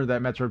it's rumored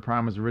that Metroid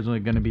Prime was originally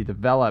going to be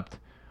developed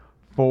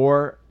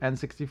for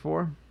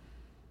N64.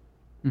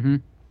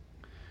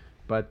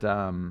 But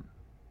that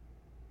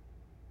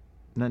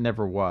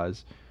never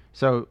was.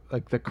 So,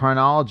 like, the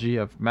chronology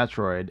of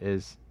Metroid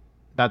is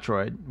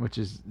Metroid, which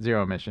is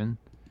Zero Mission,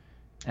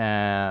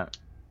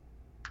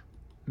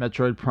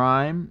 Metroid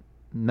Prime,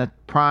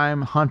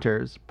 Prime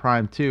Hunters,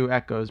 Prime 2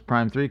 Echoes,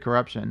 Prime 3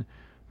 Corruption,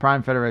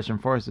 Prime Federation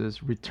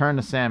Forces, Return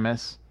to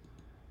Samus,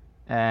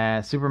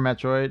 Super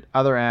Metroid,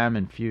 Other M,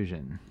 and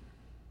Fusion.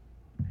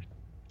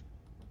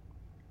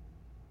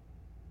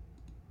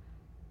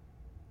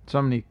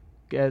 So many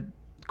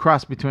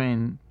cross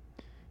between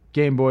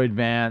Game Boy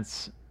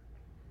Advance,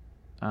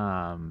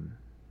 Game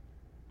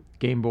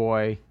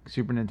Boy,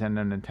 Super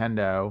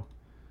Nintendo,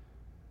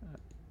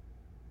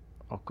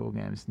 all cool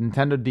games.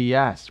 Nintendo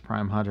DS,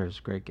 Prime Hunters,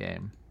 great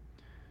game.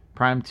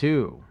 Prime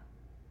 2,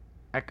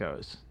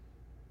 Echoes,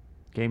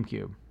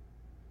 GameCube.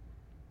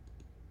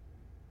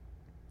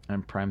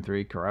 And Prime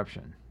 3,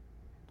 Corruption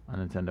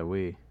on Nintendo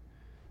Wii.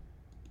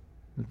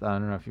 I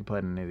don't know if you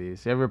played any of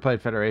these. You ever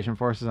played Federation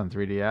Forces on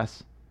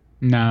 3DS?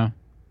 No.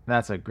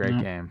 That's a great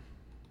Yeah. game.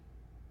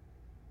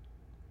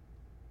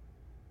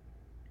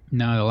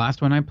 No, the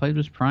last one I played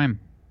was Prime.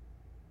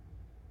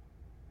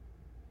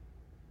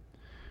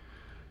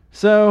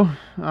 So,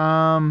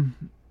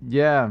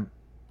 yeah,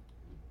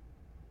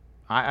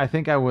 I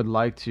think I would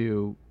like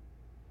to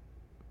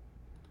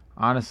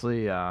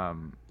honestly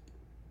go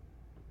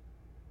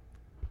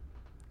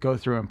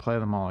through and play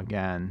them all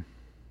again.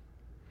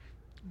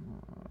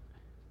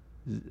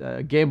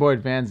 Game Boy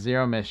Advance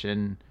Zero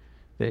Mission,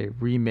 they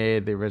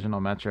remade the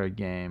original Metroid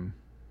game,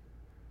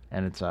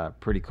 and it's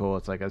pretty cool.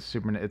 It's like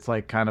it's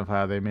like kind of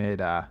how they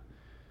made a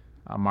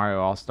Mario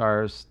All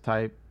Stars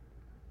type.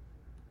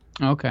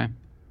 Okay.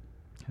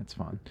 It's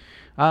fun.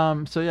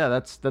 So yeah,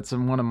 that's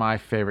one of my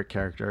favorite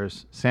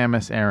characters,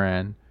 Samus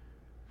Aran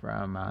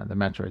from the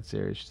Metroid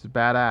series. She's a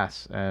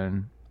badass,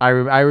 and I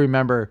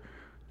remember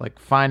like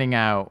finding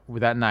out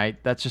that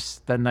night.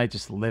 That night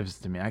just lives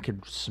to me. I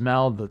could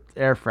smell the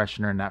air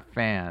freshener in that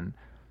fan,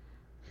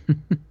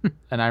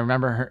 and I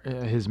remember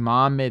his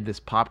mom made this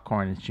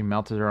popcorn, and she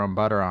melted her own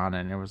butter on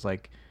it, and it was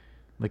like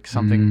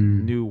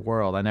something new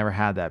world. I never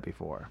had that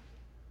before,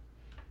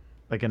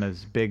 like in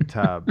this big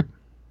tub.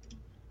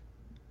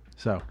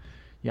 So,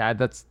 yeah,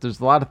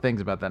 there's a lot of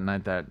things about that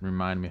night that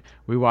remind me.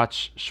 We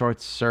watched Short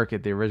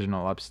Circuit, the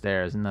original,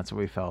 upstairs, and that's what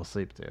we fell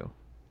asleep to.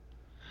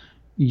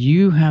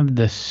 You have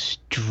the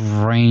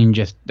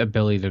strangest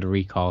ability to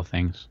recall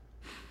things.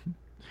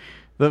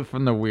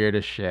 From the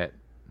weirdest shit.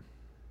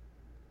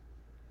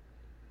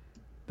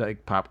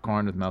 Like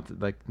popcorn with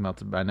melted.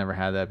 I never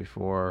had that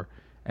before,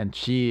 and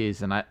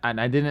cheese, and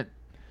I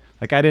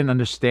didn't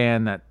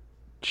understand that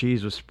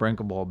cheese was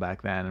sprinkleable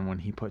back then, and when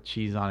he put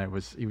cheese on it,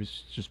 he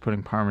was just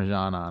putting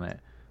Parmesan on it.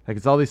 Like,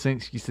 it's all these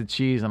things. He said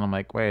cheese, and I'm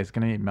like, wait, it's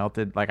gonna be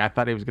melted. Like, I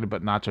thought he was gonna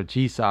put nacho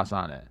cheese sauce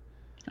on it.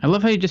 I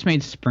love how you just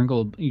made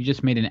sprinkle. You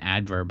just made an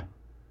adverb.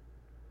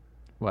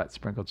 What,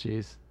 sprinkled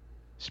cheese?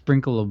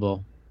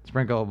 Sprinkleable.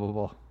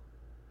 Sprinkleable.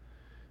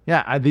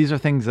 Yeah, these are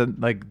things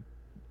that like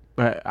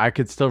I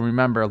could still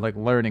remember like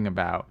learning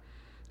about,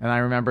 and I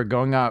remember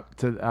going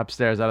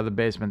upstairs out of the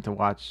basement to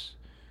watch,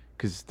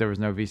 because there was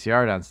no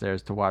VCR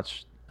downstairs, to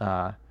watch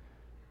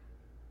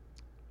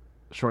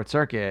Short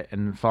Circuit,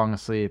 and falling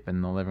asleep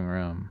in the living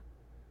room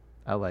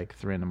at like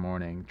 3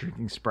 a.m.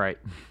 drinking Sprite.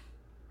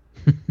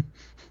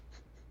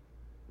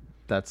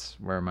 That's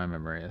where my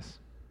memory is.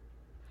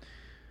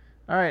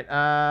 All right,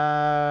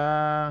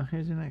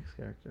 here's your next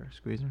character,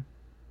 Squeezer.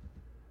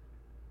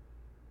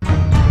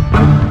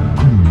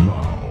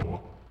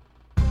 Now,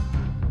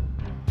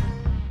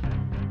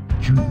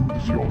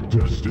 choose your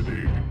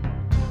destiny.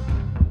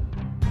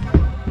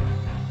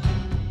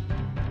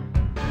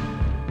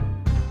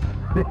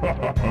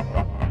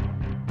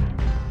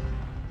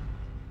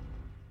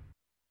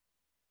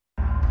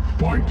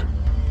 Fight!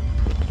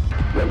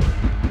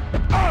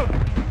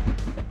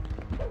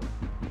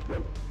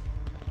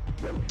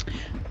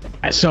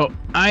 So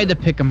I had to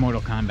pick a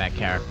Mortal Kombat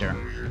character.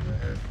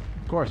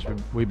 Of course,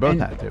 we both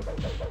had to.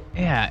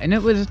 Yeah, and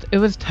it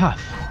was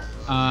tough,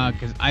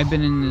 because I've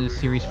been in the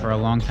series for a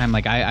long time.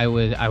 Like I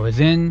was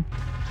in,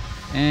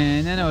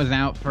 and then I was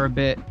out for a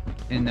bit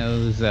in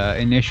those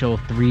initial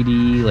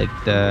 3D, like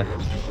the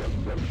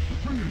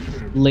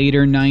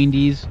later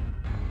 90s,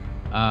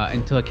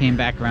 until it came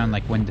back around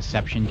like when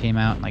Deception came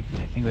out, like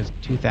I think it was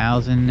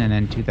 2000 and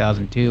then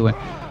 2002,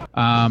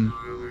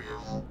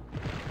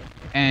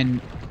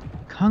 and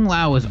Kung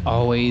Lao was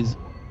always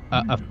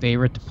a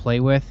favorite to play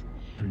with.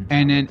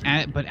 And then,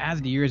 but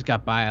as the years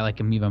got by, I like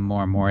him even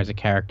more and more as a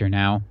character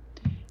now.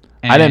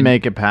 And I didn't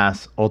make it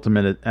past Mortal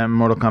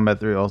Kombat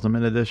 3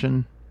 Ultimate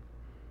Edition.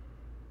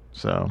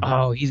 So.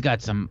 Oh, he's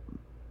got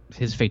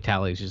his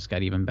fatalities just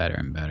got even better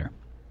and better.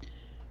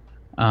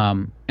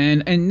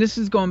 And this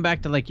is going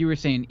back to, like you were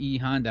saying, E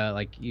Honda,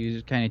 like he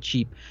was kind of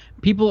cheap.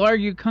 People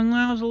argue Kung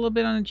Lao's a little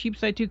bit on the cheap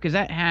side too, because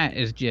that hat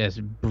is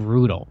just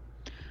brutal.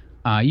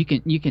 You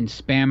can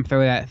spam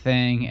throw that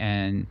thing,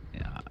 and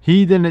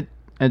he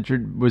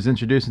was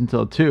introduced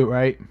until 2,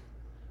 right?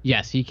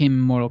 Yes, he came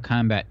in Mortal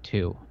Kombat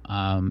 2.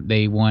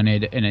 They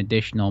wanted an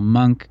additional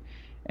monk,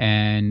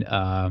 and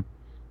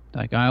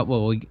like, all right,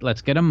 well,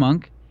 let's get a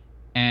monk,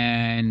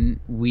 and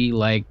we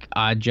like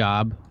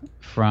Oddjob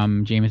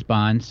from James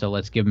Bond, so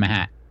let's give him a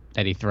hat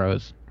that he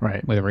throws,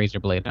 right, with a razor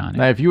blade on it.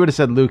 Now, if you would have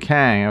said Liu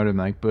Kang, I would have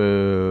been like,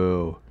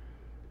 boo.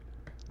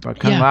 But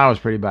Kung Lao was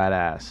pretty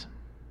badass.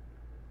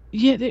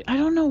 Yeah, I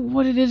don't know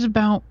what it is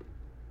about.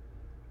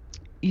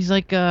 He's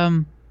like,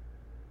 does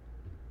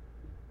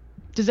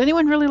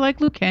anyone really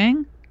like Liu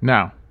Kang?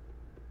 No.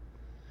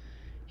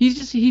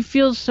 He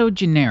feels so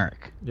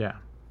generic. Yeah.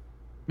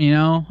 You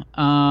know?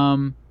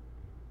 And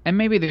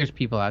maybe there's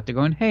people out there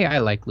going, hey, I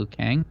like Liu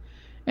Kang.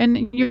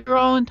 And you're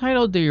all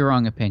entitled to your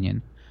wrong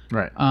opinion.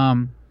 Right.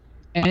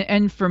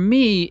 And for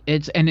me,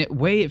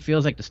 it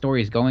feels like the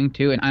story is going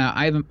to, and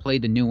I haven't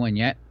played the new one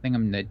yet. I think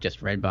I'm gonna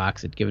just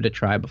Redbox it, give it a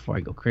try before I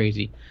go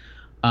crazy.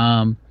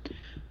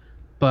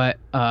 But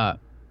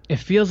it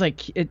feels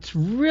like it's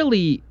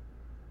really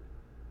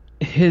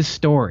his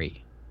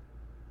story.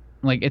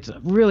 Like, it's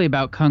really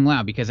about Kung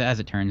Lao, because as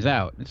it turns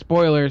out,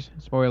 spoilers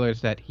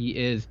that he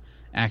is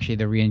actually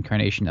the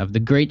reincarnation of the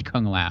great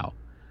Kung Lao,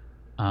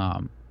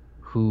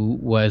 who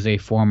was a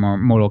former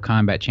Mortal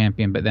Kombat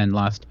champion, but then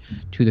lost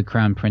to the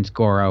Crown Prince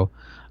Goro.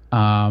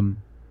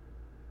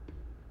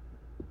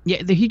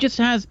 He just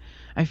has.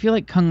 I feel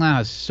like Kung Lao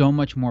has so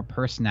much more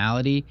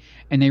personality,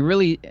 and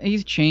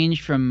he's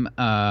changed from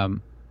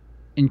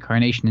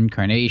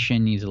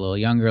incarnation. He's a little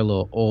younger, a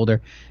little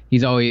older.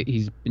 He's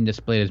been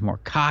displayed as more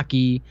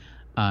cocky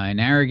and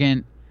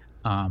arrogant.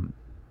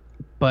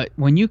 But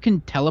when you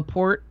can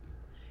teleport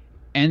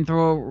and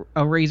throw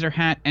a razor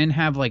hat and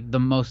have like the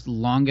most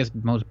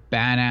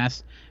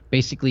badass,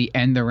 basically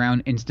end the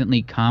round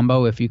instantly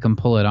combo if you can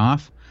pull it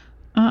off,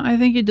 I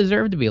think you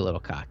deserve to be a little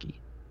cocky.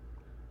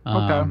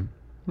 Okay.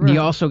 He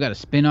also got a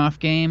spin-off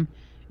game.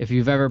 If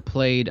you've ever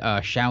played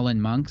Shaolin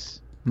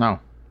Monks, No.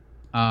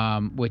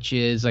 which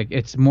is like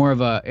it's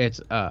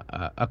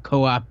a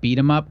co-op beat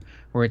 'em up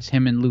where it's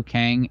him and Liu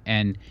Kang,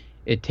 and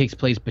it takes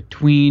place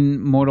between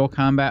Mortal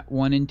Kombat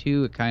 1 and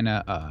 2. It kind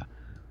of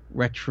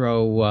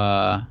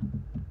retro.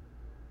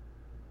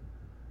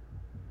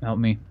 Help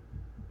me.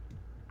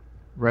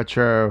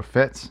 Retro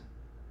fits.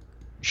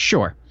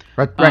 Sure.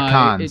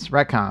 Retcons.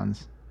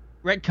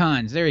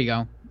 Retcons. There you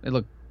go.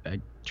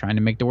 Trying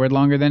to make the word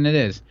longer than it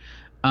is.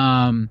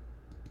 Some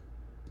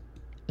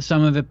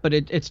of it, but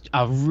it's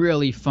a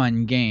really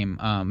fun game.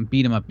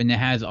 Beat 'em up, and it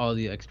has all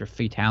the extra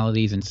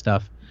fatalities and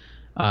stuff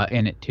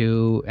in it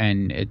too.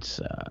 And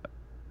it's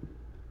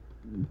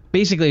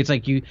basically it's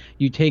like you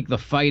take the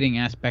fighting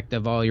aspect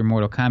of all your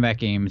Mortal Kombat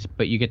games,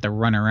 but you get to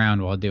run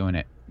around while doing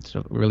it. It's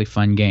a really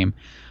fun game,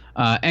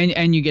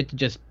 and you get to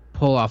just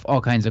pull off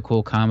all kinds of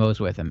cool combos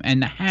with him.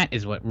 And the hat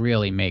is what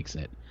really makes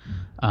it.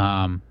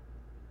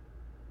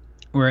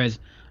 Whereas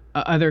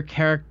other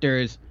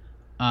characters,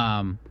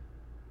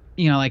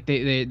 like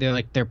they're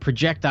like their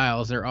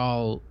projectiles, they're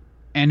all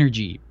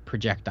energy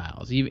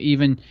projectiles.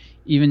 Even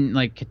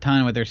like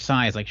Katana with her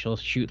size, like she'll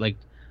shoot like,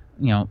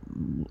 or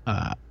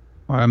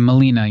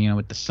Melina,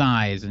 with the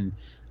size, and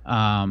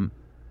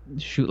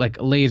shoot like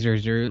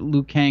lasers. Or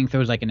Liu Kang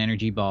throws like an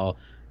energy ball.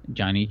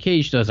 Johnny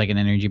Cage throws like an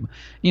energy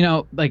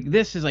ball. Like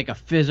this is like a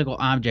physical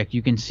object.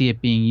 You can see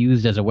it being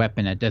used as a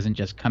weapon that doesn't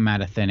just come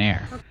out of thin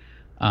air.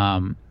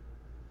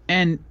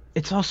 And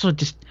it's also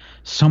just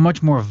so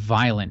much more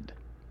violent.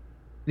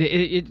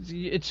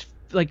 It's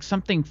like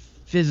something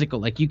physical.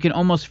 Like you can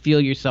almost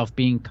feel yourself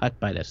being cut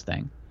by this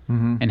thing,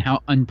 and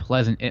how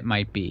unpleasant it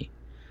might be.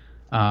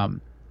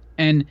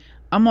 And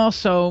I'm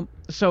also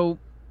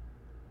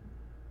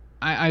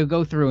I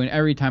go through, and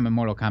every time a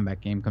Mortal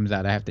Kombat game comes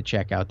out, I have to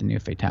check out the new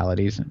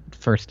fatalities.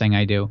 First thing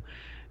I do,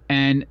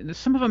 and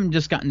some of them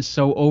just gotten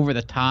so over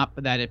the top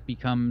that it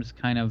becomes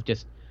kind of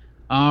just,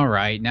 all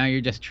right, now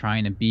you're just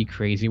trying to be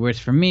crazy. Whereas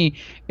for me,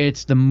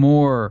 it's the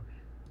more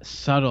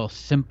subtle,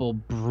 simple,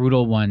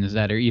 brutal ones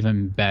that are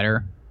even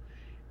better.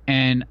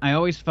 And I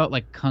always felt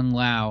like Kung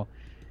Lao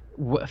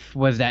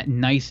was that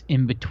nice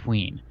in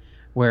between,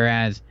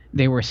 whereas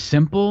they were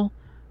simple,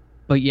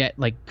 but yet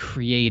like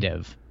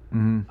creative.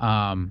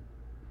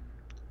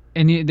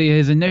 And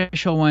his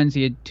initial ones,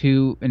 he had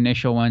two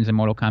initial ones in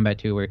Mortal Kombat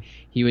 2 where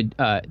he would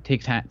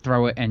take his hat,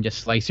 throw it, and just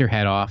slice your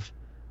head off.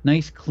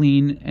 Nice,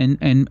 clean,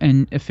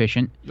 and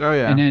efficient. Oh,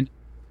 yeah. And then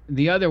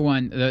the other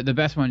one, the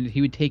best one,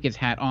 he would take his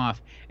hat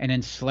off and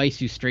then slice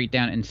you straight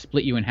down and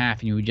split you in half,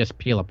 and you would just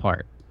peel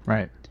apart.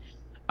 Right.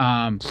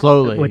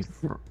 Slowly.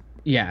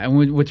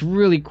 And what's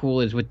really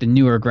cool is with the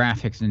newer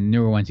graphics and the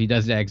newer ones, he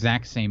does the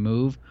exact same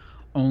move,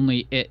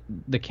 only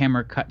the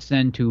camera cuts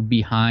then to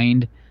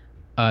behind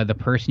the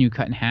person you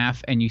cut in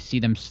half, and you see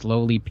them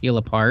slowly peel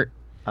apart.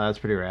 That's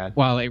pretty rad.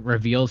 While it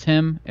reveals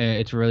him.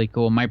 It's really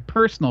cool. My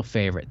personal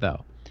favorite,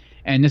 though,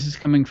 and this is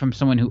coming from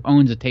someone who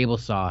owns a table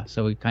saw,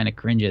 so he kind of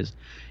cringes,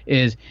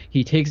 is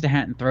he takes the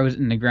hat and throws it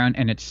in the ground,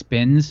 and it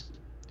spins,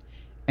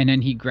 and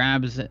then he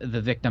grabs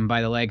the victim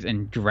by the legs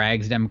and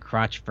drags them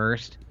crotch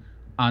first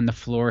on the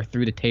floor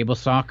through the table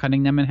saw,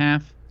 cutting them in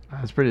half.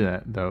 That's pretty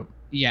dope.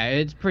 Yeah,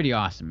 it's pretty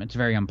awesome. It's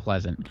very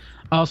unpleasant.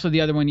 Also, the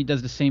other one, he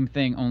does the same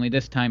thing, only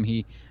this time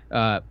he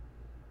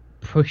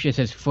pushes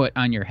his foot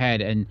on your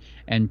head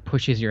and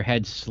pushes your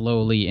head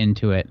slowly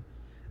into it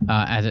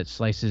as it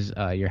slices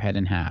your head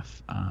in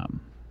half.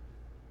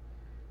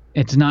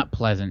 It's not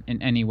pleasant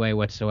in any way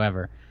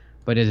whatsoever,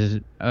 but it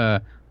is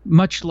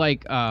much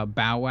like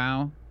Bow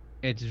Wow.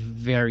 It's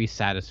very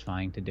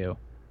satisfying to do.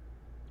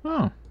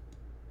 Oh.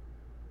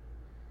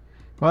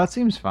 Well, that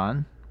seems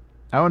fun.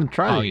 I want to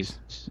try these.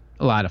 It's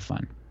a lot of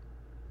fun.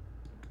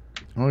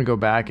 I want to go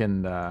back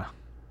and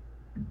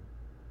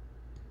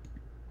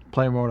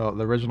play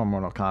the original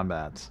Mortal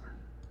Kombats.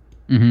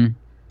 Mm-hmm.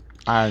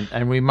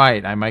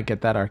 I might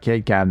get that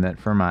arcade cabinet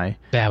for my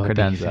That would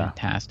credenza. be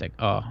fantastic.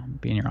 Oh,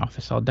 be in your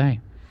office all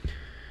day.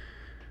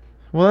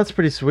 Well, that's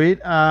pretty sweet.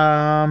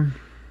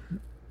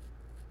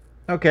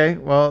 Okay,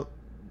 well,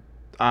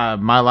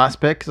 my last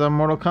pick is a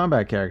Mortal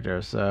Kombat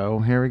character, so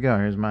here we go.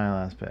 Here's my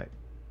last pick.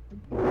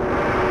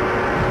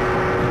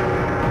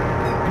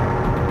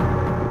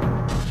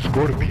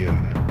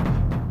 Scorpion.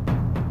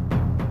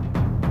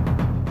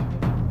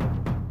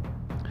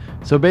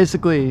 So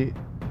basically,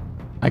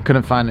 I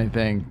couldn't find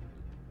anything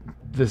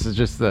this is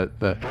just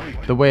the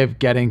way of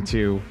getting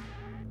to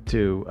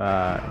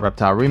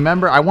Reptile.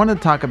 Remember, I wanted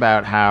to talk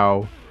about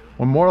how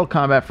when Mortal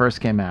Kombat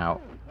first came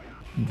out,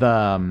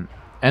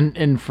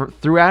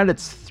 throughout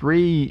its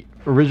 3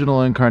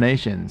 original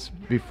incarnations,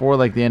 before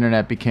like the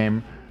internet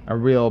became a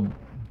real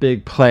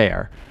big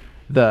player,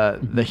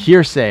 the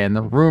hearsay and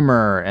the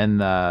rumor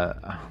and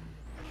the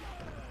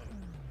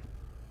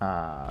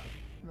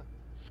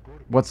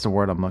what's the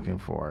word I'm looking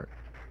for?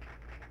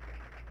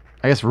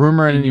 I guess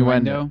rumor and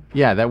innuendo.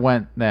 Yeah, that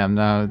went.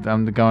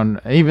 I'm going.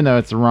 Even though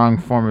it's the wrong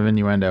form of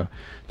innuendo,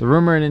 the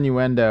rumor and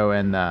innuendo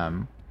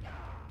and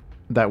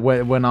that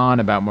went on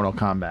about Mortal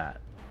Kombat,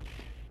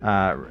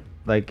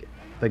 like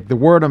the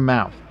word of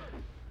mouth.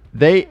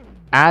 They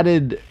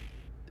added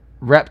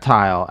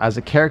Reptile as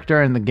a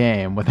character in the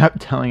game without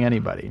telling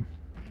anybody.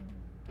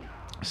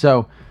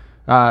 So,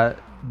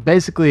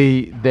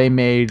 basically, they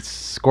made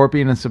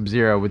Scorpion and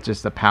Sub-Zero with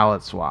just a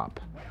palette swap.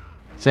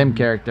 Same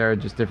character,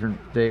 just different.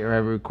 They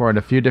recorded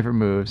a few different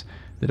moves,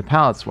 did a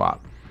palette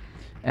swap,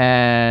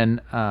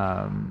 and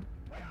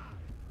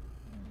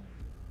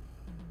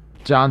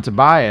John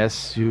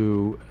Tobias,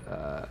 who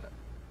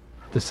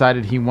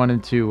decided he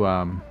wanted to,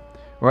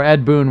 or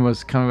Ed Boon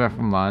was coming back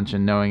from lunch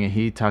and knowing it,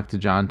 he talked to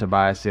John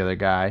Tobias, the other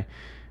guy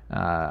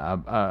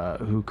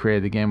who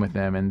created the game with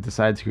him, and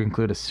decided to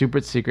include a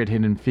super secret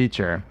hidden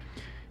feature,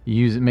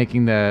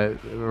 making the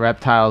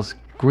reptiles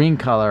green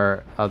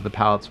color of the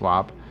palette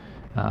swap.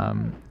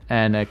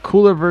 And a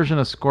cooler version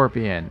of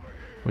Scorpion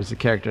was the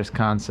character's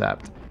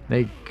concept.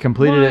 They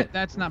completed it.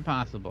 That's not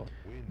possible.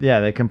 Yeah,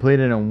 they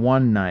completed it in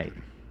one night.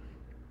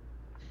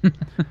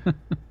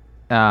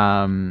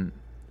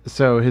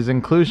 So his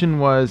inclusion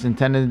was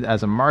intended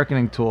as a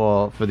marketing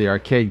tool for the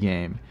arcade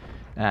game.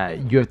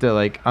 You have to,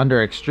 like,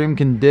 under extreme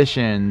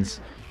conditions,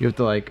 you have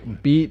to,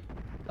 like, beat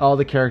all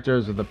the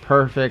characters with a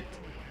perfect,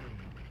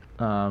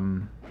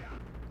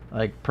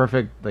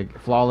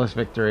 flawless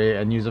victory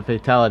and use a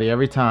fatality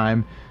every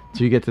time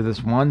till you get to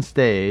this one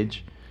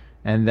stage,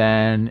 and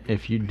then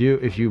if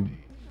you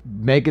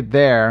make it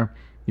there,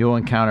 you'll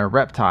encounter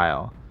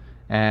Reptile.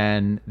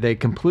 And they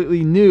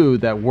completely knew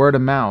that word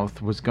of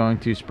mouth was going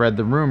to spread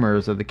the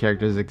rumors of the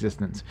character's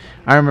existence.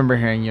 I remember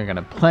hearing you're going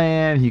to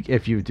play him.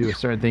 If you do a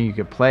certain thing, you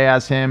could play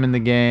as him in the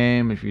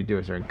game. If you do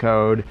a certain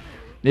code,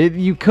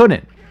 you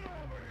couldn't.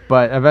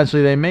 But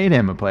eventually they made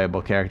him a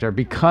playable character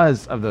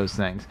because of those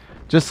things.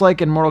 Just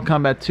like in Mortal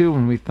Kombat 2,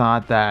 when we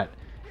thought that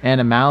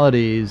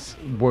animalities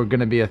were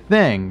going to be a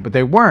thing, but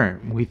they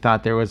weren't. We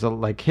thought there was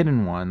a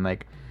hidden one,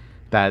 like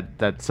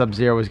that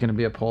Sub-Zero was going to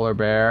be a polar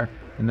bear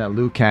and that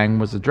Liu Kang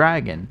was a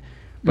dragon,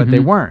 but they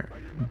weren't.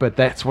 But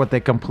that's what they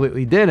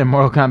completely did in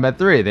Mortal Kombat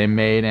 3. They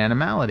made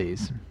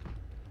animalities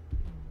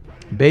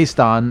based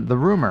on the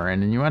rumor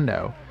and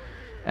innuendo.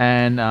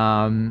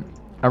 And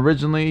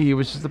originally he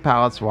was just a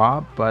palette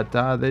swap, but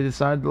they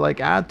decided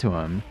to add to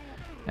him.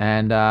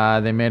 And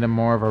they made him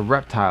more of a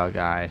reptile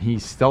guy.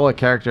 He's still a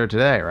character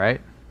today, right?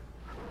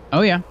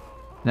 Oh yeah.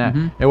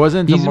 Yeah. It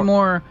wasn't. He's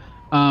more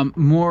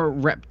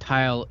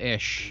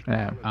reptile-ish.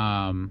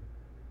 Yeah.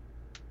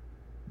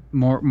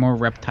 More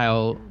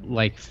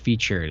reptile-like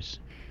features,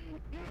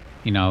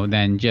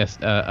 than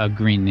just a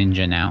green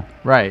ninja now.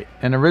 Right.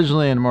 And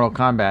originally in Mortal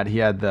Kombat, he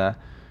had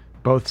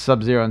both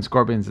Sub-Zero and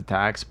Scorpion's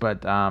attacks,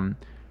 but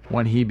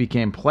when he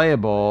became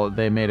playable,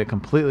 they made a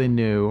completely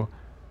new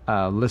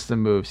list of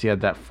moves. He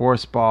had that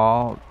force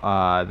ball,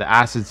 the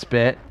acid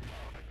spit,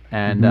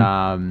 and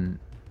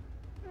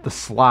the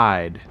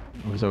slide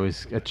was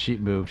always a cheap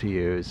move to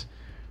use.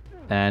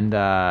 And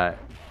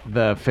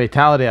the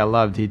fatality I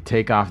loved, he'd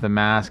take off the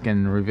mask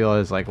and reveal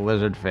his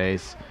lizard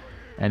face,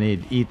 and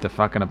he'd eat the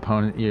fucking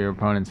your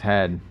opponent's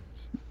head.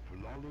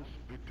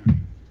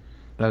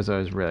 That was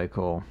always really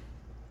cool.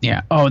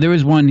 Yeah. Oh, there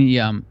was one,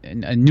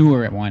 a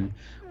newer one,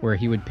 where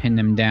he would pin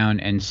them down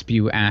and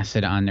spew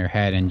acid on their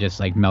head and just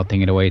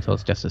melting it away till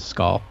it's just a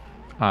skull.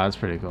 Oh, that's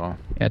pretty cool.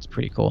 Yeah, it's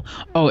pretty cool.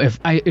 Oh, if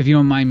you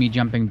don't mind me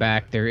jumping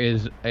back, there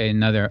is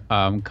another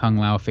Kung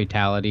Lao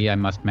fatality I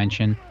must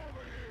mention.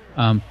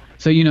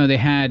 So they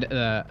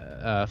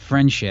had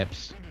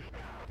friendships,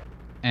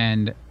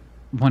 and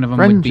one of them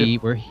would be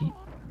where he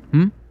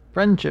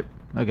friendship.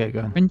 Okay, go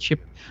ahead. Friendship,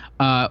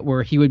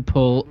 where he would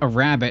pull a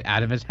rabbit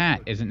out of his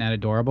hat. Isn't that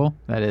adorable?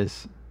 That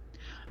is.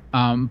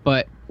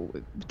 But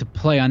to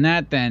play on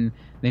that, then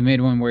they made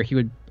one where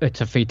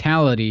it's a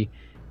fatality.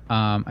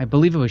 I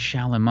believe it was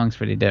Shaolin monks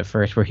where they did it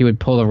first, where he would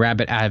pull a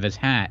rabbit out of his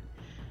hat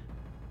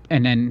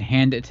and then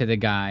hand it to the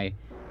guy.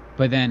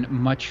 But then,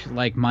 much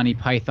like Monty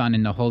Python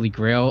in the Holy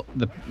Grail,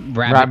 the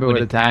rabbit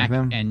would attack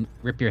them and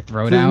rip your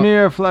throat out. It's a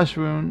mere flesh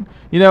wound.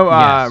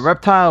 Yes.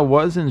 Reptile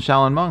was in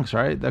Shaolin monks,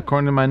 right?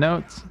 According to my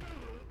notes.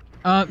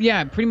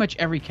 Yeah, pretty much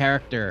every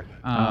character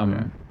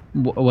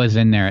was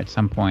in there at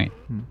some point.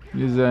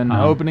 He's in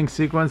opening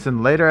sequence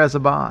and later as a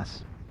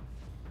boss.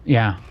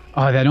 Yeah.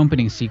 Oh, that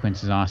opening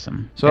sequence is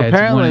awesome. So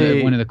apparently,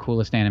 it's one of the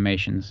coolest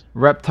animations.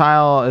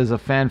 Reptile is a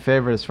fan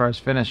favorite as far as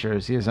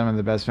finishers. He has some of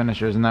the best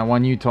finishers, and that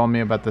one you told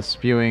me about the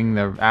spewing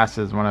the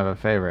acid is one of a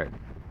favorite.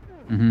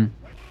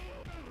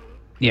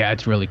 Yeah,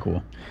 it's really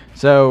cool.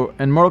 So,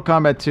 in Mortal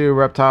Kombat 2,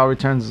 Reptile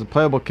returns as a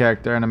playable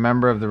character and a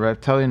member of the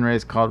reptilian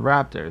race called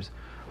Raptors,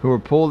 who were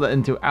pulled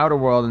into Outer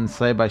World and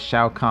enslaved by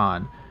Shao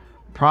Kahn.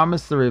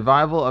 Promised the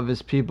revival of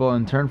his people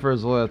in turn for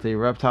his loyalty,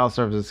 Reptile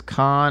serves as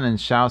Kahn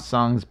and Shao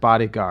Tsung's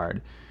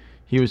bodyguard.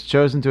 He was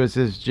chosen to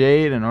assist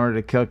Jade in order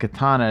to kill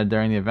Kitana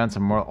during the events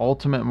of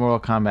Ultimate Mortal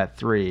Kombat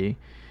 3.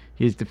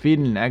 He is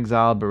defeated and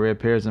exiled but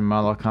reappears in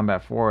Mortal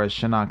Kombat 4 as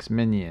Shinnok's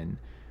minion.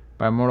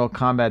 By Mortal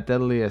Kombat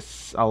Deadly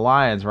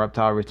Alliance,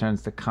 Reptile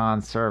returns to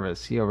Kahn's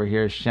service. He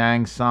overhears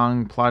Shang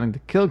Tsung plotting to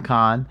kill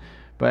Kahn,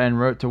 but en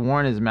route to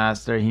warn his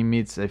master, he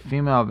meets a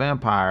female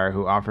vampire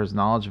who offers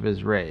knowledge of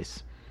his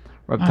race.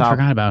 Reptile, I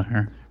forgot about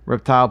her.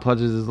 Reptile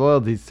pledges his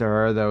loyalties to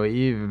her, though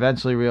Eve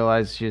eventually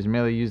realizes she is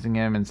merely using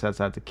him and sets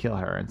out to kill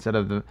her. Instead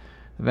of the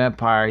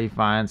vampire, he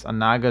finds a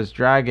Naga's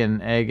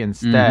dragon egg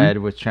instead,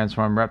 which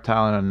transforms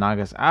Reptile into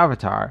Naga's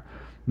avatar,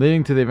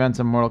 leading to the events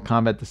of Mortal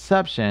Kombat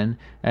Deception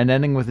and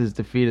ending with his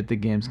defeat at the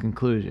game's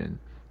conclusion.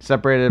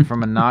 Separated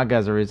from a Naga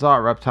as a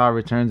result, Reptile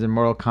returns in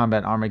Mortal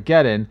Kombat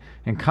Armageddon.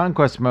 In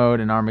Conquest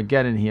Mode in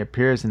Armageddon, he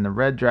appears in the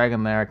Red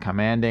Dragon Lair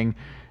commanding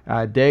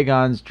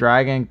Dagon's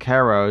Dragon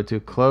Kero to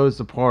close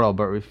the portal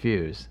but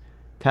refuse.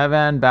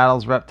 Tevan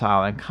battles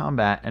Reptile in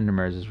combat and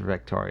emerges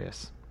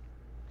victorious.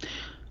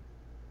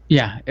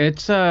 Yeah,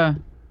 it's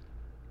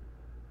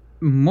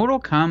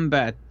Mortal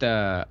Kombat.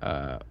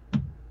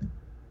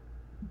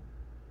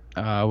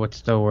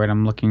 What's the word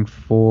I'm looking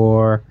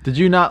for? Did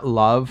you not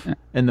love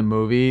in the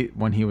movie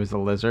when he was a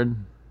lizard?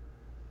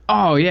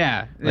 Oh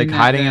yeah, Like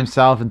hiding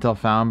himself until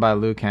found by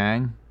Liu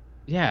Kang?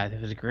 Yeah,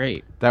 that was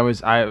great. It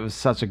was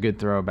such a good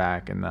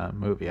throwback in the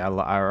movie.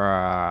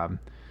 Shout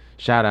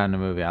out in the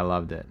movie. I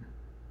loved it.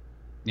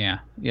 Yeah,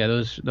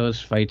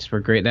 those fights were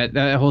great.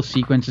 That whole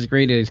sequence is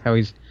great. Is how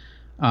he's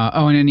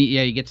and then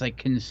he gets like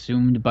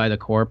consumed by the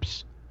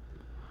corpse.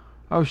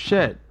 Oh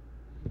shit.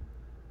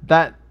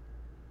 That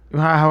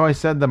how I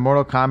said the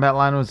Mortal Kombat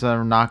line was a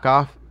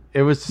knockoff?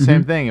 It was the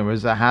same thing. It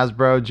was a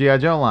Hasbro G.I.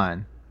 Joe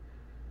line.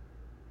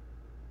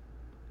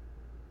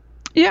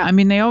 Yeah, I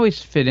mean they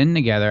always fit in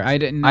together. I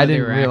didn't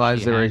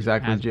realize they were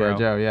exactly G.I.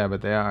 Joe. Yeah,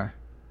 but they are.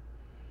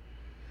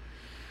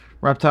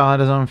 Reptile had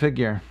his own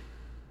figure.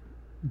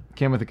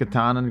 Came with a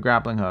katana and a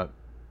grappling hook.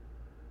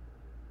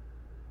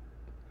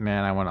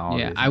 Man, I want all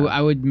Yeah, these.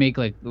 I would make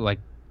like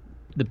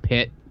the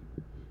pit,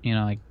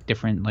 like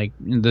different like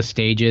the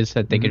stages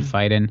that they could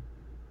fight in.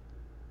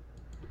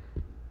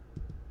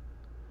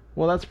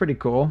 Well, that's pretty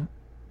cool.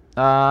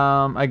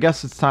 I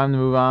guess it's time to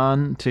move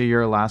on to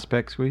your last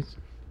pick, Squeeze.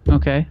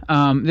 Okay.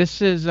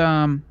 This is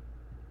I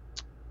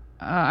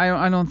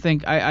don't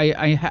think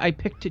I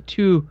picked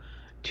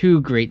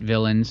two great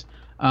villains.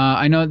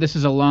 I know this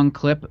is a long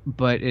clip,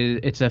 but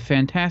it's a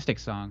fantastic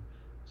song.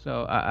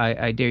 So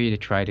I dare you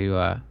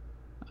to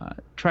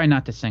try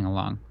not to sing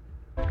along.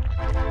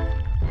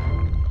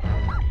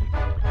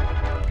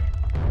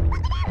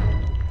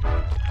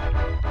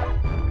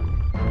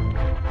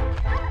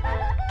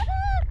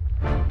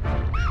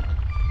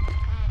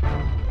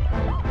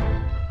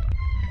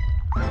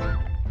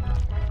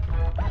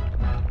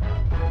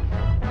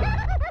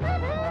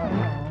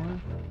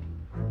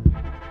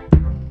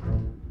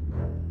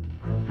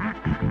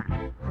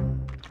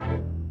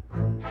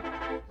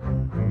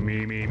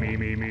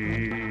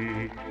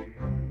 Me.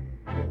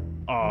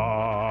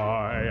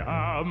 I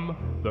am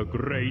the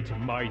great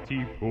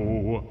mighty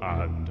Pooh,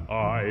 and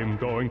I'm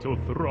going to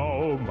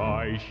throw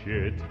my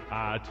shit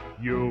at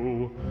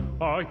you.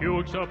 A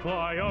huge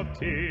supply of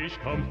tish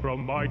comes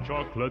from my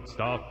chocolate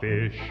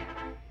starfish.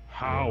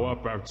 How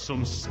about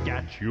some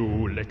scat,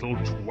 you little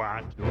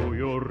twat? Do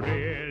you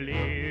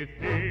really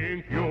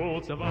think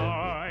you'll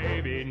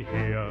survive in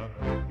here?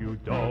 You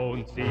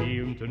don't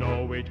seem to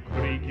know which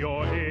creek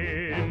you're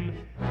in.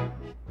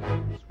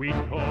 Sweet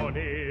corn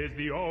is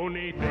the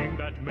only thing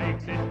that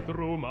makes it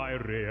through my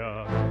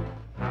rear.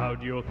 How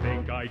do you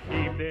think I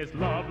keep this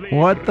lovely...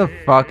 What the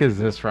fuck is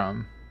this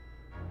from?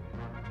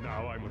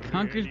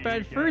 Conker's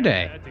Bad Fur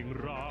Day.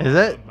 Is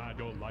it?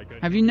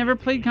 Have you never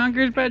played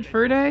Conker's Bad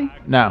Fur Day?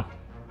 No.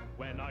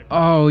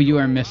 Oh, you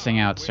are missing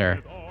out,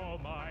 sir.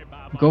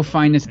 Go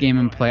find this game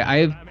and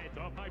play.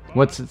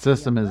 What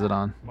system is it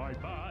on?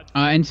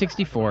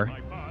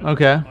 N64.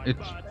 Okay.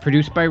 It's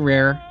produced by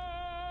Rare.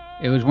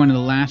 It was one of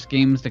the last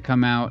games to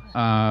come out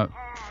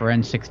for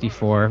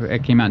N64.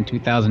 It came out in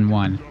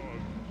 2001.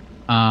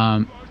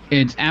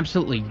 It's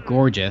absolutely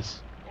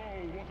gorgeous.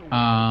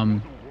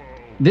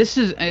 This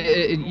is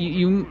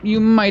you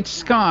might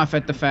scoff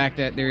at the fact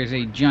that there is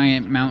a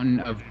giant mountain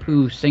of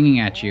poo singing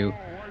at you,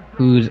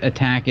 whose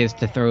attack is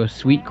to throw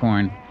sweet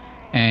corn,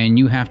 and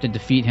you have to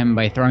defeat him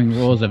by throwing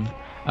rolls of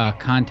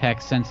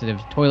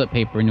contact-sensitive toilet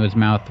paper into his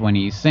mouth when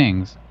he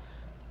sings,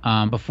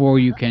 before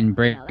you can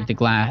break the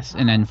glass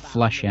and then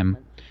flush him,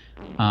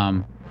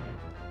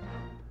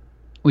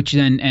 which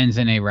then ends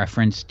in a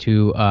reference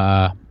to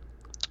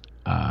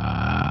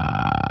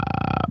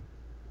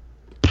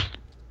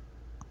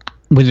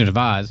Wizard of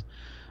Oz.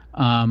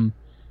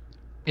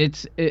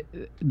 It's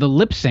the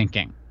lip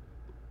syncing,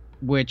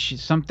 which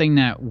is something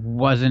that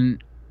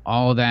wasn't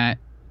all that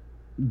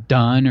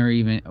done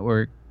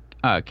or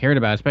cared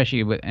about,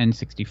 especially with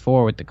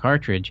N64 with the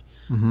cartridge.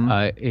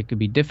 It could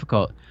be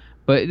difficult.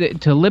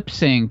 But to lip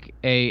sync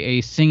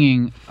a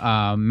singing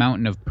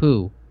Mountain of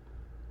Pooh,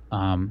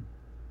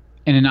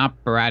 in an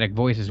operatic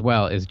voice as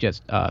well, is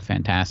just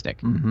fantastic.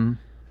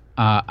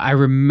 I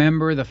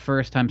remember the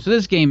first time. So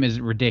this game is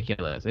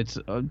ridiculous. It's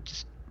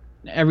just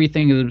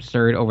everything is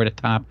absurd, over the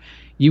top.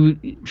 You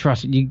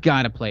trust it. You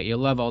gotta play it. You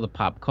love all the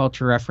pop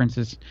culture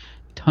references,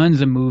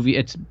 tons of movie.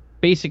 It's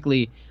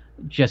basically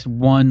just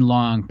one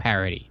long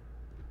parody.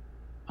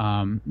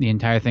 The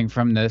entire thing,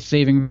 from the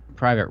Saving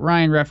Private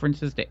Ryan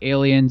references to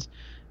aliens,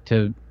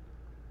 to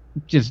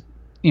just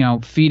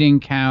feeding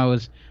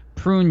cows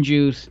prune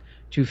juice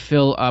to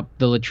fill up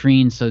the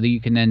latrine so that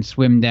you can then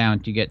swim down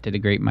to get to the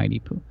Great Mighty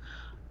Pooh.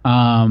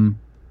 And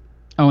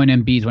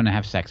then bees want to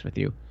have sex with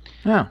you.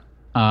 Yeah.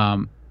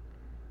 And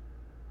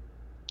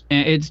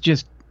it's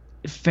just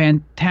a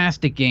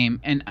fantastic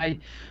game. And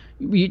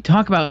we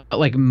talk about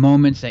like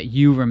moments that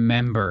you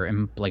remember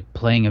in like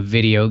playing a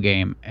video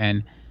game,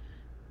 and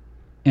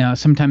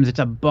sometimes it's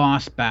a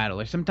boss battle,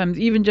 or sometimes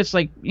even just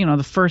like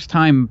the first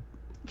time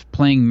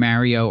playing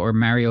Mario or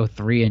Mario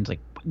 3, and it's like,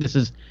 this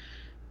is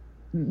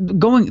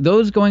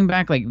going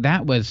back, like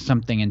that was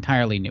something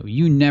entirely new.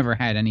 You never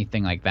had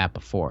anything like that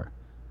before.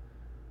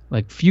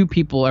 Like few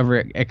people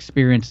ever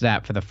experienced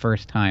that for the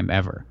first time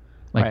ever,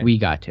 like Right. we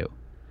got to.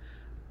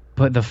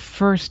 But the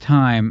first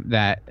time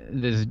that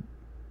this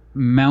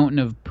Mountain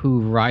of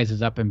Pooh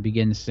rises up and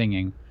begins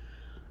singing,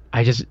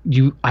 I just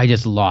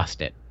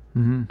lost it.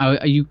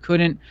 You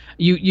couldn't,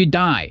 you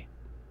die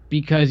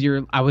because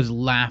I was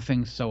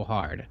laughing so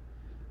hard,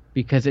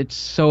 because it's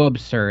so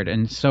absurd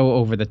and so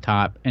over the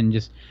top, and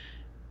just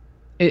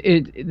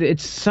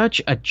it's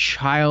such a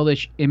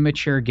childish,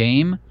 immature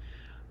game,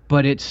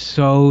 but it's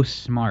so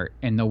smart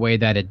in the way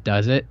that it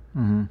does it.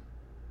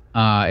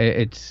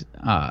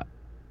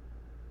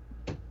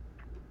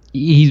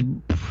 He's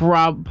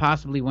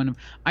possibly one of.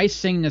 I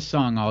sing this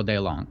song all day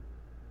long.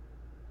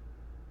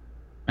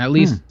 At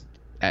least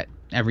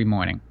every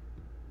morning.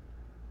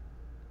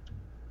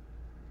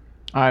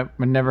 I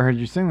never heard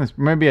you sing this.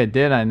 Maybe I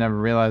did. I never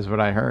realized what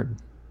I heard.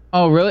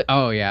 Oh, really?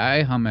 Oh, yeah.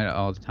 I hum it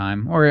all the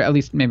time. Or at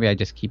least maybe I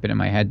just keep it in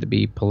my head to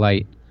be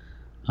polite.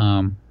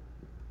 But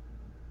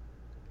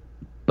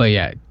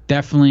yeah,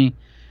 definitely,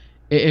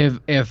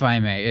 if I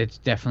may, it's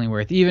definitely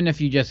worth. Even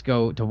if you just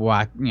go to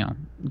watch,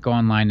 go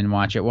online and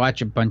watch it.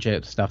 Watch a bunch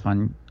of stuff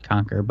on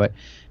Conker. But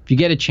if you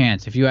get a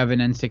chance, if you have an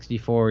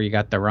N64, you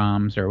got the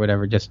ROMs or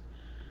whatever, just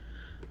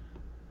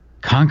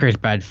Conker's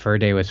Bad Fur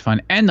Day was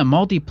fun, and the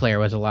multiplayer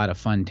was a lot of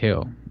fun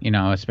too.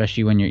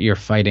 Especially when you're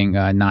fighting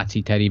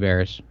Nazi teddy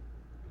bears.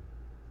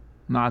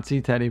 Nazi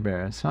teddy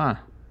bears, huh?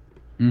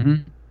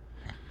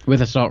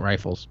 With assault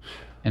rifles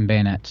and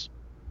bayonets.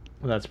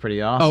 Well, that's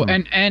pretty awesome.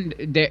 Oh,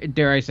 and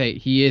dare I say,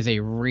 he is a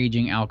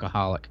raging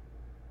alcoholic.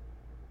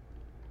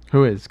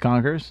 Who is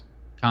Conker's?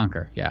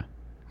 Conker, yeah.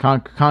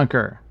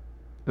 Conker.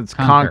 It's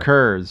Conker.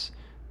 Conker's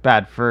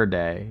Bad Fur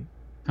Day.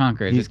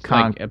 Conker. He's It's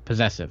like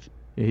possessive.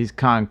 Yeah, he's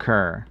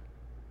Conker.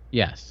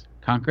 Yes,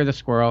 Conker the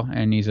squirrel,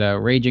 and he's a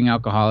raging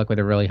alcoholic with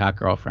a really hot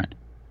girlfriend,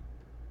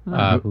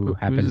 who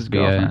happens his to be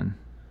girlfriend?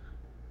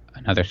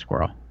 another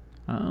squirrel.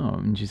 Oh,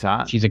 and she's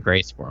hot. She's a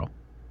gray squirrel.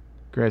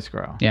 Gray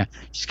squirrel. Yeah,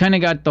 she's kind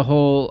of got the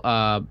whole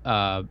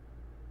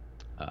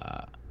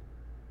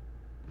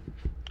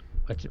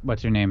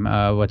what's her name?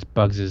 What's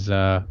Bugs's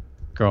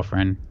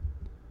girlfriend?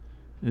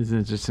 Isn't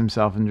it just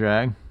himself in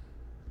drag?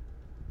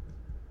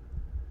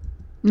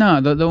 No,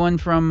 the one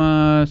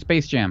from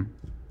Space Jam.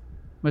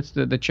 What's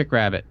the chick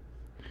rabbit?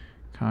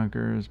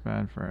 Conker's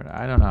Bad Fur Day.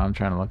 I don't know. I'm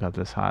trying to look up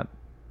this hot.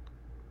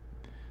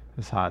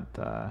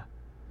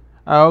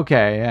 Oh,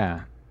 okay,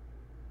 yeah.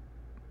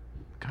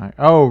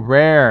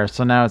 Rare.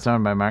 So now it's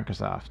owned by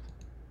Microsoft.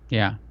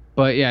 Yeah,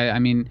 but yeah, I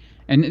mean,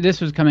 and this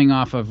was coming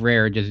off of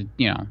Rare, just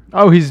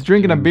Oh, he's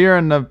drinking a beer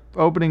in the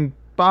opening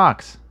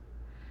box.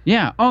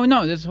 Yeah. Oh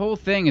no, this whole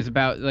thing is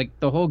about like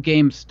the whole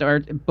game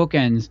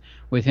bookends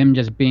with him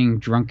just being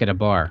drunk at a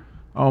bar.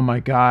 Oh my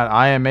God!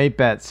 I Am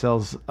 8-Bet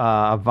sells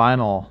a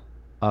vinyl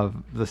of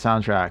the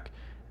soundtrack,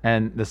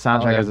 and the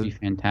soundtrack that has would be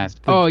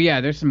fantastic. Oh yeah,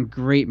 there's some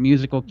great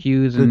musical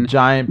cues the and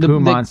giant poo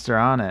monster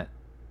on it.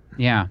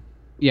 Yeah,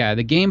 yeah.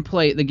 The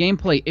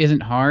gameplay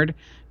isn't hard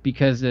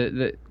because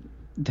to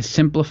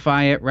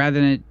simplify it, rather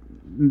than it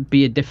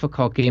be a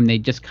difficult game, they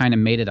just kind of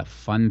made it a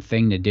fun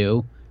thing to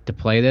do, to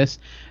play this.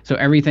 So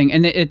everything,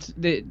 and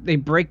they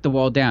break the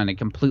wall down. They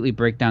completely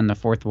break down the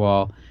fourth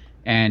wall,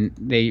 and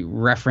they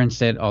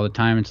reference it all the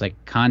time. It's like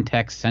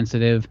context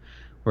sensitive,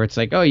 where it's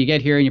like, oh, you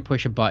get here and you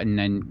push a button,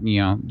 and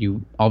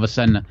you all of a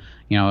sudden,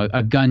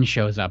 a gun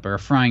shows up, or a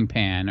frying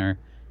pan, or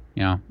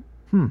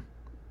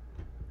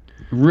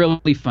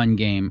really fun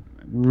game.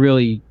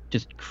 Really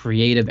just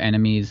creative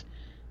enemies,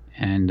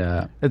 and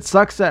it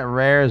sucks that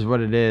Rare is what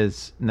it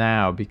is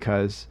now,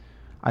 because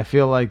I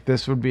feel like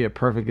this would be a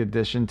perfect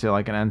addition to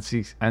like an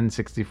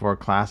N64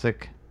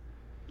 classic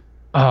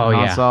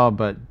console,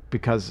 but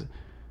because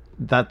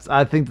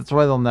I think that's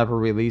why they'll never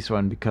release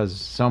one, because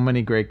so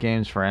many great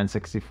games for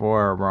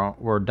N64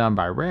 were done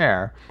by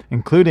Rare,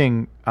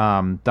 including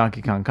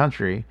Donkey Kong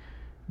Country,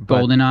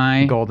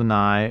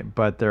 GoldenEye,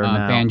 but they're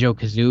now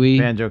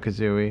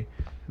Banjo-Kazooie.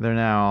 They're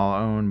now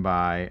all owned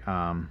by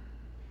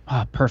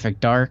Perfect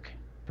Dark.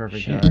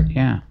 Perfect Shit, Dark.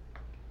 yeah.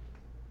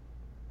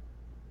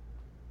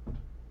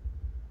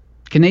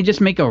 Can they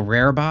just make a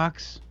Rare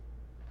box?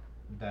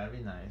 That'd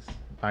be nice.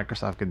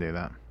 Microsoft could do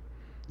that.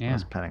 I Yeah.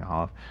 was petting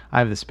Olive.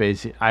 I've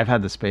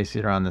had the space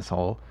heater on this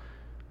whole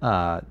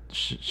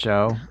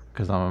show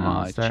because I'm a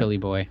monster. Chilly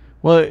boy.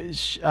 Well,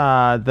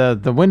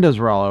 the windows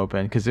were all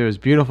open because it was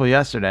beautiful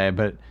yesterday,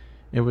 but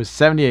it was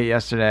 78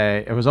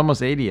 yesterday. It was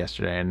almost 80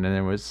 yesterday, and then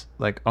it was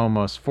like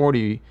almost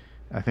 40.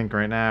 I think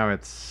right now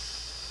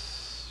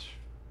it's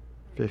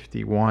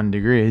 51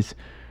 degrees.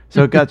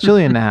 So it got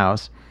chilly in the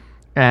house.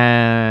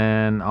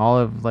 And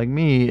Olive, like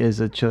me, is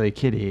a chilly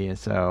kitty, and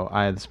so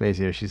I had the space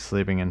heater. She's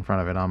sleeping in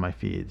front of it on my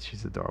feet.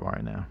 She's adorable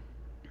right now.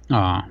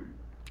 Aw.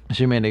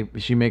 She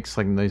makes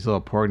like these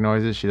little porg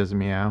noises. She doesn't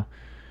meow,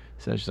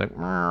 so she's like,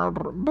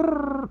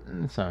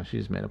 so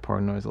she's made a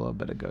porg noise a little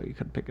bit ago. You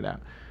couldn't pick it out,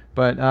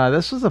 but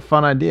this was a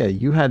fun idea.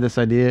 You had this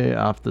idea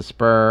off the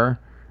spur,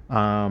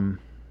 and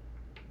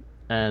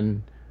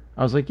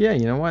I was like, yeah,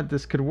 you know what,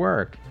 this could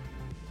work.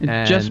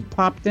 It just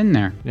popped in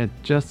there.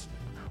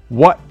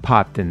 What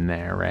popped in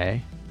there,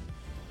 Ray?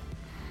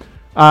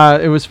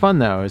 It was fun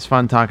though. It was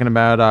fun talking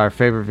about our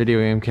favorite video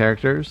game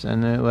characters,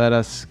 and it let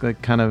us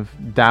like kind of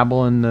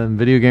dabble in the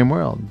video game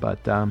world.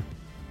 But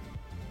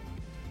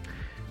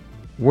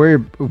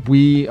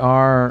we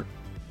are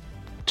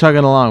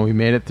chugging along. We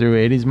made it through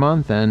 80s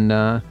month,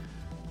 and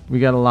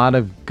we got a lot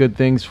of good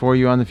things for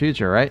you on the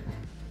future, right?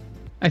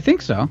 I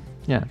think so.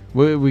 Yeah,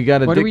 we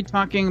got a. What are we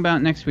talking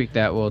about next week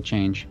that will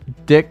change?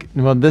 Dick.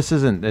 Well, this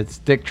isn't. It's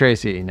Dick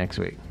Tracy next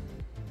week.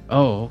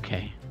 Oh,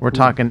 okay. We're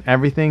talking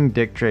everything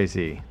Dick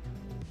Tracy.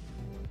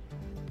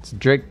 It's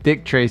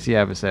Dick Tracy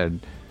episode.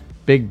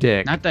 Big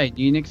Dick. Not that I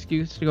need an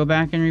excuse to go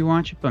back and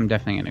rewatch it, but I'm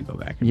definitely going to go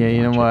back and Yeah,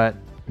 you know rewatch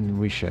what?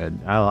 We should.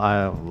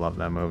 I love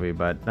that movie,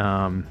 but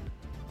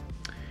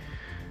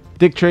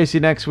Dick Tracy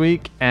next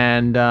week,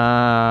 and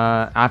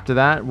after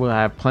that we'll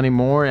have plenty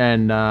more,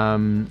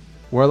 and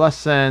we're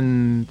less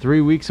than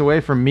 3 weeks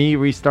away from me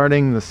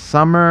restarting the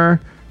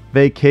summer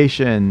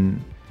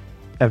vacation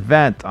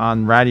event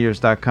on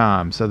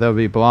radioers.com. So there'll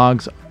be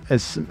blogs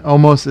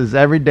almost as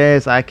every day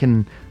as I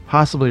can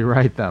possibly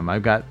write them.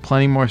 I've got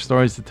plenty more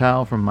stories to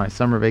tell from my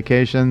summer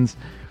vacations,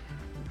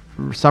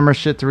 summer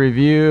shit to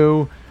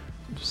review,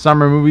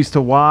 summer movies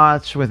to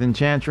watch with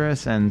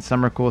Enchantress, and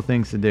summer cool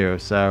things to do.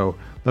 So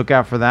look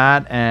out for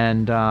that,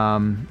 and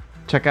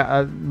check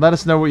out. Let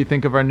us know what you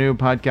think of our new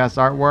podcast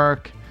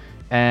artwork.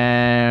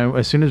 And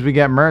as soon as we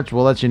get merch,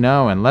 we'll let you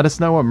know. And let us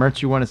know what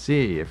merch you want to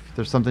see. If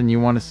there's something you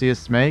want to see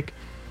us make,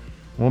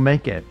 we'll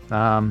make it.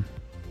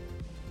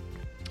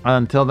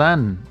 Until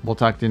then, we'll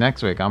talk to you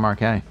next week. I'm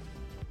RK.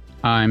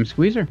 I'm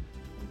Squeezer.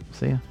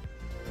 See ya.